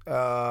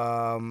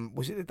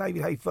 was it the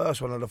David Haye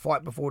first one or the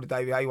fight before the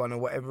David Haye one or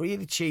whatever? He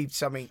had achieved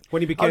something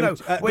when he became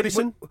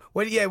Goodison.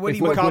 When he went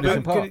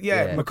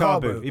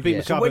Makabu. He beat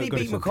Makabu. So when he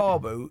beat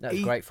Makabu, that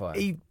was a great fight.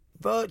 He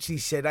virtually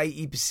said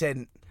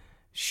 80%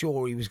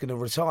 sure he was going to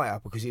retire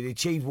because he'd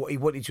achieved what he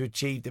wanted to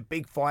achieve, the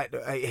big fight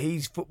at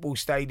his football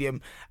stadium,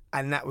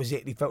 and that was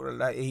it. He felt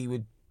like he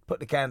would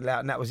put the candle out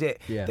and that was it.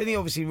 Yeah. Then he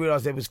obviously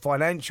realised there was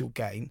financial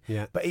gain,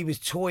 but he was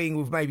toying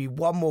with maybe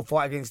one more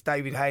fight against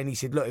David Haye, and he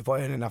said, look, if I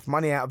earn enough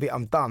money out of it,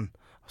 I'm done.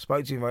 I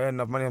spoke to him, if I earn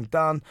enough money, I'm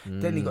done.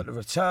 Then he got the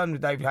return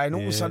with David Haye, and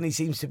all of a sudden he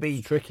seems to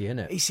be... Tricky, isn't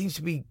it? He seems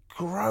to be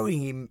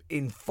growing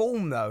in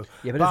form, though.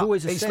 Yeah, but there's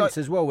always a sense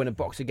as well when a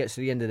boxer gets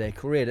to the end of their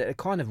career that they're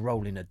kind of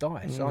rolling a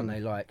dice, aren't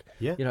they? Like,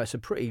 you know, it's a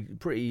pretty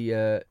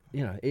it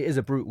is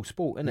a brutal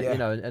sport, isn't it? You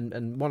know,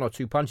 and one or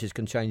two punches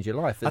can change your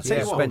life. As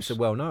Spencer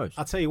well knows.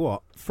 I'll tell you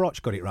what,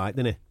 Froch got it right,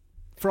 didn't he?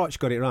 Froch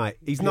got it right.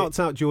 He's knocked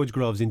out George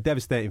Groves in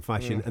devastating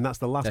fashion, and that's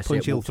the last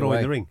punch he'll throw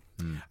in the ring.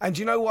 And do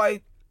you know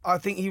why I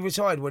think he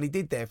retired when he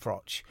did there,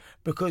 Froch?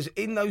 Because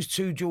in those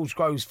two George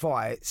Groves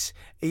fights,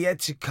 he had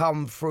to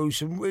come through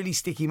some really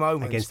sticky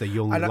moments. Against a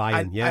young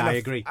lion. I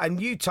agree.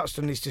 And you touched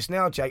on this just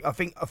now, Jake. I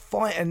think a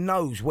fighter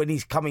knows when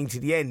he's coming to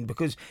the end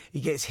because he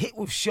gets hit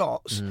with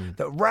shots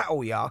that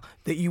rattle you,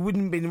 that you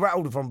wouldn't have been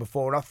rattled from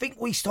before. And I think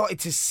we started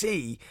to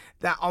see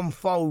that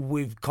unfold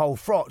with Cole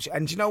Froch.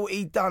 And do you know what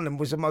he'd done and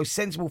was the most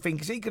sensible thing?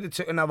 Because he could have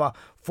took another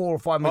 $4 or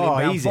 $5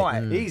 million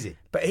fight. Easy.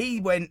 But he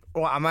went,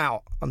 right, I'm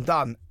out. I'm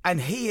done.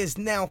 And he has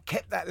now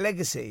kept that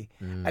legacy.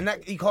 And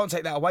that you can't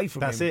take that away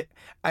from him. That's it.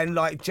 And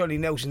like Johnny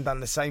Nelson done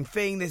the same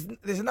thing.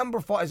 There's a number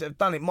of fighters that have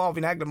done it.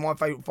 Marvin Hagler, my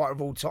favourite fighter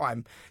of all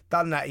time,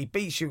 done that. He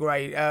beat Sugar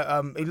Ray.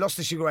 He lost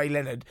to Sugar Ray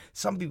Leonard.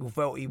 Some people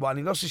felt he won.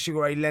 He lost to Sugar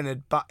Ray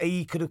Leonard, but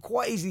he could have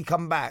quite easily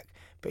come back.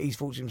 But he's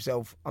thought to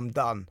himself, I'm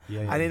done.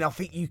 And then I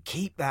think you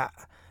keep that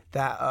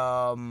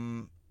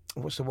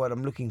what's the word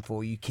I'm looking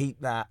for? You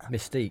keep that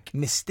mystique.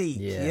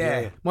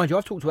 Yeah. Mind you,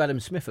 I've talked to Adam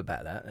Smith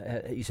about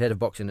that. He's head of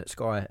boxing at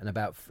Sky, and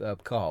about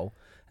Carl.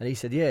 And he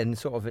said, and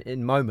sort of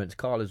in moments,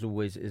 Carl is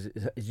always is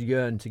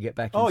yearned to get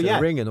back into the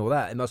ring and all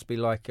that. It must be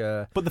like...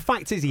 But the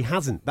fact is he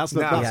hasn't. That's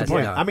the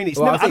point. I mean,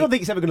 I don't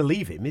think it's ever going to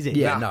leave him, is it?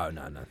 Yeah, no.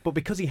 But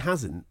because he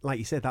hasn't, like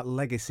you said, that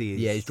legacy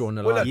is... Yeah, he's drawn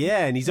the line.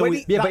 And he's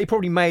always... but he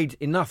probably made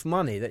enough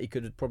money that he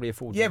could probably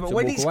afford to but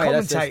when walk he's away.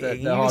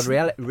 commentating... That's the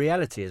hard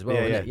reality as well,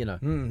 isn't it? You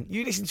know.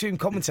 You listen to him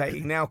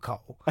commentating now,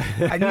 Cole,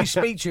 and you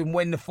speak to him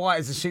when the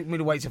fighters, the super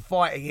middleweights, are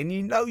fighting, and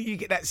you know you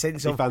get that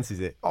sense of... He fancies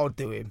it. I'll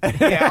do him.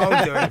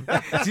 I'll do him.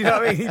 Do you know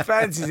what I mean? He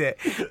fancies it.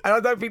 And I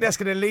don't think that's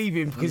going to leave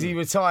him because he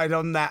retired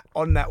on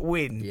that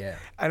win. Yeah.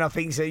 And I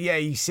think so. Yeah,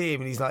 you see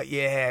him and he's like,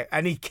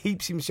 and he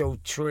keeps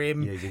himself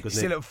trim. Yeah, he's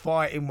still at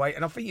fighting weight.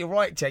 And I think you're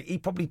right, Jake. He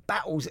probably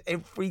battles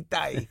every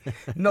day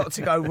not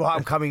to go right.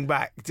 I'm coming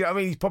back. Do you know what I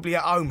mean? He's probably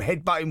at home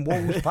headbutting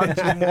walls,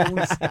 punching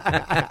walls.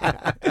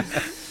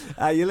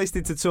 You're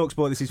listening to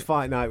TalkSport. This is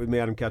Fight Night with me,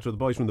 Adam Cattrall, the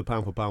boys from the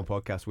Pound for Pound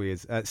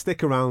podcast.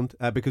 Stick around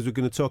because we're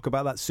going to talk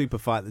about that super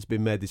fight that's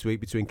been made this week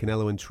between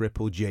Canelo and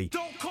Triple G.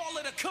 Don't call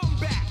it a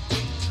comeback.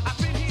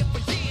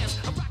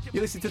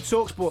 You're listening to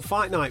TalkSport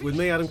Fight Night with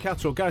me, Adam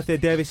Cattrall. Gareth A.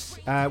 Davis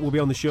will be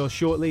on the show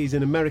shortly. He's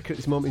in America at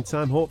this moment in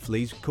time. Hopefully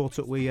he's caught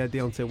up with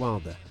Deontay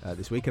Wilder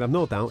this week. And I've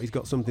no doubt he's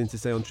got something to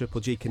say on Triple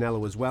G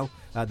Canelo as well.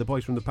 The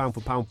boys from the Pound for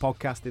Pound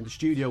podcast in the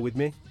studio with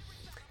me.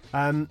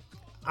 I'm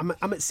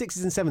at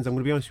sixes and sevens, I'm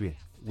going to be honest with you,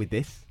 with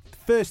this. The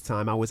first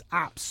time I was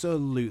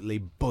absolutely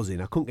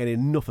buzzing. I couldn't get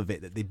enough of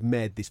it that they'd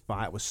made this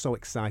fight. I was so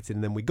excited.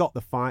 And then we got the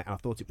fight and I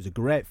thought it was a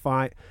great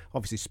fight.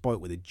 Obviously spoilt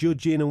with the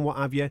judging and what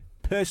have you.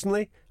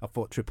 Personally, I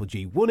thought Triple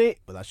G won it,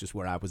 but that's just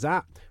where I was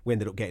at. We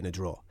ended up getting a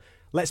draw.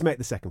 Let's make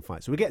the second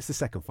fight. So we get the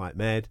second fight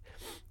made,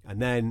 and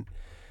then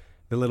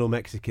the little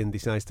Mexican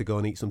decides to go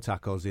and eat some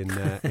tacos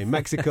in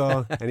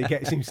Mexico, and he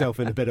gets himself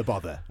in a bit of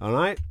bother. All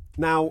right?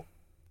 Now,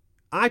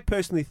 I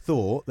personally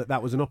thought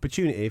that was an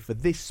opportunity for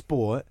this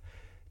sport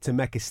to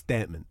make a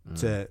statement.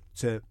 And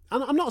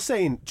I'm not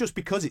saying just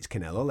because it's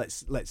Canelo,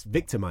 let's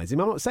victimise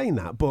him. I'm not saying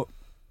that, but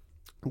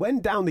when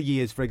down the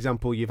years, for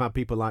example, you've had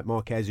people like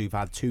Marquez who've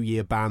had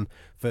 2-year ban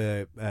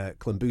for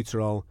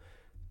clenbuterol,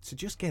 to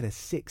just get a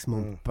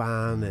 6-month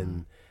ban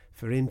and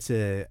for him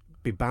to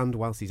be banned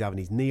whilst he's having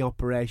his knee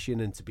operation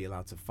and to be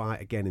allowed to fight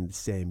again in the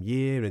same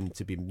year and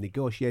to be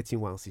negotiating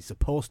whilst he's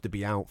supposed to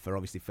be out for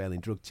obviously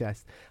failing drug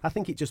tests, I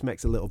think it just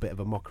makes a little bit of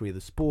a mockery of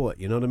the sport,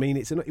 you know what I mean?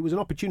 It was an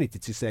opportunity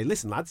to say,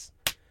 listen lads,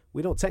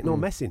 we don't take no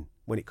messing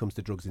when it comes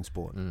to drugs in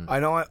sport.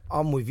 And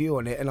I'm with you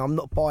on it, and I'm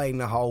not buying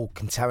the whole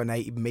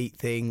contaminated meat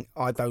thing.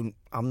 I'm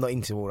not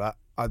into all that.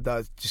 I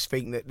just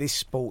think that this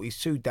sport is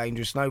too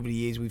dangerous. And over the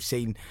years, we've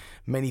seen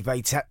many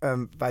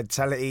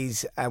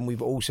fatalities, and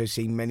we've also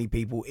seen many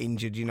people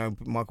injured. You know,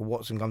 Michael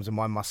Watson comes to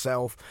mind,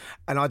 myself.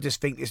 And I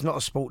just think it's not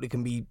a sport that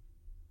can be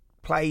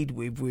played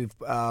with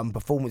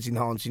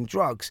performance-enhancing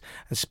drugs,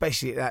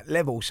 especially at that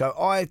level. So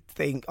I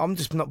think I'm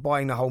just not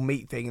buying the whole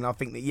meat thing, and I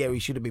think that, he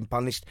should have been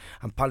punished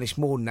and punished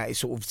more than that. It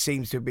sort of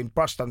seems to have been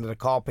brushed under the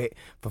carpet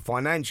for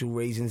financial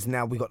reasons.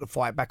 Now we've got to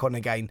fight back on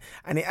again,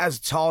 and it has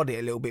tarred it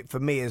a little bit for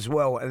me as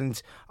well. And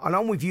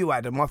I'm with you,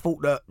 Adam. I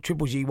thought that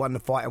Triple G won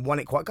the fight and won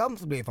it quite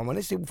comfortably, if I'm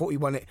honest. I thought he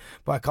won it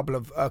by a couple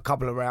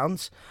of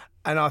rounds.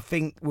 And I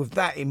think with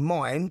that in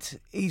mind,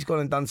 he's gone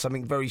and done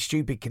something very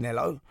stupid,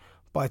 Canelo,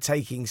 by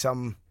taking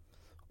some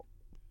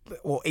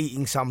or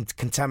eating some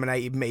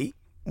contaminated meat,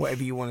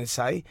 whatever you want to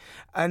say.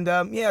 And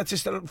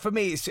just for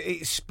me,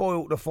 it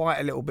spoiled the fight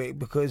a little bit,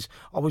 because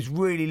I was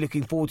really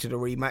looking forward to the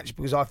rematch,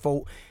 because I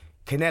thought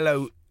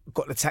Canelo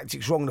got the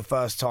tactics wrong the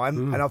first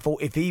time, and I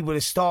thought if he would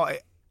have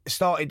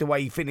started the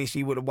way he finished,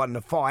 he would have won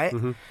the fight.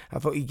 I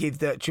thought he gave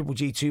the Triple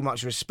G too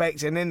much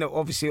respect, and then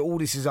obviously all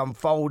this has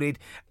unfolded,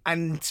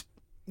 and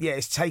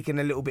it's taken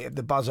a little bit of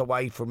the buzz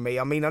away from me.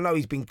 I mean, I know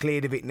he's been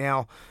cleared of it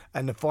now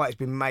and the fight's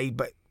been made,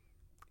 but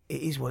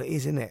it is what it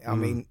is, isn't it? I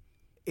mean,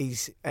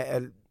 he's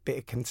a bit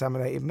of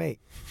contaminated meat.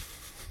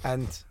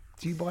 And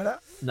do you buy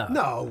that?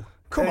 No.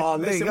 Come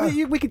on,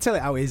 listen, we can tell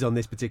it how it is on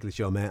this particular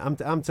show, mate.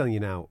 I'm telling you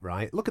now,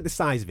 right? Look at the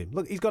size of him.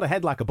 Look, he's got a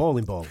head like a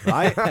bowling ball,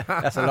 right?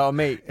 That's a lot of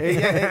meat.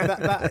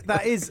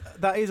 That is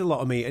a lot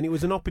of meat, and it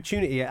was an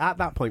opportunity at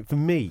that point for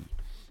me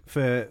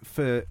for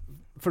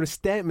a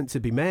statement to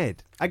be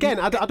made. Again,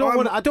 I don't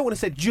want to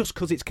say just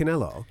because it's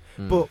Canelo,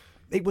 but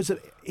it was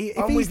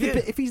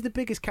if he's the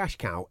biggest cash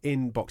cow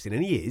in boxing,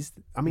 and he is.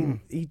 I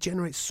mean, he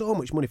generates so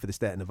much money for the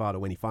state of Nevada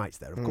when he fights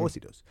there. Of course he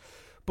does,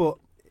 but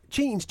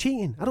cheating's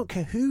cheating. I don't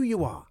care who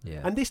you are. Yeah.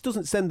 And this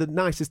doesn't send the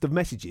nicest of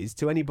messages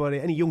to anybody,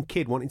 any young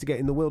kid wanting to get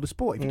in the world of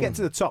sport. If you get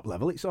to the top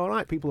level, it's all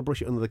right. People will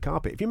brush it under the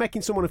carpet. If you're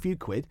making someone a few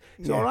quid,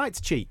 it's all right to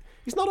cheat.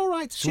 It's not all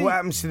right to cheat. So what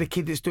happens to the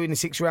kid that's doing the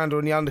 6-rounder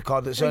on the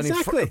undercard that's earning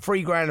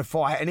 $3,000 a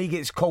fight, and he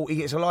gets caught, he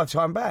gets a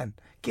lifetime ban?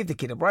 Give the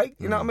kid a break,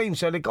 you know what I mean?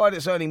 So the guy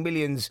that's earning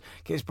millions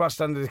gets brushed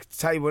under the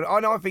table.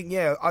 And I think,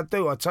 I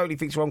do. I totally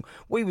think it's wrong.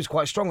 We was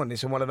quite strong on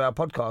this on one of our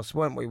podcasts,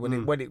 weren't we,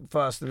 when it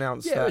first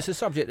announced? Yeah, it's a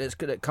subject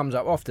that comes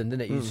up often,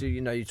 doesn't it?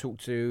 You talk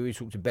to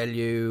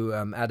Bellew,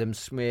 Adam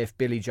Smith,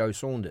 Billy Joe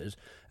Saunders,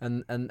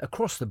 and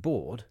across the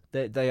board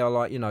they are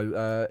like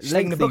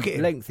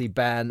lengthy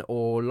ban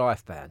or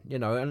life ban,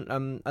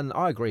 and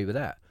I agree with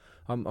that.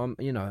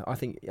 I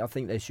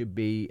think there should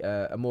be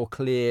a more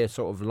clear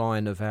sort of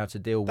line of how to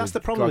deal with. That's the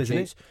problem, isn't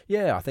it?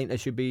 Yeah, I think there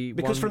should be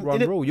one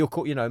rule. You're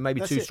caught,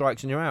 maybe 2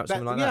 strikes and you're out,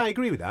 something like that. Yeah, I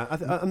agree with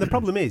that. And the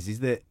problem is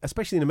that,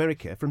 especially in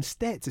America, from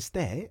state to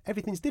state,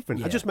 everything's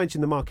different. Yeah. I just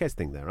mentioned the Marquez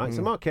thing there, right?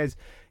 So Marquez,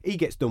 he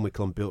gets done with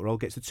clenbuterol,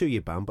 gets a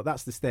 2-year ban, but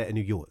that's the state of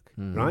New York,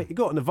 right? You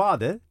go to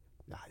Nevada,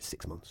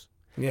 6 months.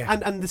 Yeah,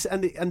 and the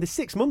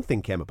 6-month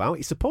thing came about.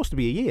 It's supposed to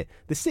be a year.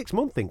 The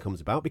 6-month thing comes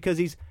about because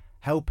he's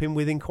helping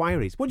with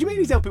inquiries. What do you mean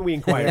he's helping with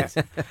inquiries?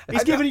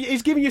 He's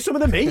giving you some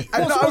of the meat.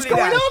 What's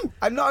going on?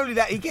 And not only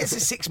that, he gets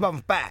a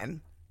 6-month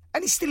ban,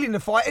 and he's still in the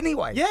fight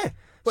anyway. Yeah.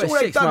 Well,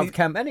 so 6-month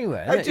camp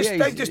anyway.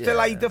 They just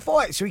delayed the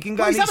fight so he can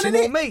go and eat some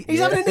more meat. He's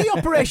having a knee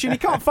operation. He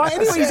can't fight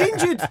anyway. He's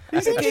injured.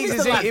 He's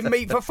eating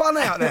meat for fun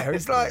out there.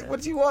 It's like,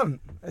 what do you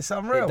want? It's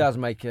unreal. It does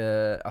make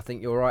I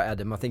think you're right,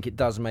 Adam. I think it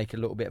does make a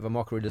little bit of a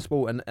mockery of the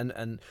sport, and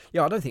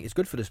I don't think it's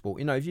good for the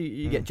sport. If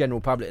you get general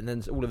public, and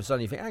then all of a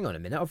sudden you think, hang on a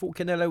minute, I thought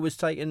Canelo was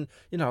taking,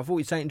 I thought he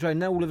was taking training.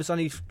 Now all of a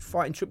sudden he's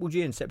fighting Triple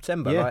G in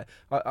September. Yeah.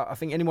 Like, I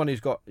think anyone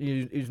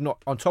who's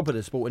not on top of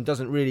the sport and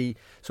doesn't really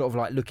sort of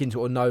like look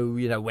into it or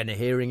know, when a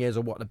hearing is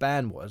or what the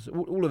ban was,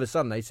 all of a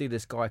sudden they see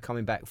this guy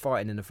coming back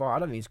fighting in the fight. I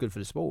don't think it's good for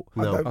the sport.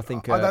 No, I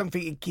don't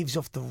think it gives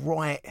off the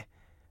right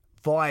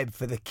vibe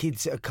for the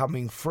kids that are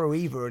coming through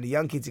either, and the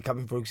young kids are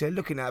coming through because they're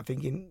looking at it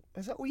thinking,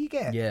 is that what you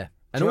get? Yeah.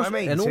 And what I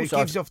mean? And so also, it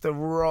gives off the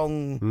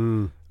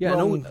wrong...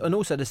 and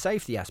also the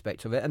safety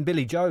aspect of it. And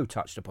Billy Joe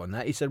touched upon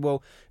that. He said,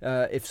 well,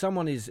 if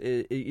someone is,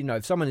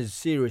 if someone is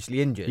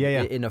seriously injured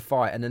in a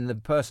fight, and then the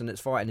person that's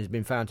fighting has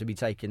been found to be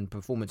taking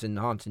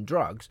performance-enhancing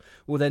drugs,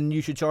 well, then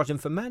you should charge him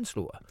for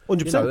manslaughter.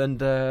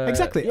 100%.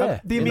 Exactly.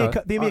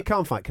 The Amir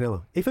Khan fight,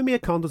 Canelo. If Amir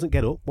Khan doesn't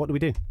get up, what do we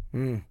do?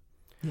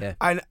 Yeah,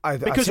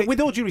 because with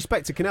all due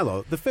respect to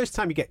Canelo, the first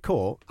time you get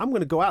caught, I'm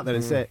going to go out there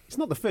and say it's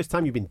not the first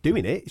time you've been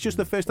doing it; it's just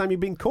the first time you've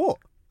been caught.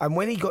 And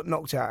when he got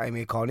knocked out,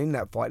 Amir Khan, in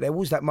that fight, there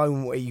was that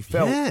moment where you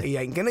felt he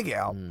ain't going to get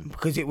up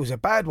because it was a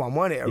bad one,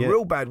 wasn't it? A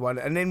real bad one.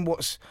 And then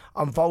what's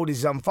unfolded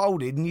is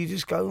unfolded, and you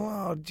just go,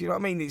 oh, do you know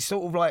what I mean? It's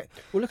sort of like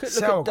look at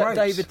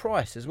David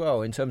Price as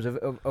well in terms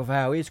of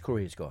how his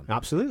career's gone.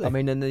 Absolutely. I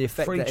mean, and the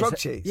effect 3 drug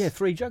cheats. Yeah,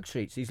 3 drug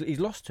cheats. He's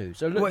lost 2.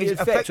 So look, the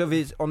effect of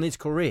on his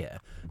career.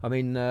 I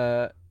mean,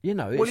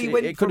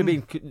 it could have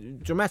been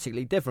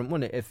dramatically different,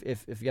 wouldn't it?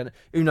 If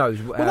who knows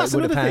how it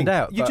would have panned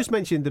out. You just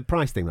mentioned the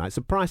Price thing, right?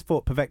 So Price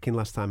fought Povetkin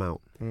last time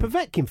out.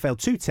 Povetkin failed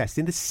 2 tests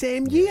in the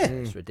same year.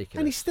 It's ridiculous.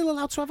 And he's still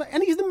allowed to have it.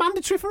 And he's the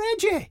mandatory for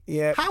AJ.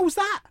 Yeah. How's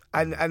that?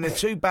 And the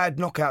 2 bad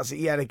knockouts that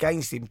he had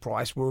against him,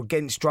 Price, were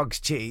against drugs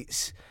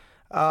cheats.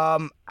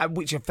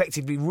 Which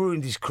effectively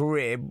ruined his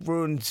career,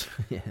 ruined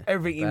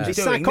everything he was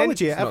it's doing.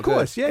 Psychology, of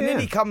course. Yeah, and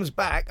then he comes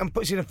back and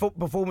puts in a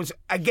performance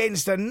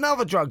against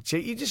another drug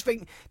cheat. You just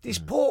think, this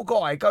poor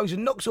guy goes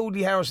and knocks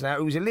Audley Harrison out,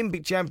 who's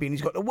Olympic champion.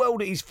 He's got the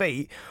world at his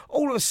feet.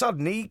 All of a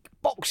sudden, he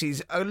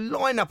boxes a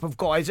lineup of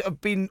guys that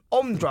have been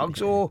on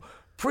drugs or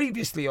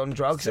previously on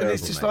drugs, and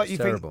it's just like you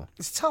think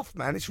it's tough,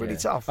 man. It's really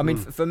tough. I mean,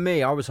 for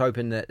me, I was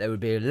hoping that there would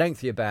be a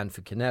lengthier ban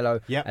for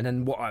Canelo, and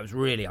then what I was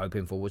really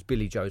hoping for was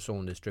Billy Joe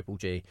Saunders Triple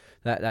G.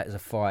 That is a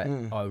fight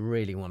I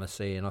really want to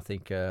see, and I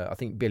think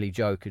Billy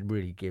Joe could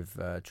really give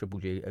Triple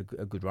G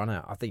a good run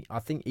out. I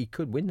think he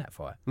could win that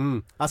fight.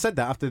 I said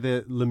that after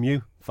the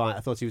Lemieux fight.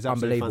 I thought he was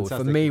absolutely unbelievable.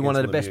 fantastic. For me, one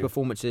of the best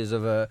performances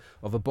of a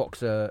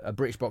boxer, a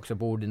British boxer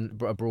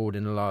abroad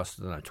in the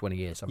last 20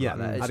 years, something like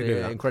that. It's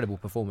an incredible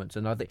performance,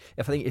 and I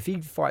think if he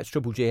fights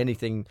Triple G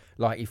anything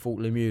like he fought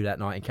Lemieux that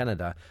night in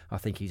Canada, I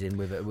think he's in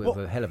with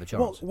a hell of a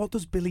chance. What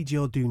does Billy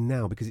Joe do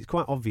now? Because it's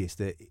quite obvious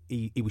that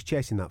he was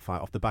chasing that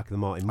fight off the back of the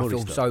Martin Murray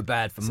stuff. I feel stuff. so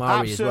bad for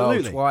Murray as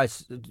well.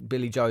 Twice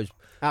Billy Joe's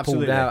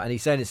pulled out, and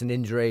he's saying it's an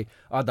injury.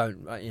 I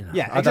don't,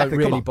 I don't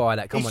really buy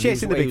that. Come he's on,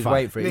 chasing the big fight.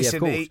 Waiting for it. Listen,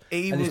 of course.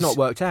 And it's not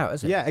worked out,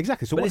 has it? Yeah,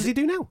 exactly. So what does he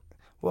do now?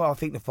 Well, I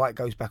think the fight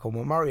goes back on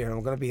Murray, and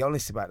I'm going to be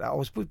honest about that. I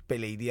was with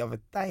Billy the other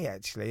day,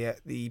 actually,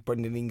 at the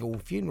Brendan Ingle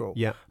funeral.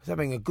 Yeah. I was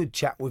having a good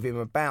chat with him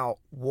about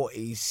what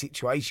his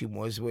situation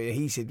was, where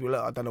he said, well,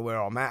 look, I don't know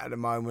where I'm at the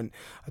moment.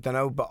 I don't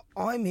know, but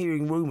I'm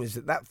hearing rumours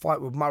that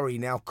fight with Murray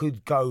now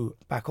could go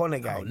back on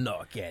again. Oh,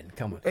 not again.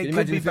 Come on. It Can you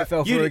imagine if it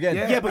fell through again?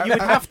 Yeah, but you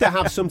would have to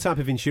have some type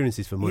of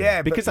insurances for Murray.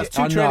 Yeah, because that's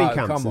 2 training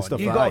camps and stuff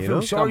like that. You've got to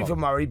feel sorry for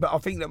Murray, but I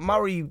think that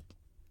Murray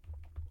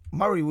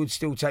would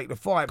still take the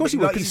fight. Of course he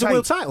would, because it's a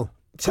world title.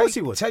 Of course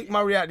he would. Take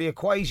Murray out of the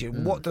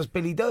equation. What does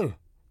Billy do?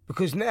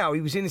 Because now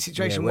he was in a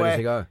situation where where does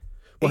he go?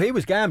 Well, he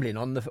was gambling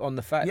on the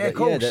fact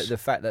that the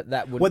fact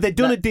that would. Well, they'd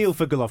done a deal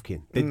for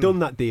Golovkin. They'd done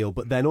that deal,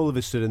 but then all of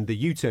a sudden the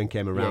U-turn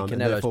came around.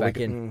 And Canelo's back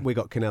in. We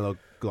got Canelo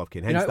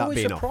Golovkin. Hence it that always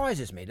being off.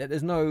 surprises me that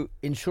there's no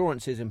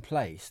insurances in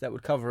place that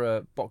would cover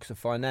a boxer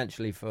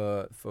financially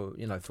for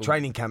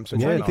training camps.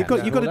 Yeah, you've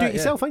got to do it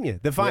yourself, haven't you?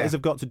 The fighters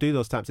have got to do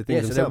those types of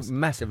things themselves. So they're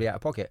massively out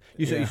of pocket.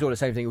 You saw the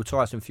same thing with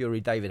Tyson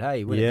Fury, David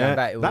Haye.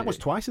 That was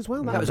twice as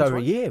well. That was over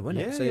a year,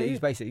 wasn't it? So he's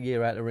basically a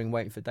year out of the ring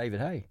waiting for David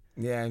Haye.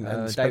 Yeah,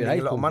 and spending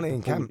a lot of money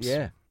in camps.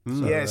 Yeah.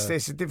 So, yes,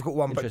 it's a difficult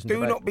one, but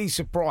do not be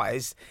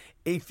surprised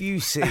if you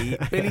see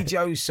Billy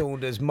Joe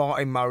Saunders,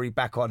 Martin Murray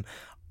back on.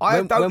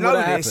 I don't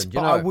know this,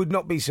 but I would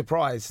not be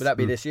surprised. Would that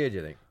be this year, do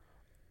you think?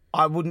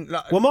 I wouldn't.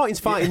 Well,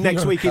 Martin's fighting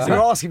next week, isn't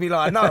You're asking me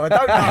like, no, I know.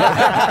 don't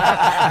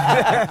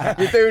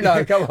know. You do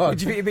know, come on.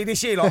 Would you think it'd be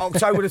this year, like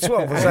October the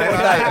 12th or something like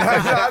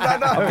that? I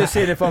don't know. I'm just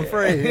seeing if I'm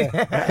free.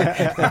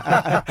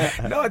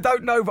 No, I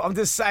don't know, but I'm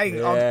just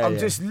saying, I'm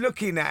just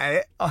looking at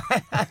it.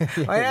 I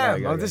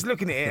am. I'm just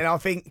looking at it, and I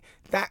think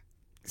that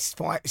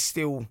fight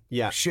still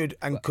should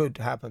and could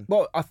happen.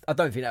 Well, I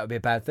don't think that would be a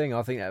bad thing.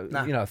 I think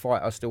that a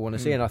fight I still want to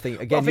see, and I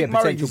think again,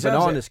 potential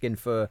banana skin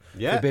for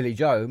Billy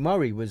Joe.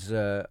 Murray was,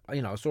 I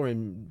saw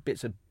him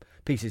bits of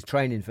pieces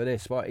training for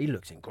this fight. He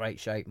looks in great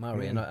shape,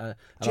 Murray, and I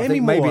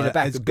think maybe in the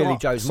back of Billy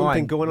Joe's something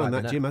mind going on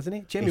in that gym, hasn't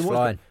he? Jamie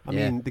flying. I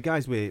mean, the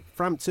guys with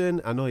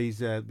Frampton. I know he's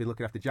been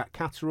looking after Jack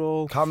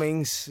Catterall,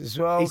 Cummings as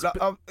well.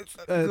 Tommy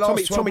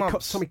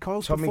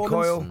Coyle's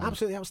performance,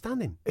 absolutely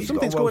outstanding.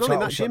 Something's going on in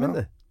that gym, isn't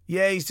there?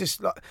 Yeah, he's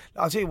just like,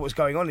 I'll tell you what's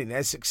going on in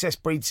there. Success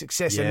breeds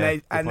success,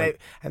 and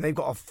they've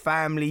got a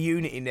family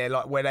unit in there,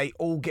 like where they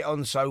all get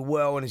on so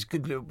well, and there's a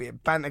good little bit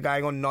of banter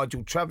going on.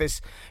 Nigel Travis,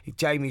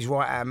 Jamie's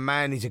right hand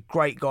man, he's a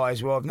great guy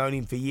as well. I've known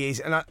him for years,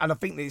 and I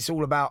think that it's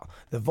all about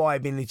the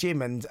vibe in the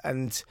gym,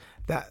 and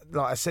that,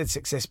 like I said,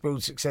 success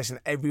builds success, and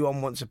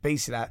everyone wants a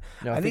piece of that.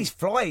 And he's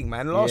flying,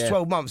 man. The last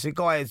 12 months, the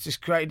guy has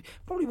just created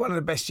probably one of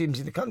the best gyms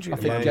in the country. I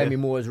think Jamie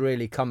Moore has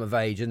really come of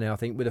age, and I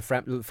think with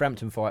the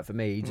Frampton fight for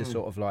me, he just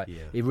sort of like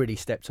he really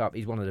stepped up.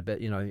 He's one of the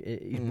best.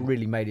 He's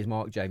really made his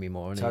mark, Jamie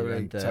Moore.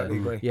 Totally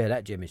agree. Yeah,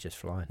 that gym is just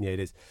flying. Yeah, it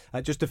is.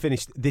 Just to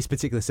finish this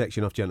particular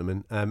section off,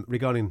 gentlemen,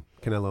 regarding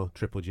Canelo,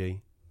 Triple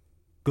G,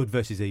 good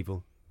versus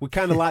evil. We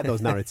kind of like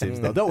those narratives,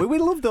 though, don't we? We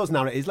love those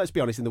narratives, let's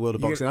be honest, in the world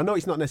of boxing. I know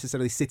it's not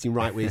necessarily sitting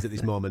right with us at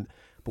this moment,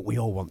 but we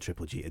all want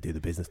Triple G to do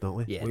the business, don't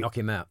we? Yeah, knock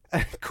him out.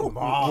 Come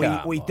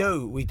on. We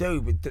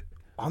do, but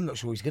I'm not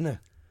sure he's going to.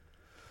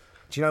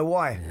 Do you know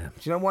why? Yeah. Do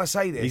you know why I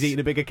say this? He's eating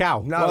a bigger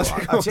cow. No,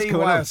 I'll tell you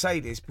why I say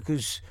this,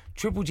 because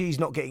Triple G's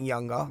not getting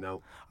younger.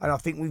 No. And I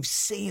think we've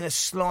seen a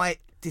slight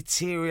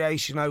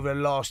deterioration over the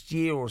last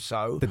year or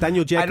so. The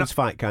Daniel Jacobs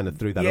fight kind of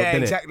threw that up, didn't it?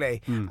 Yeah,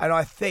 exactly. And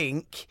I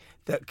think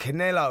that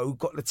Canelo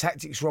got the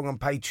tactics wrong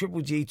and paid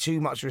Triple G too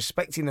much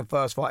respect in the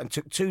first fight and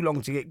took too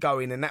long to get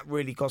going, and that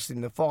really cost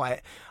him the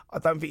fight. I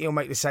don't think he'll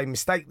make the same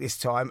mistake this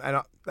time,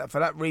 and for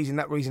that reason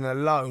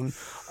alone,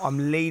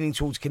 I'm leaning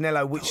towards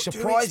Canelo, which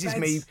surprises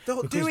me.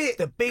 Don't do it.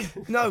 The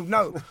big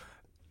no.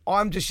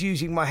 I'm just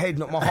using my head,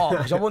 not my heart,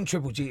 because I want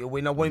Triple G to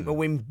win. I want him to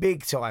win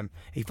big time.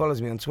 He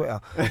follows me on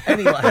Twitter.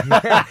 Anyway, he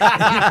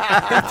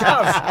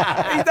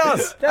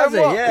does. Does he?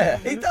 Yeah.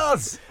 He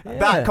does. Yeah.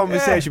 That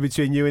conversation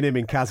between you and him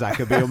in Kazakh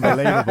would be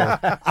unbelievable.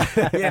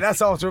 Yeah,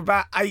 that's after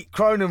about 8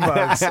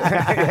 Cronenbergs.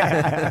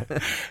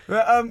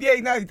 But,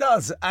 he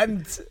does.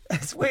 And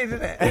it's weird,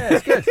 isn't it? Yeah,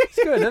 it's good. It's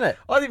good, isn't it?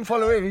 I didn't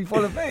follow him, he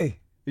followed me.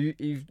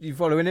 You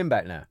following him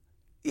back now?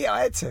 Yeah,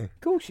 I had to.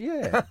 Of course,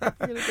 yeah.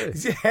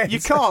 You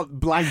can't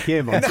blank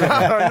him on Twitter.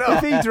 No,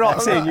 if he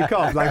drops in, you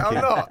can't blank him.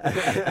 I'm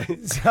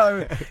not.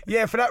 So,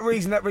 yeah, for that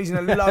reason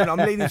alone, I'm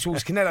leaning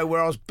towards Canelo,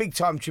 where I was big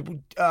time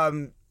Triple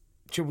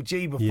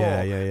G before.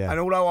 Yeah. And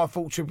although I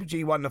thought Triple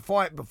G won the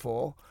fight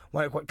before,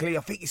 made it quite clear,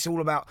 I think it's all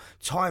about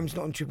time's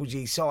not on Triple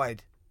G's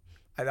side.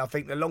 And I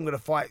think the longer the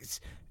fight's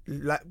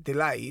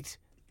delayed,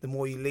 the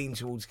more you lean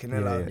towards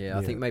Canelo. Yeah,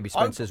 I think maybe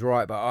Spencer's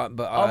right, but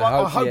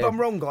I hope I'm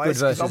wrong, guys,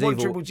 because I want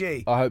Triple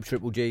G. I hope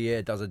Triple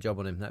G, does a job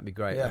on him. That'd be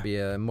great. That'd be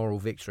a moral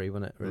victory,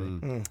 wouldn't it,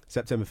 really?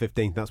 September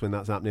 15th, that's when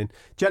that's happening.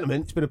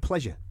 Gentlemen, it's been a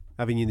pleasure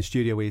having you in the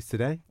studio with us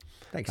today.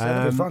 Thanks, it's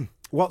been fun.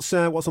 What's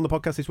on the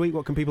podcast this week?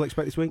 What can people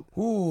expect this week?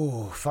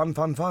 Ooh, fun.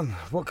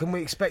 What can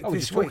we expect this week? We're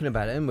just talking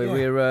about it, and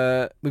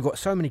we've got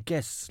so many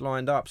guests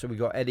lined up. So we've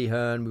got Eddie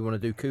Hearn, we want to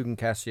do Kugan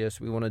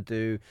Cassius, we want to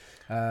do,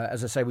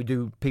 as I say, we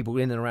do people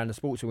in and around the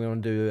sport, so we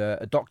want to do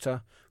a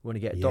doctor. We want to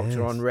get a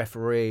doctor on,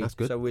 referee. That's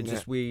good. So we're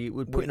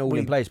putting it all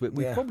in place.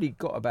 We've probably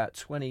got about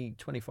 20,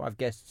 25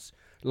 guests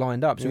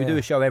lined up. So we do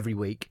a show every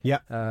week. Yeah.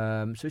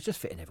 So it's just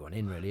fitting everyone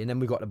in, really. And then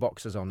we've got the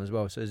boxers on as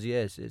well. So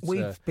yes,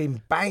 we've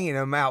been banging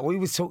them out. We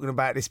were talking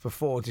about this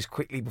before, just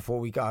quickly before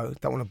we go.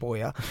 Don't want to bore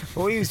you.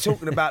 But we was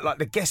talking about like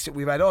the guests that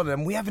we've had on,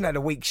 and we haven't had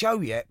a week show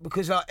yet,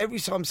 because like every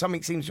time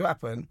something seems to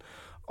happen,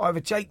 either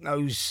Jake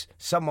knows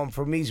someone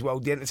from his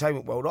world, the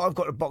entertainment world. I've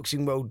got the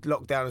boxing world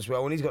locked down as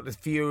well, and he's got the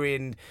Fury,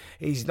 and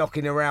he's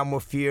knocking around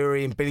with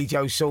Fury and Billy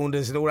Joe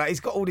Saunders and all that. He's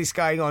got all this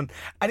going on,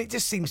 and it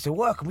just seems to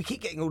work. And we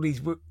keep getting all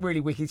these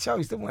really wicked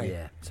shows, don't we?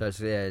 Yeah. So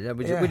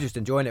we're just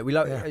enjoying it. We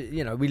love,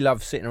 we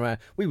love sitting around.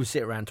 We would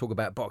sit around and talk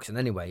about boxing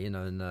anyway,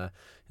 and.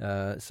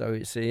 So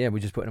it's we're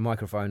just putting a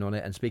microphone on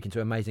it and speaking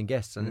to amazing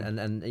guests,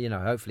 and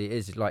hopefully it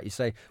is like you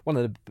say.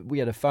 We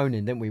had a phone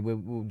in, didn't we?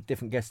 We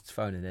different guests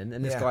phoning in,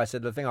 and this guy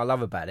said the thing I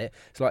love about it.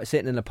 It's like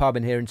sitting in a pub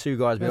and hearing two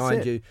guys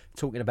behind you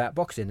talking about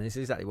boxing, and it's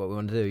exactly what we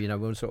want to do. We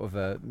want sort of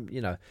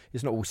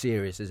it's not all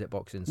serious, is it?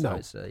 Boxing, so no.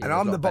 It's, and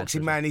I'm the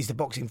boxing man. He's the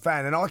boxing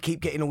fan, and I keep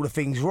getting all the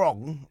things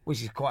wrong,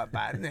 which is quite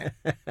bad, isn't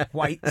it?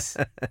 Weights,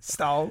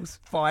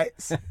 styles,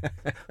 fights,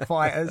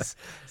 fighters.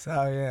 So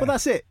yeah, but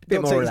that's it. A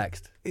bit more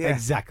relaxed. Yeah.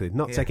 Exactly.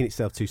 Not taking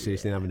itself too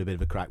seriously and having a bit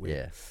of a crack with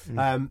it.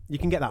 You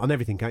can get that on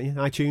everything, can't you?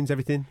 iTunes,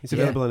 everything. It's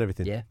available on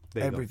everything. Yeah.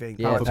 Everything.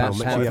 Pound for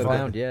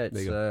pound. Yeah.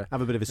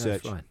 Have a bit of a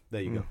search.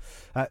 There you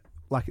go.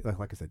 Like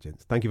I said,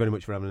 gents, thank you very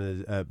much for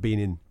having being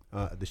in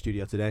the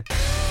studio today.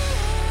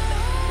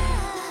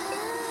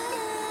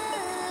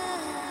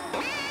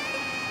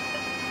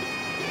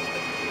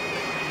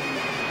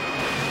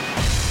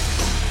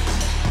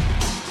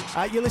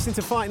 You're listening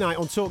to Fight Night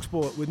on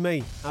TalkSport with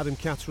me, Adam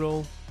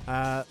Catterall.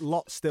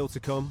 Lots still to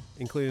come,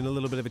 including a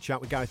little bit of a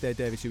chat with Gareth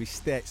Davis, who is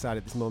stateside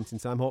at this moment in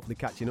time, hopefully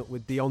catching up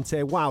with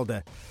Deontay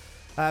Wilder.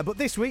 But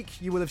this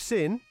week, you will have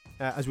seen,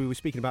 as we were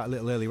speaking about a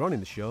little earlier on in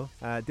the show,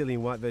 Dillian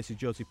Whyte versus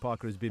Josie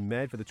Parker has been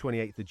made for the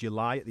 28th of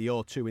July at the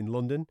O2 in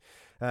London.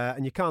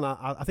 And you can't.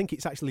 I think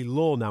it's actually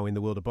law now in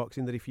the world of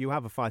boxing that if you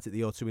have a fight at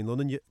the O2 in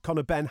London,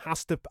 Conor Benn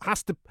has to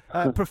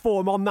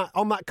perform on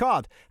that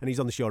card, and he's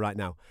on the show right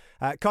now.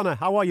 Conor,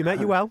 how are you, mate?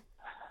 You well?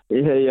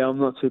 Yeah, I'm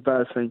not too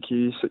bad, thank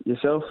you.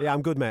 Yourself? Yeah,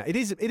 I'm good, mate. It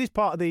is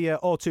part of the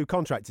O2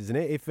 contract, isn't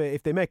it?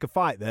 If they make a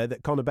fight there,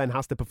 that Conor Benn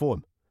has to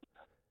perform.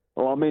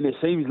 Well, I mean, it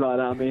seems like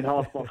that. I mean,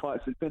 half my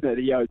fights have been at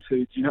the O2.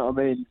 Do you know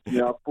what I mean?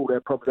 I've fought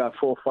there probably about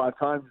 4 or 5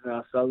 times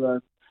now,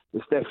 so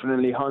it's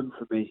definitely home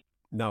for me.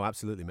 No,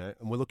 absolutely, mate.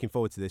 And we're looking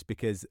forward to this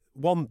because,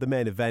 one, the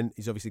main event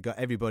has obviously got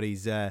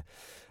everybody's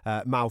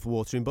mouth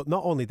watering. But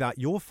not only that,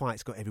 your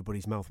fight's got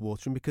everybody's mouth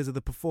watering because of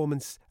the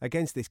performance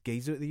against this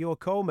geezer at the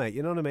Yorko, mate.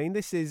 You know what I mean?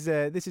 This has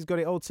got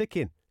it all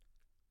ticking.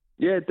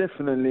 Yeah,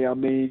 definitely. I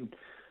mean,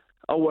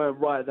 I weren't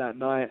right that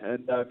night,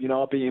 and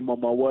I beat him on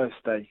my worst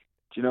day.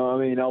 Do you know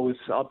what I mean?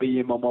 I beat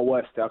him on my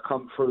worst day. I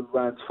come through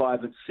rounds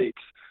 5 and 6.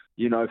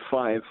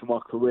 Fighting for my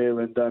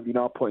career, and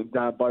I put him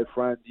down both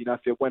rounds. If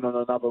it went on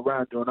another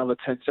round or another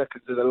 10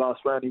 seconds of the last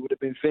round, he would have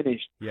been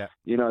finished. Yeah.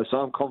 So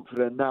I'm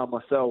confident now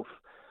myself.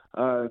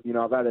 I've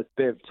had a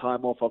bit of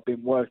time off. I've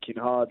been working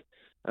hard,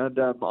 and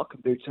I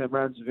can do 10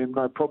 rounds with him,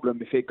 no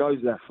problem if it goes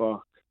that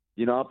far.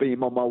 I beat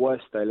him on my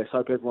worst day. Let's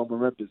hope everyone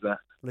remembers that.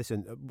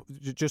 Listen,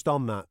 just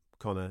on that,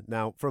 Conor,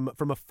 now from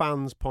a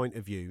fan's point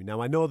of view,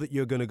 now I know that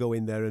you're going to go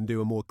in there and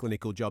do a more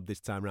clinical job this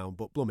time round,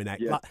 but blooming heck,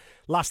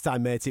 last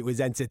time, mate, it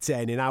was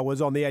entertaining. I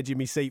was on the edge of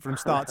my seat from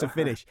start to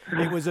finish.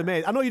 It was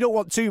amazing. I know you don't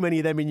want too many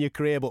of them in your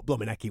career, but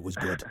blooming heck, it was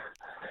good.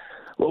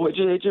 Well,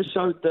 it just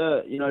showed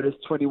that, this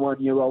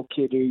 21-year-old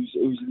kid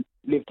who's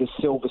lived a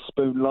silver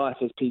spoon life,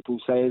 as people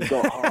say, has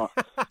got heart.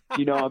 Do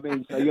you know what I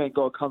mean? So you ain't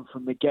got to come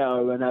from the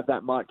ghetto and have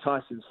that Mike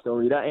Tyson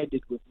story. That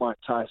ended with Mike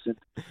Tyson.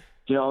 Do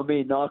you know what I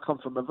mean? Now, I come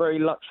from a very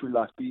luxury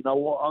life, but you know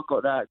what? I've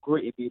got that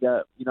grit in me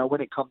that, when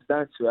it comes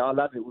down to it, I'll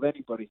have it with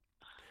anybody.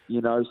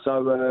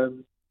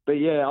 But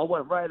yeah, I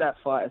wasn't ready that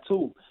fight at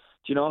all.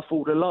 I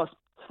thought the last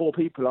 4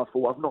 people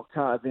I've knocked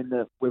out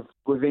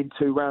within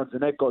 2 rounds,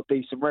 and they've got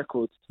decent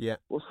records. Yeah.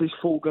 What's this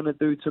fool going to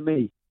do to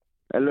me?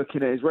 And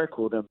looking at his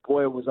record, and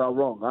boy, was I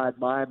wrong. I had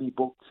Miami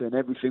booked and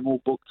everything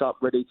all booked up,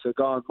 ready to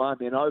go on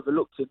Miami, and I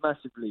overlooked it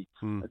massively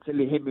until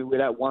he hit me with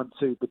that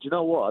 1-2. But you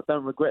know what? I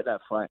don't regret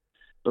that fight,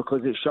 because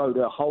it showed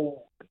a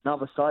whole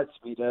another side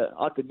to me that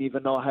I didn't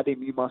even know I had in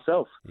me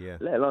myself,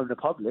 let alone the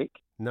public.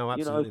 No,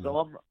 absolutely.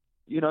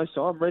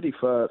 So I'm ready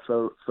for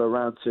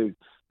round 2.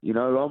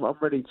 I'm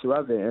ready to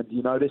have it,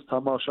 and this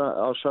time I'll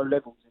show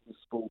levels in this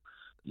sport.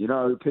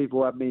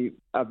 People have me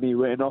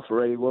written off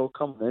already. Well,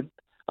 come on then.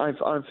 I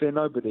don't fear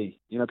nobody.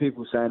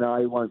 People saying,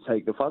 he won't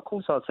take the fight. Of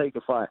course I'll take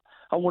the fight.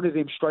 I wanted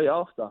him straight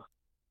after.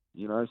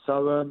 That's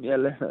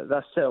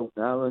settled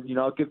now, and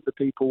I'll give the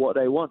people what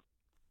they want.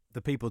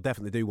 The people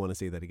definitely do want to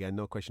see that again,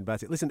 no question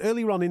about it. Listen,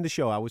 earlier on in the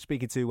show, I was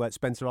speaking to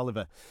Spencer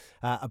Oliver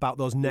about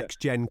those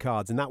next-gen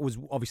cards, and that was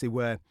obviously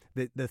where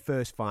the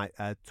first fight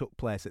took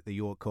place at the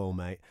York Hall,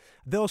 mate.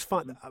 Those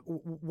fight,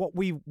 what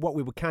we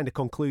were kind of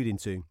concluding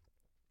to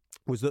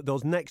was that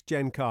those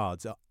next-gen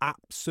cards are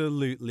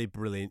absolutely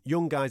brilliant.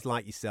 Young guys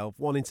like yourself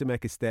wanting to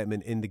make a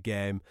statement in the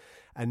game,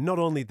 and not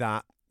only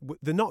that,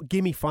 they're not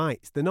gimme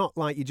fights. They're not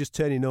like you're just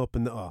turning up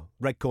and,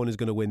 red corner's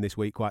going to win this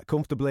week quite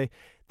comfortably.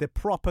 They're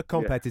proper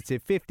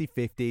competitive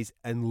 50-50s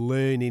and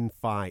learning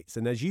fights.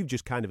 And as you've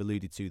just kind of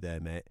alluded to there,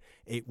 mate,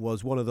 it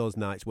was one of those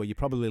nights where you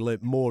probably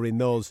learnt more in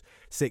those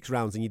 6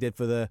 rounds than you did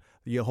for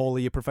your whole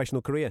of your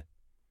professional career.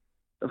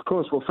 Of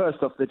course. Well,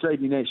 first off, the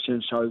JD Next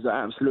Gen shows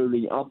are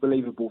absolutely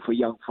unbelievable for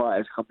young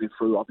fighters coming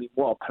through. I mean,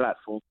 what a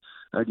platform.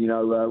 And,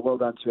 well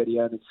done to Eddie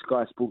Hearn and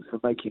Sky Sports for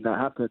making that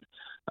happen.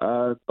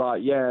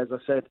 But, yeah, as I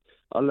said,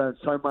 I learned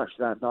so much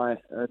that night.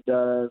 And,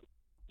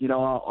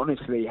 I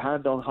honestly,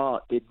 hand on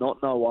heart, did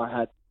not know I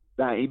had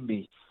that in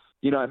me.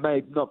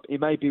 It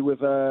may be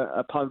with an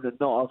opponent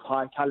not of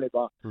high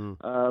caliber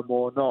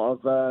or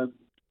not of,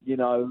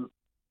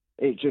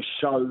 it just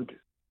showed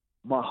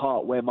my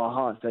heart where my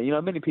heart's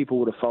at. Many people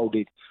would have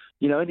folded.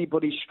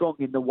 Anybody strong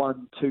in the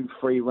 1, 2,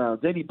 3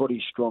 rounds,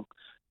 anybody's strong.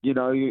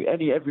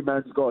 Every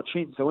man's got a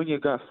chin. So when you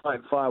go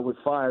fighting fire with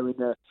fire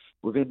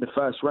within the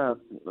first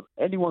round,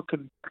 anyone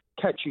can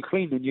catch you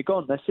clean and you're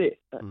gone. That's it.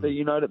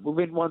 That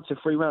within 1 to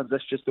 3 rounds,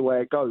 that's just the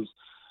way it goes.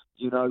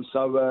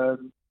 So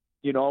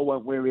I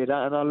wasn't weary of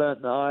that, and I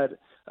learned that I had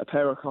a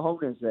pair of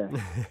cojones there.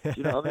 Do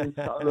you know what I mean?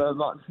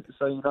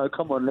 So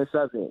come on, let's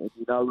have it.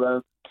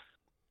 And,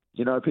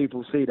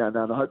 people see that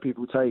now, and I hope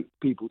people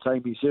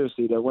take me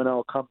seriously. That when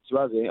I'll come to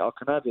have it, I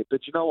can have it.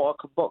 But you know what?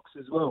 I can box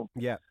as well.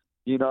 Yeah.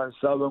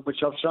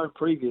 Which I've shown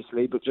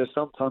previously, but just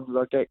sometimes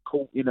I get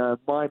caught in a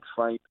mind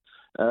frame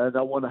and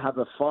I want to have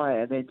a fight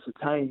and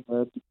entertain.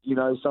 And,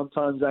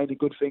 sometimes it ain't a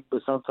good thing,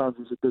 but sometimes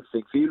it's a good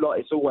thing. For you lot,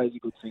 it's always a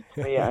good thing.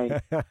 For me, it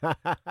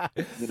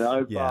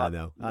ain't. Yeah, I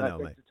know,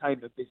 mate.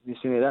 Entertainment business,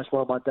 innit? That's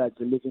why my dad's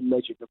a living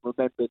legend and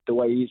remembered the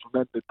way he's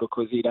remembered,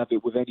 because he'd have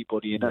it with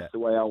anybody, and that's the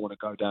way I want to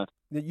go down.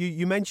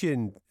 You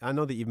mentioned, I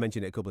know that you've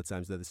mentioned it a couple of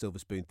times, the silver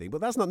spoon thing,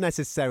 but that's not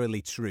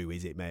necessarily true,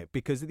 is it, mate?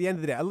 Because at the end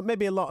of the day,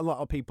 maybe a lot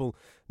of people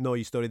know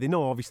your story. They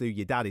know, obviously, who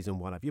your dad is and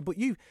what have you, but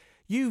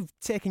you've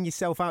taken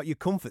yourself out your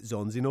comfort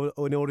zones in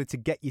order to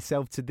get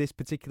yourself to this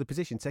particular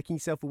position, taking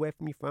yourself away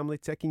from your family,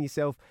 taking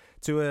yourself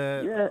to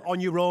on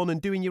your own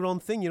and doing your own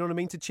thing, you know what I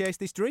mean, to chase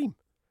this dream.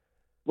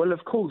 Well,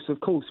 of course, but,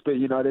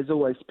 there's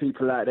always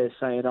people out there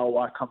saying,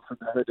 I come from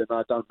the hood and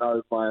I don't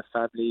know my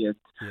family and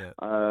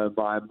I'm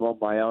on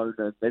my own,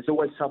 and there's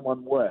always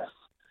someone worse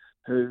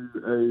who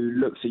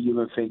looks at you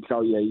and thinks,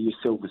 oh yeah, you're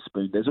silver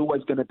spoon. There's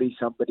always going to be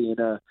somebody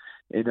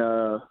in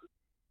a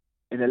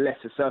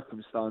lesser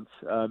circumstance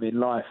in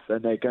life,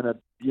 and they're going to,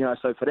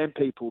 so for them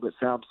people that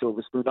say I'm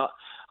silver spoon,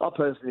 I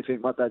personally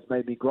think my dad's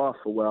made me grasp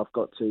for where I've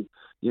got to,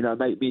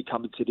 make me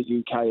coming to the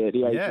UK at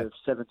the age of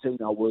 17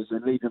 I was,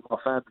 and leaving my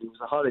family was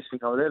the hardest thing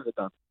I've ever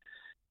done.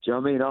 Do you know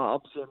what I mean? I'm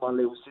seeing my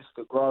little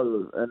sister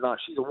grow, and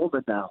she's a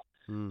woman now.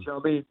 Do you know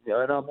what I mean?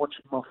 And I'm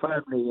watching my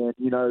family,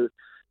 and,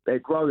 they're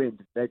growing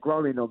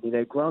on me.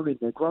 They're growing.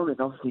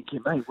 I'm thinking,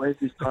 mate, where's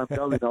this time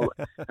going?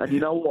 And you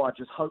know what? I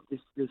just hope this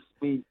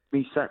me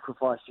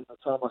sacrificing the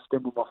time I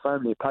spend with my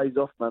family, it pays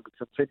off, man.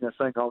 Because I'm sitting there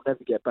saying I'll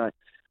never get back.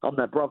 I'm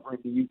that brother in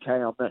the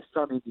UK. I'm that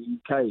son in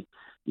the UK.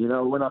 You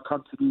know, when I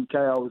come to the UK,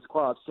 I was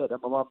quite upset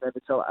that my mum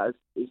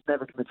is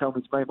never going to tell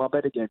me to make my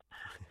bed again.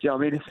 Do you know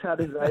what I mean? As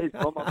sad as that is,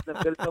 my mum's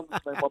never going to tell me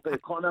to make my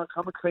bed. Come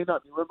and clean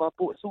up. You remember,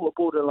 it's sort of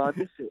borderline,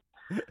 miss it.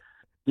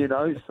 You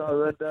know,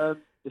 so and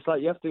it's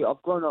like you have to.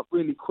 I've grown up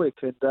really quick,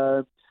 and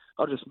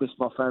I just miss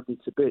my family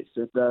to bits.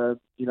 And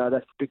you know,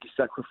 that's the biggest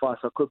sacrifice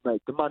I could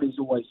make. The money's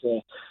always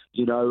there.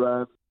 You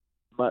know,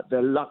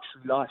 the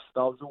luxury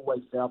lifestyle's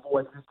always there. I've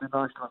always lived a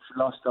nice luxury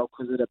lifestyle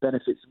because of the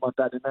benefits of my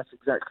dad, and that's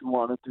exactly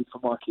what I'm going to do for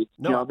my kids.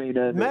 No, you know what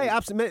I mean? Mate,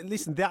 absolutely.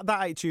 Listen, that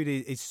attitude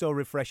is so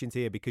refreshing to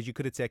hear, because you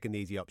could have taken the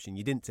easy option.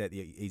 You didn't take the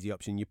easy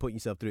option. You put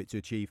yourself through it to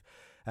achieve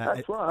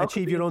that's right.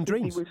 achieve your own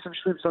dreams. With some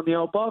shrimps on the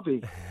old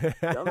barbie. You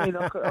know what I mean?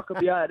 I could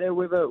be out there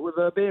with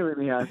a beer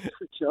in my hand.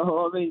 You know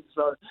what I mean?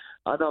 So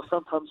I know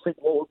sometimes think,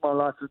 what would my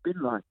life have been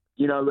like?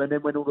 You know, and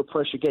then when all the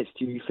pressure gets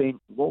to you, you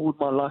think, what would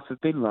my life have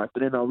been like?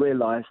 But then I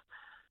realise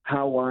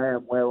how I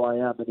am where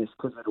I am, and it's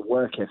because of the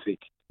work ethic.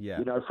 Yeah.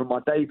 You know, from my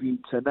debut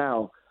to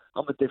now,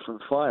 I'm a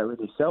different fighter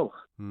in itself.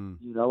 You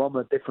know, I'm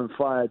a different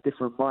fighter,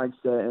 different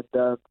mindset,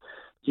 and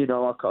you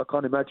know, I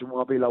can't imagine what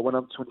I'll be like when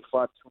I'm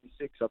 25,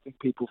 26. I think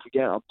people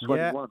forget I'm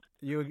 21.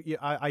 Yeah,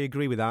 I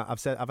agree with that.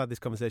 I've had this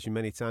conversation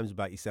many times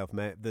about yourself,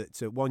 mate,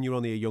 that one, you're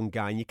only a young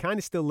guy and you're kind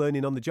of still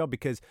learning on the job,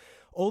 because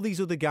all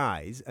these other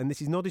guys, and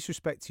this is no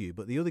disrespect to you,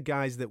 but the other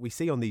guys that we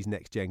see on these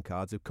next-gen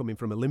cards are coming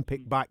from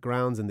Olympic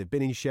backgrounds, and they've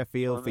been in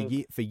Sheffield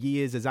for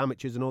years as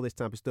amateurs and all this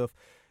type of stuff.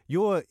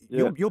 You're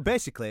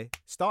basically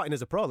starting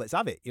as a pro. Let's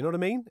have it. You know what I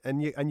mean?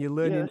 And you're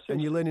learning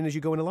you're learning as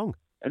you're going along.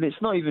 And it's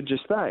not even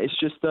just that. It's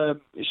just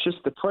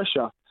the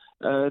pressure.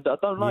 I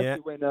don't like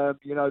it when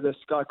you know, the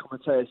Sky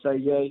commentators say,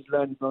 he's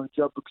learning on the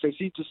job, because they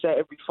seem to say it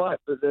every fight.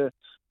 But the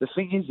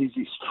thing is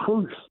it's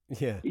truth.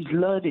 Yeah, he's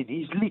learning.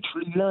 He's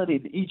literally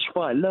learning each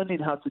fight, learning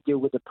how to deal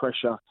with the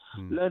pressure,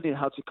 learning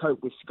how to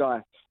cope with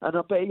Sky. And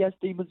I bet he has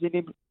demons in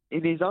him,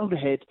 in his own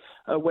head,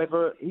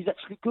 whether he's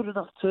actually good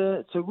enough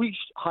to reach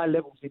high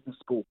levels in the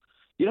sport.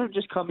 You don't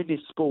just come in this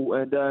sport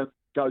and go,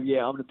 I'm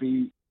going to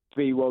be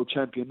world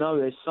champion. No,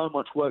 there's so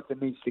much work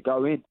that needs to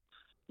go into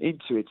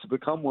it to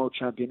become world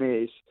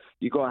champion.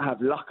 You've got to have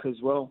luck as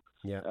well.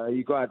 Yeah.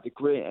 You've got to have the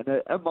grit.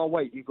 And at my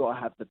weight, you've got to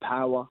have the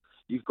power.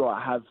 You've got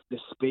to have the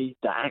speed,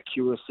 the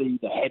accuracy,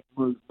 the head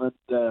movement.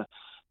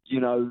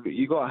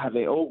 You've got to have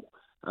it all.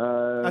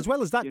 As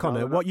well as that,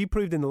 Conor, what you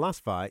proved in the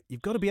last fight,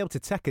 you've got to be able to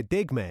take a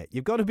dig, mate.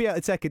 You've got to be able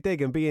to take a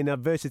dig and be in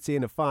adversity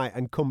in a fight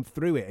and come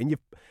through it.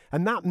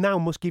 And that now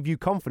must give you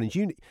confidence.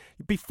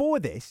 Before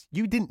this,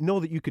 you didn't know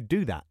that you could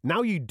do that.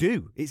 Now you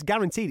do. It's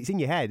guaranteed. It's in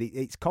your head.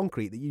 It's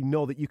concrete that you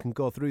know that you can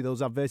go through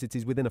those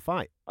adversities within a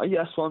fight.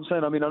 Yeah, that's what I'm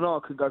saying. I mean, I know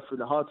I can go through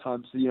the hard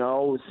times. You know, I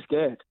was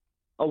scared.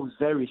 I was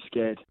very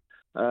scared.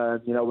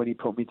 When he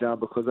put me down,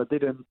 because I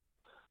didn't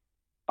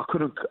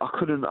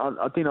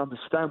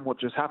understand what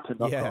just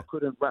happened. I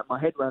couldn't wrap my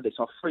head around it,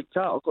 so I freaked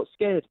out. I got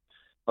scared.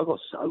 I got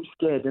so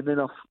scared, and then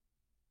I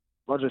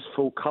just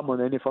thought, come on,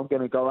 then, if I'm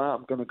going to go out,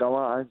 I'm going to go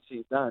out. I ain't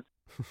seen that.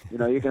 You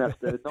know, you're going to have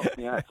to knock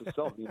me out to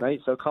stop me,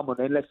 mate. So come on,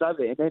 then, let's have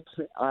it. And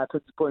then I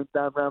happened to put him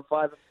down round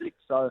 5 and 6.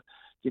 So,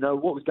 you know,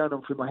 what was going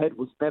on through my head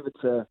was never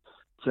to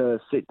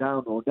sit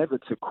down or never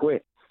to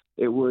quit.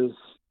 It was,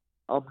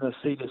 I'm going to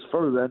see this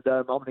through, and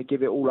I'm going to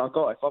give it all I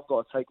got. If I've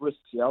got to take risks,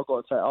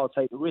 I'll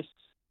take the risks.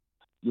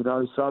 You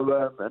know,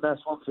 so and that's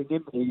one thing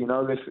in me. You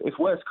know, if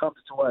worse comes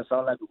to worse,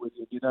 I'll have it with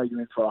you. You know, you're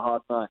in for a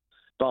hard night,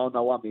 but I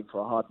know I'm in for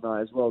a hard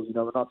night as well. You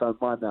know, and I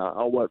don't mind that.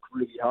 I work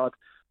really hard.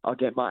 I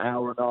get my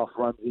hour and a half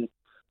runs in.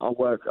 I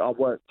work,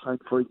 train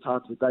 3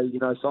 times a day. You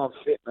know, so I'm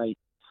fit, mate.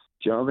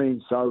 Do you know what I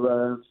mean?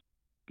 So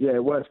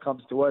worse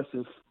comes to worse,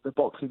 if the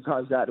boxing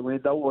goes out the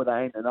window or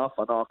that ain't enough,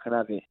 I know I can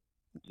have it.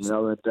 You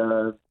know,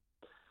 and.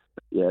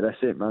 That's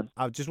it, man.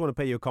 I just want to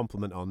pay you a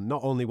compliment on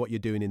not only what you're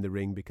doing in the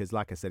ring, because,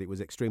 like I said, it was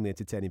extremely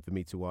entertaining for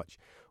me to watch.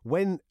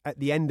 When, at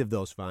the end of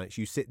those fights,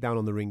 you sit down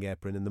on the ring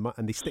apron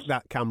and they stick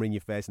that camera in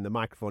your face and the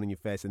microphone in your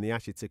face and they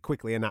ask you to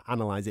quickly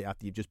analyse it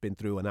after you've just been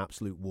through an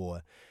absolute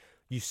war,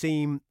 you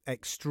seem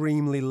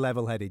extremely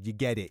level-headed. You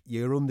get it.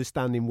 You're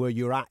understanding where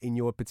you're at in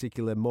your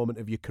particular moment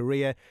of your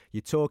career.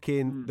 You're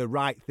talking the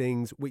right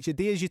things, which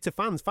endears you to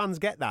fans. Fans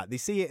get that. They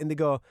see it and they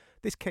go,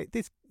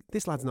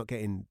 this lad's not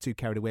getting too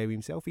carried away with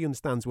himself. He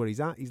understands where he's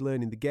at. He's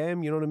learning the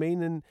game. You know what I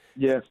mean? And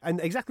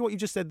exactly what you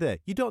just said there.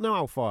 You don't know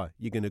how far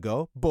you're going to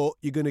go, but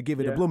you're going to give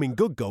it a blooming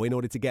good go in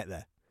order to get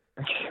there.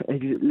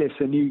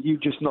 Listen, you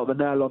just knocked the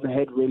nail on the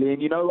head, really.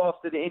 And, you know,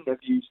 after the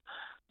interviews,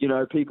 you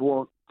know, people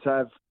want to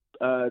have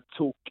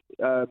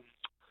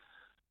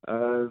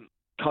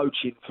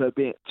coaching for a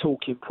bit,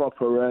 talking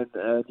proper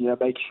and you know,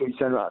 making sure you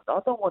sound right. I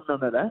don't want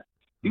none of that.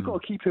 You've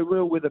got to keep it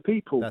real with the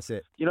people. That's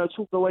it. You know,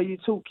 talk the way you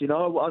talk. You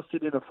know, I was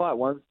sitting in a fight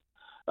once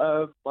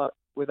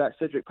with that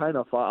Cedric Payne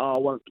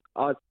fight.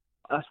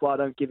 That's why I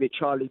don't give it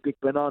Charlie Big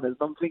Bananas.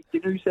 I'm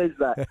thinking, who says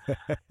that?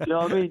 You know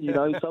what I mean? You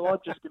know, so I'm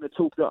just going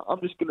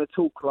to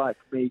talk like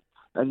me.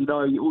 And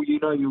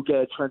you'll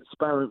get a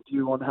transparent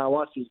view on how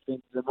I see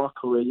things in my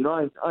career.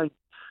 I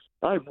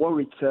ain't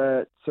worried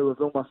to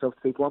reveal myself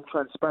to people. I'm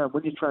transparent.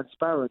 When you're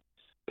transparent,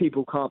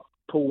 people can't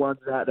pull ones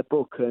out of the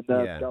book and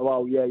go,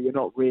 "Oh yeah, you're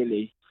not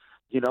really."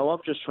 I'm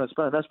just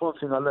transparent. That's one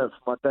thing I learned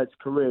from my dad's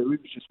career. He was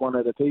just one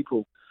of the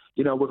people.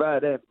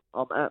 Without them,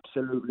 I'm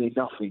absolutely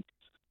nothing.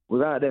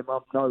 Without them,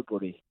 I'm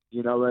nobody.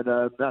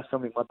 And that's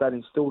something my dad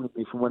instilled in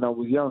me from when I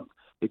was young.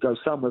 He goes,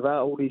 "Son,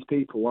 without all these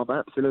people, I'm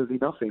absolutely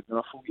nothing." And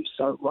I thought, "You're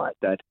so right,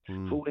 Dad."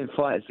 For all them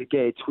fighters that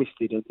get it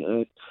twisted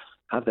and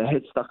have their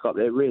head stuck up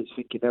their ears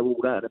thinking they're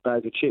all out in a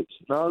bag of chips.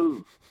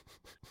 No.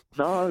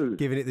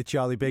 Giving it the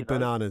Charlie Big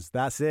Bananas.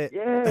 That's it.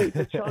 Yeah,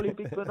 the Charlie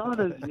Big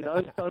Bananas,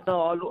 So,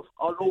 no,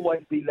 I'll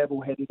always be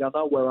level-headed. I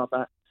know where I'm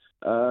at.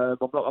 I'm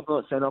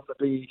not saying I'm going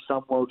to be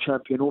some world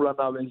champion. All I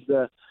know is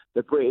the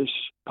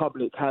British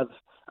public have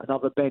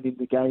another Ben in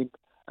the game.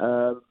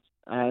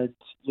 And,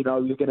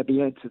 you're going to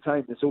be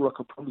entertained. That's all I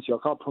can promise you. I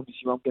can't promise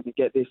you I'm going to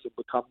get this and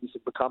become this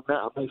and become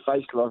that. I may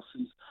face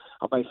losses.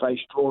 I may face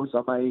draws.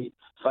 I may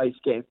face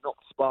getting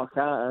knocked spark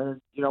out.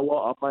 And you know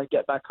what? I may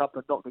get back up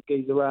and knock the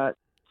geezer out.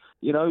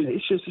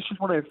 It's just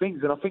one of those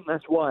things. And I think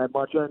that's why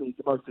my journey is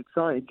the most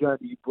exciting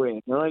journey in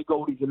Britain. I ain't got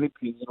all these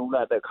Olympians and all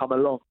that come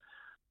along.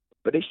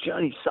 But this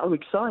journey's so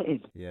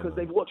exciting because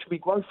they've watched me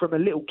grow from a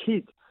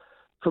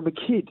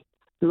kid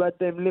who had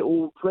them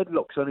little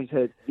dreadlocks on his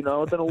head. I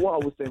don't know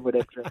what I was doing with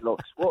them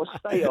dreadlocks, what a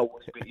state I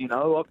was. But,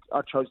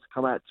 I chose to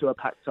come out to a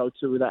Pac-12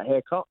 tour with that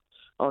haircut.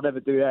 I'll never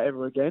do that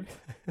ever again.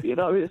 But,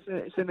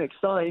 it's an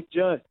exciting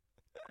journey.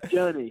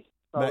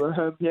 Man,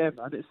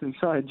 it's an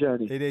exciting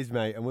journey. It is,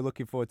 mate, and we're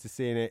looking forward to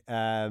seeing it.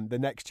 The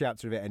next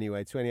chapter of it,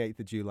 anyway, 28th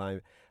of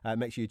July.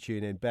 Make sure you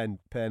tune in. Ben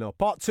Pernod,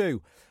 part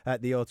 2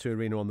 at the O2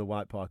 Arena on the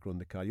White Parker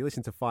undercard. You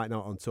listen to Fight Night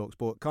on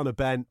TalkSport. Conor,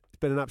 Ben, it's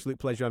been an absolute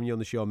pleasure having you on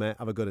the show, mate.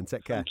 Have a good one.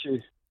 Take care. Thank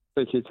you.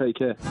 Thank you. Take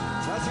care.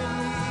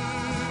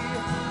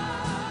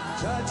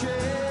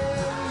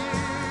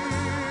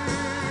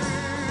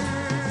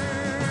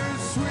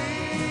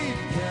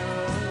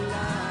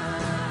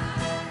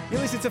 You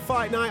listen to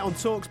Fight Night on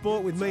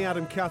TalkSport with me,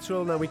 Adam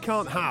Catterall. Now, we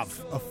can't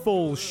have a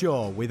full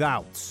show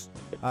without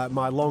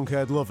my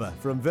long-haired lover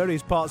from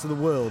various parts of the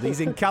world. He's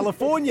in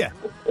California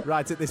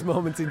right at this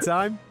moment in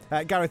time.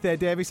 Gareth A.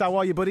 Davis, how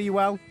are you, buddy? You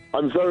well?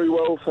 I'm very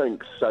well,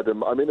 thanks,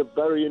 Adam. I'm in a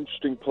very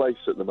interesting place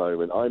at the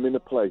moment. I'm in a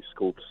place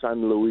called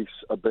San Luis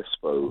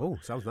Obispo. Oh,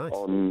 sounds nice.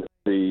 On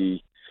the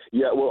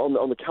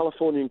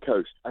Californian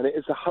coast, and it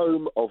is the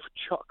home of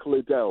Chuck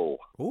Liddell.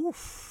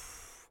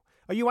 Oof.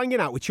 Are you hanging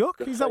out with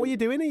Chuck? Is that what you're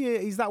doing?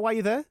 Is that why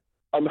you're there?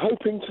 I'm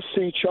hoping to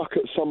see Chuck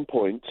at some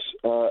point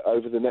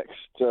over the next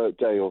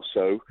day or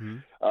so.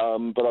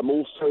 But I'm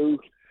also,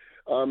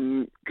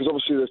 because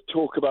obviously there's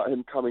talk about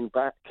him coming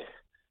back,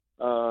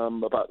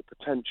 about the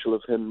potential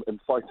of him and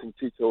fighting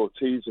Tito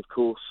Ortiz, of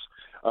course.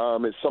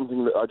 It's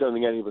something that I don't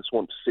think any of us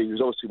want to see. He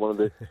was obviously one of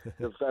the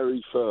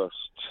very first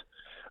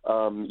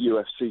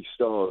UFC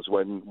stars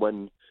when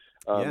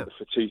the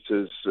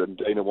Fertittas and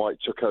Dana White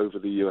took over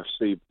the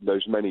UFC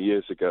those many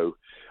years ago.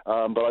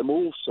 But I'm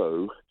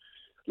also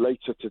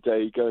later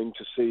today going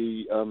to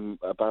see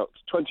about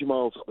 20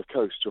 miles up the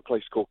coast to a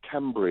place called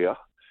Cambria.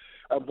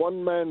 And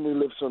one man who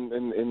lives in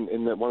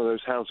one of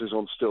those houses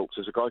on stilts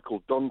is a guy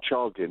called Don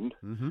Chargin.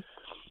 Mm-hmm.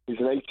 He's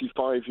an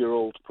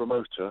 85-year-old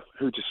promoter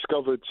who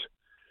discovered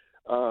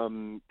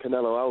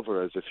Canelo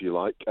Alvarez, if you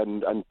like,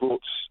 and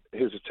brought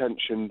his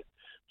attention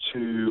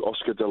to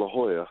Oscar De La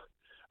Hoya.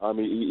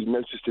 He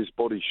noticed his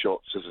body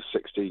shots as a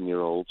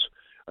 16-year-old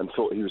and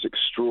thought he was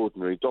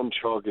extraordinary. Don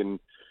Chargin,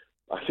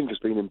 I think, has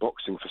been in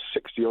boxing for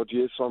 60-odd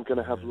years, so I'm going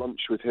to have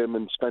lunch with him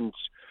and spend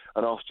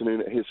an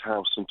afternoon at his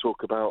house and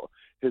talk about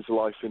his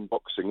life in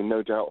boxing, and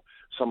no doubt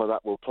some of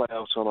that will play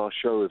out on our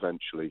show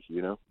eventually,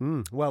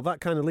 Well, that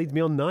kind of leads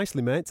me on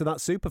nicely, mate, to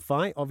that super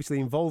fight, obviously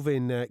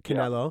involving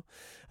Canelo.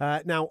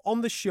 Yeah. Now,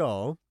 on the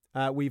show,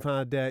 we've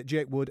had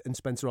Jake Wood and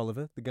Spencer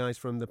Oliver, the guys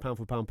from the Pound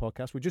for Pound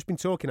podcast. We've just been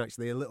talking,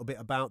 actually, a little bit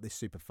about this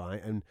super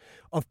fight, and,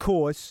 of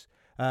course,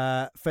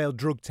 failed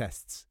drug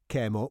tests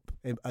came up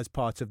as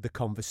part of the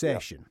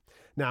conversation. Yeah.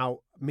 Now,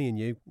 me and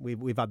you,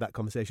 we've had that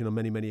conversation on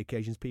many, many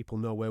occasions. People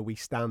know where we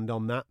stand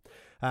on that.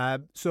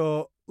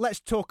 So let's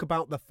talk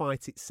about the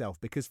fight itself,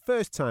 because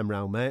first time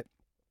round, mate,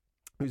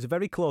 it was a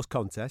very close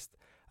contest.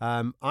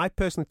 I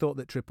personally thought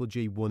that Triple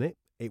G won it.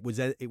 It was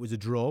a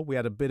draw. We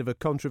had a bit of a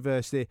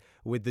controversy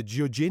with the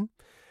judging,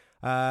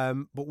 but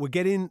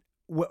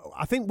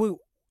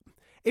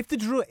if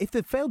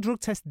the failed drug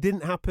test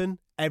didn't happen,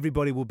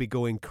 everybody will be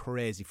going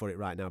crazy for it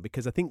right now,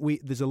 because I think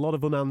there's a lot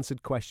of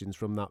unanswered questions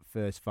from that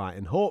first fight,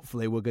 and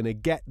hopefully we're going to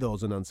get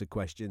those unanswered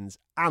questions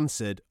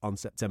answered on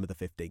September the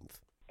 15th.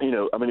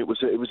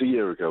 It was a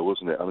year ago,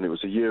 wasn't it? It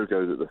was a year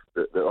ago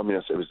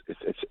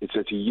it's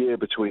a year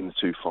between the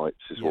two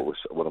fights, is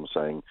what I'm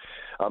saying.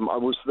 I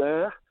was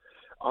there.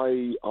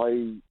 I'm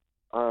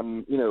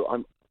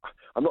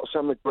not saying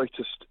I'm the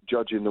greatest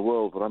judge in the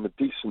world, but I'm a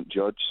decent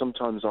judge.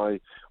 Sometimes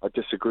I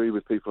disagree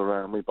with people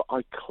around me, but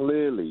I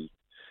clearly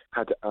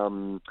had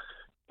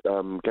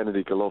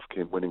Gennady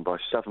Golovkin winning by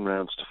 7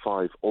 rounds to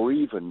 5 or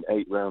even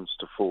 8 rounds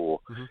to 4.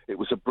 Mm-hmm. It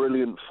was a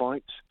brilliant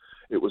fight.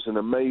 It was an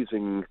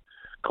amazing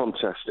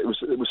contest. It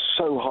was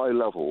so high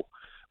level,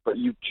 but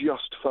you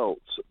just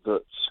felt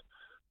that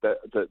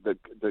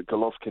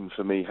Golovkin,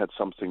 for me, had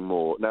something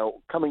more. Now,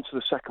 coming to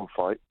the second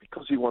fight,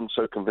 because he won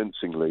so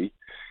convincingly,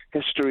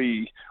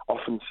 history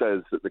often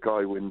says that the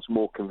guy wins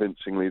more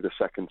convincingly the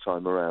second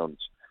time around.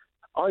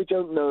 I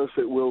don't know if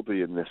it will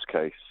be in this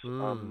case.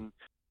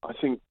 I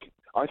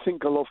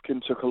think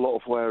Golovkin took a lot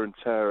of wear and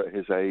tear at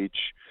his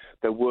age.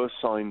 There were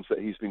signs that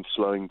he's been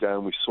slowing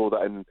down. We saw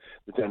that in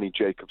the Denny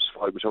Jacobs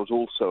fight, which I was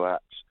also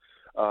at,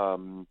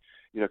 kind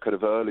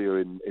of earlier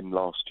in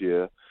last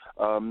year.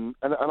 And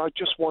I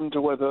just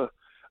wonder whether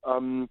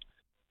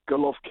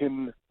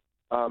Golovkin,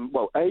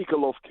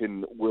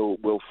 Golovkin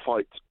will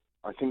fight,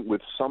 I think,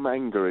 with some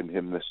anger in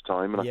him this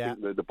time. And I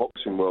think that the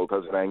boxing world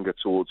has an anger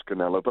towards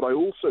Canelo. But I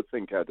also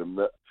think, Adam,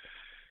 that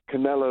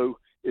Canelo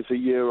is a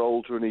year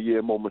older and a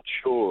year more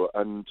mature,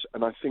 and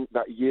I think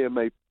that year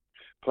may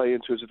play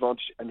into his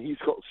advantage, and he's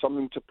got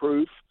something to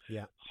prove,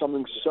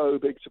 something so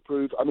big to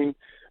prove. I mean,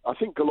 I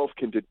think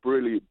Golovkin did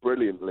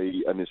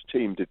brilliantly, and his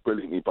team did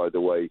brilliantly, by the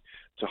way,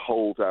 to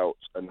hold out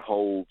and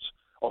hold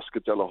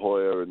Oscar De La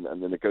Hoya and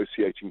the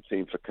negotiating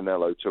team for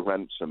Canelo to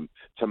ransom,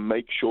 to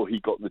make sure he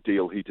got the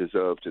deal he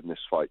deserved in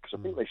this fight. Because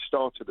I think they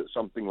started at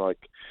something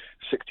like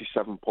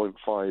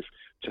 67.5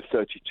 to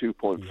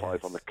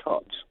 32.5 on the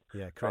cut,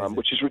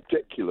 which is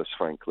ridiculous,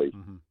 frankly.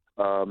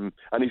 Mm-hmm.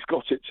 And he's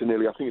got it to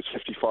nearly, I think it's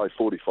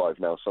 55-45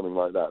 now, something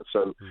like that.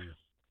 So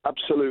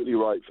absolutely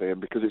right for him,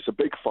 because it's a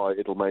big fight.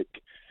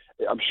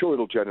 I'm sure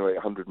it'll generate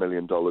 $100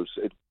 million.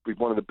 It'd be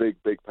one of the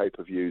big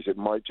pay-per-views. It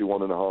might do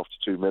 1.5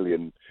 to 2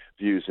 million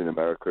views in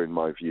America, in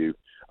my view.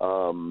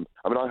 I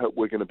hope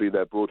we're going to be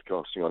there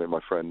broadcasting on it, my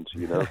friend.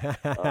 You know,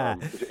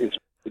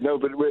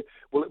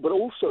 but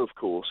also, of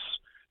course,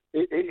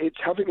 it's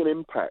having an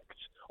impact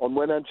on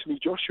when Anthony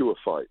Joshua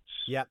fights.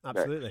 Yeah,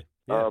 absolutely.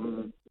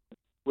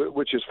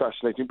 Which is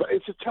fascinating, but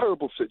it's a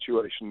terrible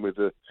situation with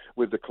the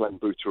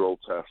clenbuterol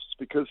tests,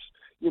 because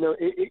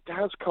it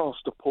has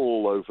cast a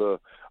pall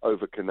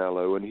over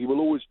Canelo, and he will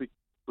always be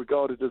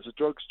regarded as a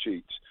drugs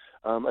cheat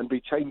and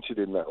be tainted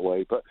in that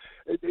way. But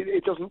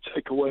it doesn't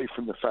take away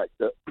from the fact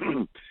that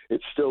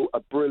it's still a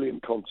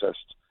brilliant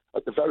contest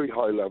at the very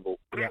high level,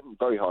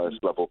 very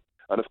highest level,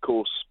 and of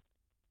course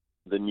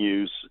the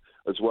news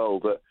as well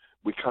that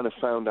we kind of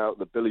found out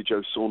that Billy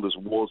Joe Saunders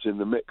was in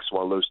the mix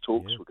while those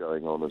talks were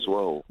going on as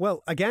well.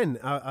 Well, again,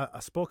 I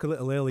spoke a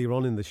little earlier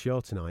on in the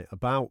show tonight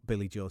about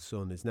Billy Joe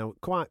Saunders. Now,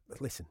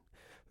 listen,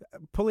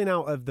 pulling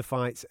out of the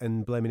fights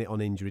and blaming it on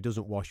injury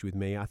doesn't wash with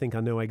me. I think I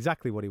know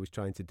exactly what he was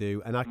trying to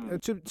do.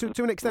 And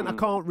to an extent, I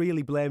can't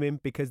really blame him,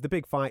 because the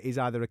big fight is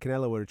either a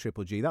Canelo or a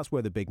Triple G. That's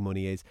where the big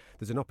money is.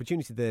 There's an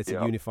opportunity there to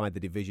unify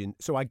the division.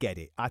 So I get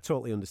it. I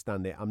totally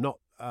understand it. I'm not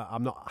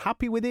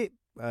happy with it.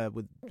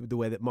 With the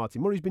way that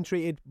Martin Murray's been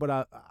treated,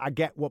 but I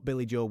get what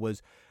Billy Joe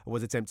was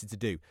attempted to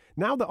do.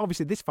 Now that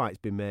obviously this fight's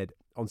been made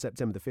on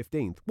September the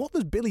 15th, what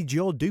does Billy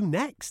Joe do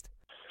next?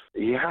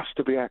 He has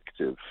to be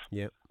active,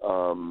 in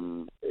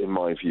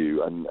my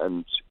view,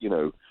 and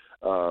the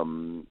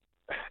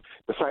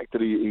fact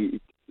that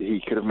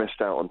he could have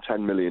missed out on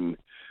 £10 million.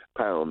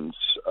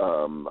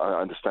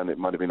 I understand it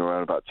might have been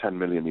around about 10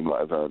 million he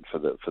might have earned for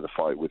the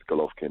fight with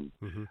Golovkin.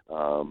 Mm-hmm.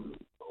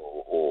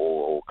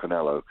 Or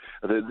Canelo.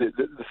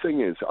 The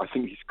thing is, I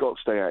think he's got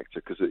to stay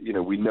active, because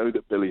we know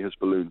that Billy has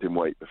ballooned in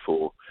weight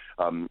before.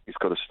 He's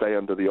got to stay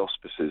under the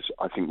auspices,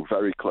 I think,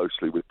 very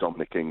closely with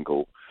Dominic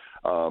Ingle,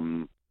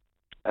 and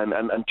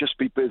just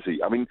be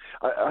busy. I mean,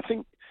 I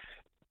think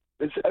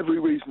there's every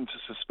reason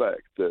to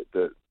suspect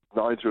that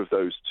neither of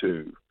those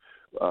two,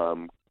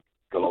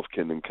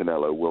 Golovkin and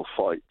Canelo, will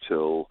fight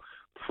till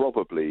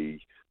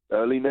probably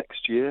early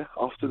next year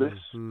after this.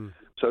 Mm-hmm.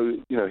 So,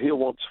 he'll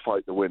want to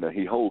fight the winner.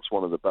 He holds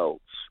one of the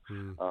belts.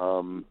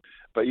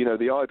 But,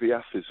 the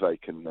IBF is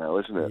vacant now,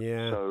 isn't it?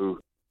 Yeah. So,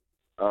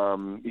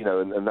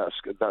 and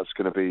that's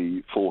going to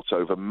be fought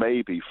over.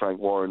 Maybe Frank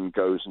Warren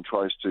goes and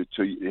tries to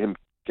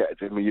get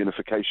him a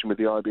unification with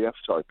the IBF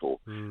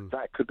title.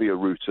 That could be a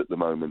route at the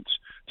moment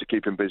to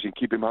keep him busy,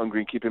 keep him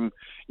hungry, and keep him,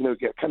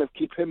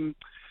 keep him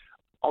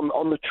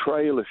on the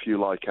trail, if you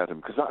like,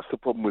 Adam, because that's the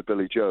problem with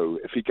Billy Joe.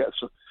 If he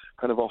gets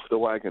kind of off the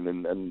wagon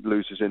and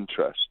loses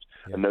interest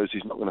and knows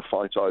he's not going to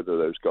fight either of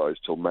those guys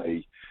till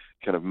May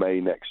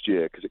next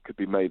year, because it could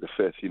be May the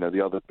 5th,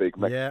 the other big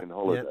Mexican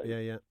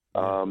holiday.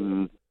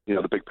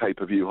 The big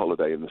pay-per-view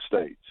holiday in the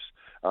States.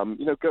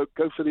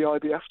 Go for the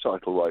IBF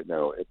title right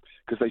now,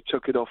 because they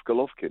took it off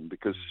Golovkin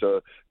because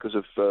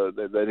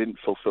they didn't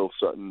fulfill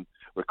certain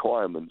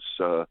requirements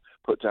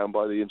put down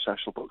by the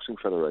International Boxing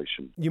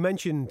Federation. You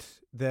mentioned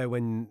there,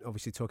 when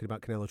obviously talking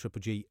about Canelo Triple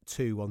G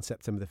 2 on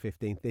September the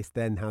 15th, this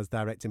then has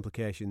direct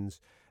implications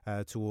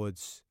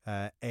towards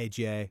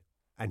AJ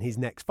and his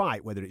next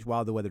fight, whether it's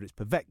Wilder, whether it's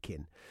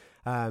Povetkin.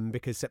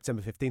 because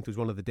September 15th was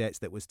one of the dates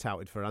that was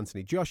touted for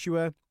Anthony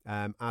Joshua.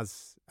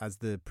 As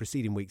the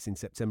preceding weeks in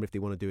September, if they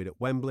want to do it at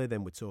Wembley,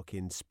 then we're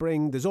talking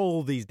spring. There's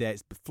all these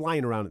dates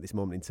flying around at this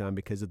moment in time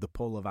because of the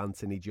pull of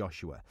Anthony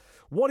Joshua.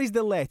 What is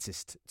the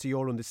latest, to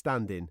your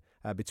understanding,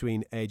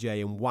 between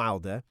AJ and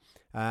Wilder?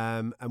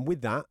 And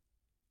with that,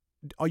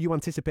 are you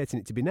anticipating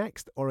it to be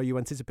next, or are you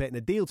anticipating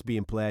a deal to be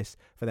in place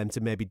for them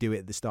to maybe do it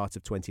at the start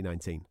of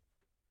 2019?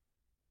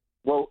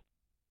 Well,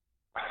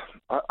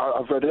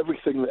 I've read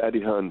everything that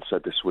Eddie Hearn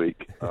said this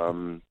week.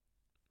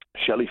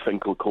 Shelley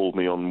Finkel called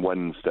me on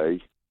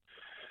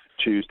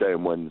Tuesday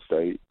and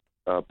Wednesday,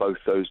 both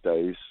those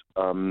days,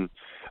 and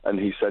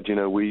he said,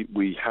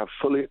 we have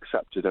fully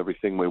accepted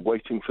everything. We're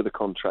waiting for the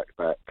contract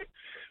back.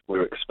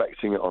 We're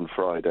expecting it on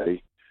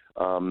Friday.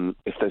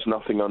 If there's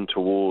nothing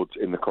untoward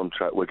in the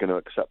contract, we're going to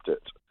accept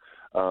it.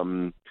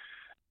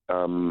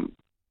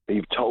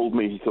 He told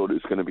me he thought it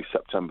was going to be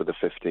September the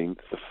 15th.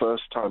 The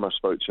first time I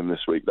spoke to him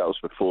this week, that was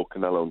before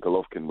Canelo and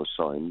Golovkin was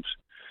signed,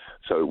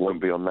 so it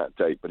won't be on that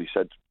date. But he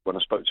said, when I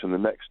spoke to him the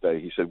next day,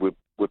 he said,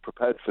 we're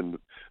prepared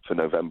for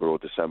November or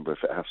December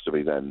if it has to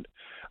be then.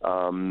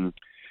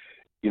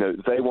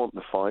 They want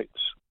the fight,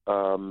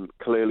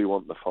 clearly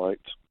want the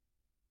fight.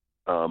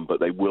 But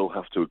they will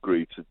have to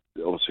agree to,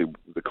 obviously,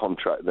 the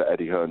contract that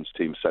Eddie Hearn's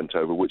team sent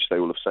over, which they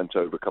will have sent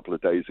over a couple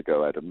of days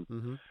ago, Adam.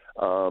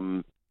 Mm-hmm.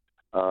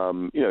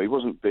 He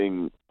wasn't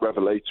being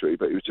revelatory,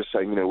 but he was just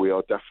saying, we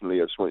are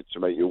definitely, I just wanted to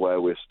make you aware,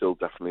 we're still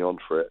definitely on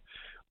for it.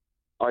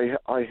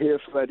 I hear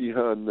from Eddie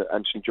Hearn that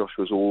Anthony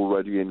Joshua's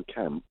already in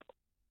camp.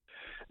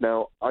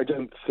 Now, I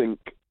don't think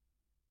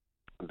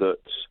that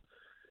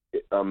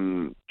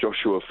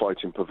Joshua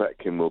fighting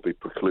Povetkin will be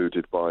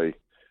precluded by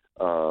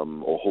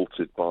or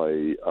halted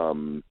by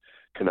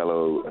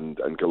Canelo and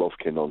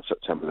Golovkin on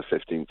September the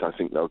 15th. I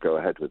think they'll go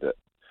ahead with it.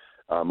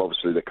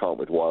 Obviously, they can't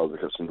with Wilder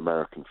because it's an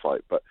American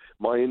fight. But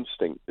my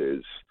instinct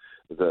is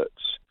that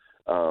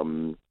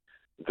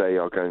they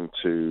are going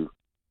to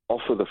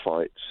offer the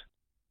fight.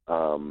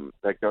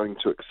 They're going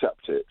to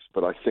accept it.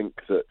 But I think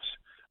that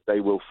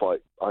they will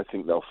fight. I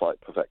think they'll fight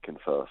Povetkin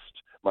first.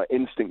 My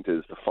instinct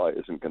is the fight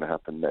isn't going to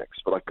happen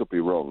next, but I could be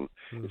wrong.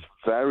 It's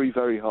very,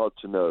 very hard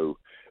to know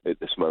at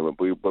this moment.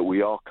 But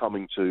we're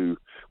coming to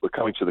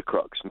the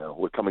crux now.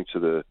 We're coming to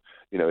the,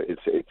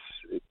 it's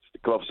the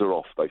gloves are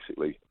off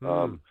basically.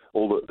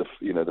 All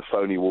the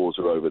phony wars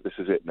are over. This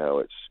is it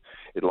now.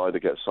 It'll either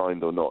get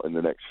signed or not in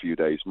the next few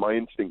days. My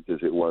instinct is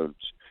it won't,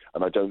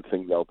 and I don't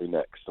think they'll be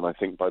next. And I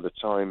think by the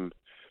time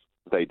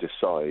they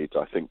decide,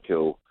 I think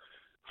he'll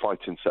fight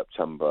in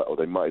September, or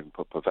they might even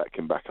put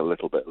Povetkin back a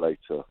little bit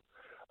later.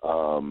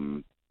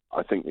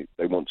 I think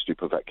they want to do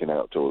Povetkin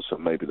outdoors, so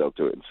maybe they'll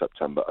do it in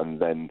September,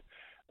 and then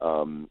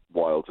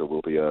Wilder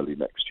will be early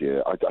next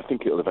year. I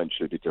think it'll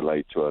eventually be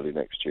delayed to early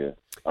next year.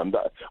 I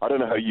don't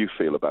know how you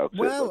feel about it.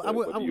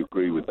 Whether you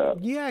agree with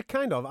that? Yeah,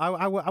 kind of.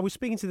 I was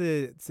speaking to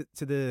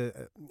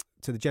the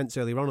gents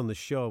earlier on the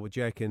show with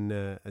Jake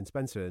and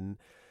Spencer, and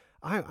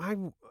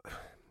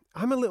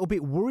I'm a little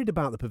bit worried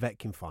about the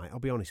Povetkin fight, I'll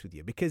be honest with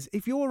you, because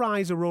if your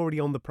eyes are already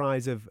on the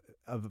prize of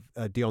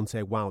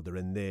Deontay Wilder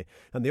and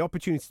the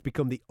opportunity to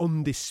become the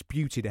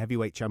undisputed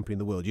heavyweight champion of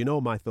the world, you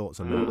know my thoughts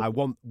on that. I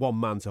want one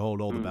man to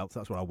hold all the belts.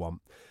 That's what I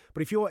want.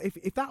 But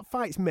if that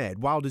fight's made,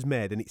 Wilder's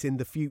made, and it's in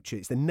the future,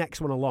 it's the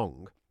next one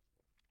along,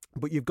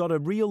 but you've got a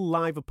real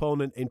live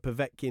opponent in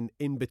Povetkin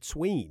in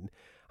between,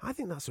 I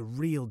think that's a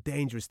real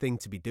dangerous thing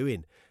to be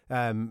doing.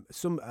 A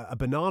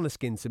banana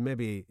skin to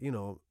maybe,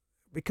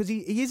 because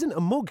he isn't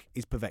a mug,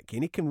 is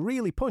Povetkin. He can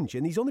really punch,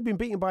 and he's only been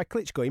beaten by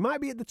Klitschko. He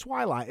might be at the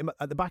twilight,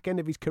 at the back end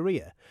of his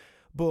career,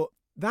 but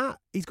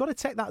he's got to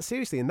take that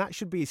seriously, and that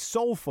should be his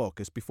sole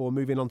focus before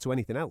moving on to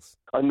anything else.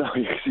 I know,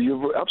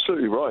 you're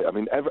absolutely right. I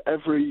mean,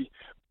 every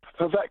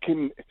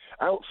Povetkin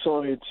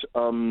outside,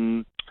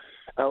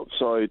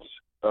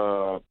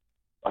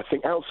 I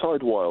think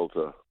outside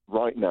Wilder.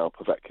 Right now,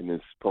 Povetkin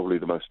is probably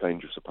the most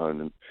dangerous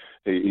opponent.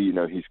 He's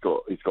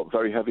got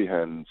very heavy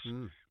hands.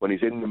 When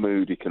he's in the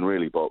mood, he can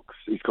really box.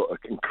 He's got an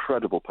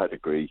incredible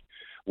pedigree,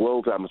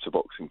 world amateur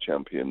boxing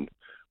champion.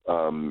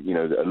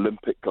 The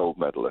Olympic gold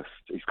medalist.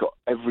 He's got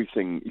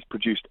everything. He's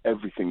produced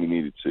everything he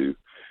needed to.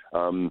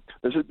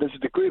 There's a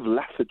degree of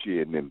lethargy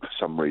in him for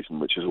some reason,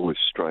 which is always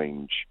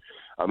strange.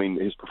 I mean,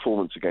 his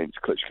performance against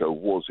Klitschko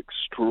was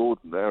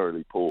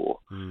extraordinarily poor.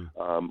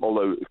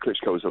 Although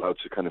Klitschko was allowed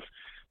to kind of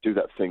do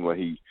that thing where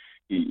he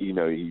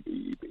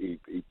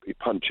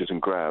punches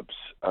and grabs,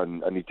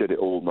 and he did it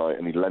all night,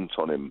 and he leant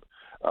on him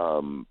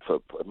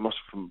for must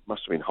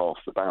have been half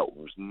the bout.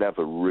 Was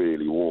never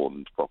really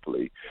warned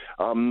properly.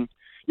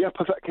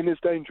 Povetkin is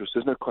dangerous.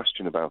 There's no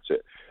question about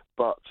it,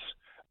 but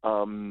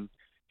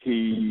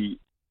he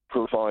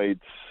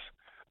provides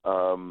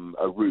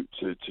a route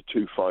to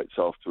two fights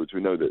afterwards.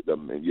 We know that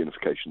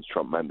unifications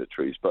trump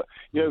mandatories, but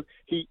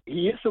he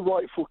is the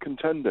rightful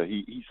contender.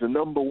 He's the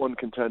number one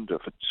contender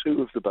for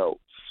two of the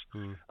belts,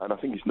 and I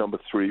think he's number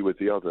 3 with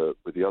the other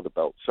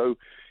belt. So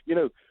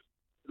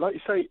like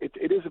you say,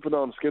 it is a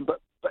banana skin,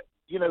 but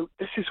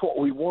this is what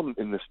we want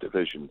in this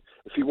division.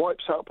 If he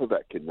wipes out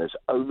Povetkin, there's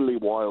only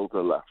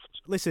Wilder left.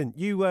 Listen,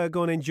 you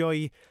go and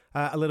enjoy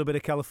a little bit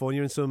of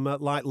California and some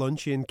light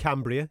lunch in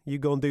Cambria. You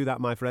go and do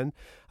that, my friend.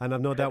 And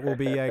I've no doubt we'll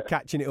be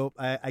catching it up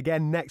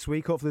again next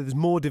week. Hopefully there's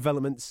more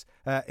developments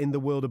in the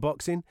world of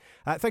boxing.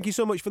 Thank you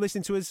so much for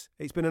listening to us.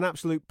 It's been an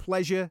absolute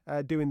pleasure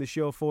doing the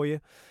show for you.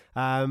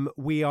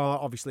 We are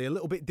obviously a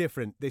little bit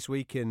different this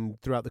week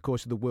and throughout the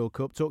course of the World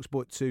Cup.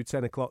 TalkSport 2,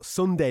 10 o'clock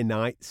Sunday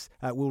nights.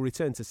 We'll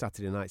return to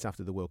Saturday nights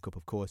after the World Cup,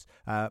 of course.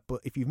 But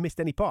if you've missed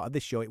any part of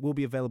this show, it will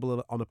be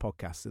available on a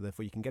podcast. So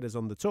therefore you can get us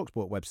on the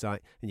TalkSport website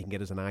and you can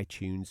get us on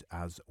iTunes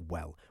as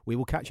well. We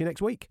will catch you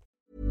next week.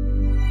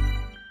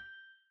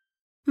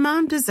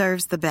 Mom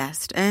deserves the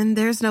best, and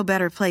there's no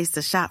better place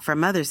to shop for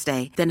Mother's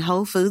Day than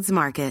Whole Foods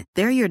Market.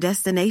 They're your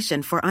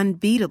destination for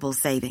unbeatable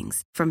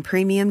savings, from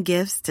premium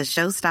gifts to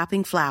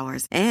show-stopping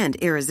flowers and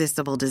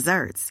irresistible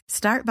desserts.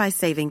 Start by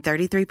saving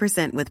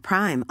 33% with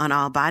Prime on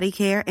all body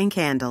care and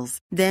candles.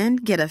 Then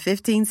get a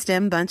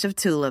 15-stem bunch of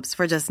tulips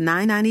for just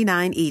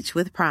 $9.99 each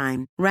with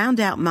Prime. Round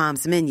out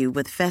Mom's menu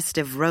with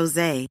festive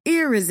rosé,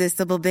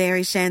 irresistible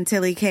berry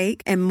chantilly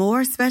cake, and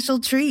more special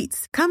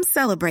treats. Come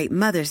celebrate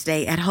Mother's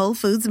Day at Whole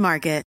Foods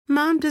Market.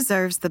 Mom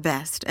deserves the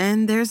best,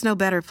 and there's no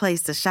better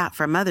place to shop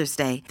for Mother's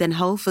Day than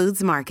Whole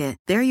Foods Market.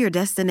 They're your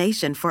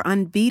destination for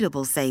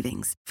unbeatable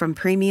savings, from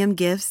premium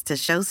gifts to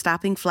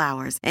show-stopping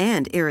flowers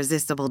and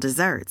irresistible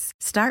desserts.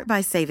 Start by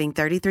saving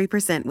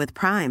 33% with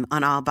Prime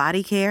on all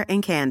body care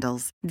and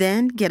candles.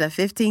 Then get a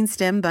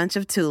 15-stem bunch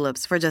of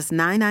tulips for just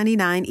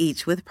 $9.99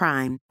 each with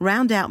Prime.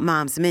 Round out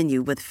Mom's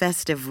menu with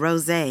festive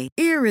rosé,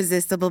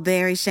 irresistible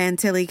berry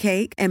chantilly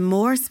cake, and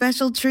more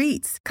special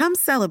treats. Come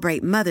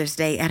celebrate Mother's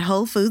Day at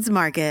Whole Foods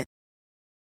Market.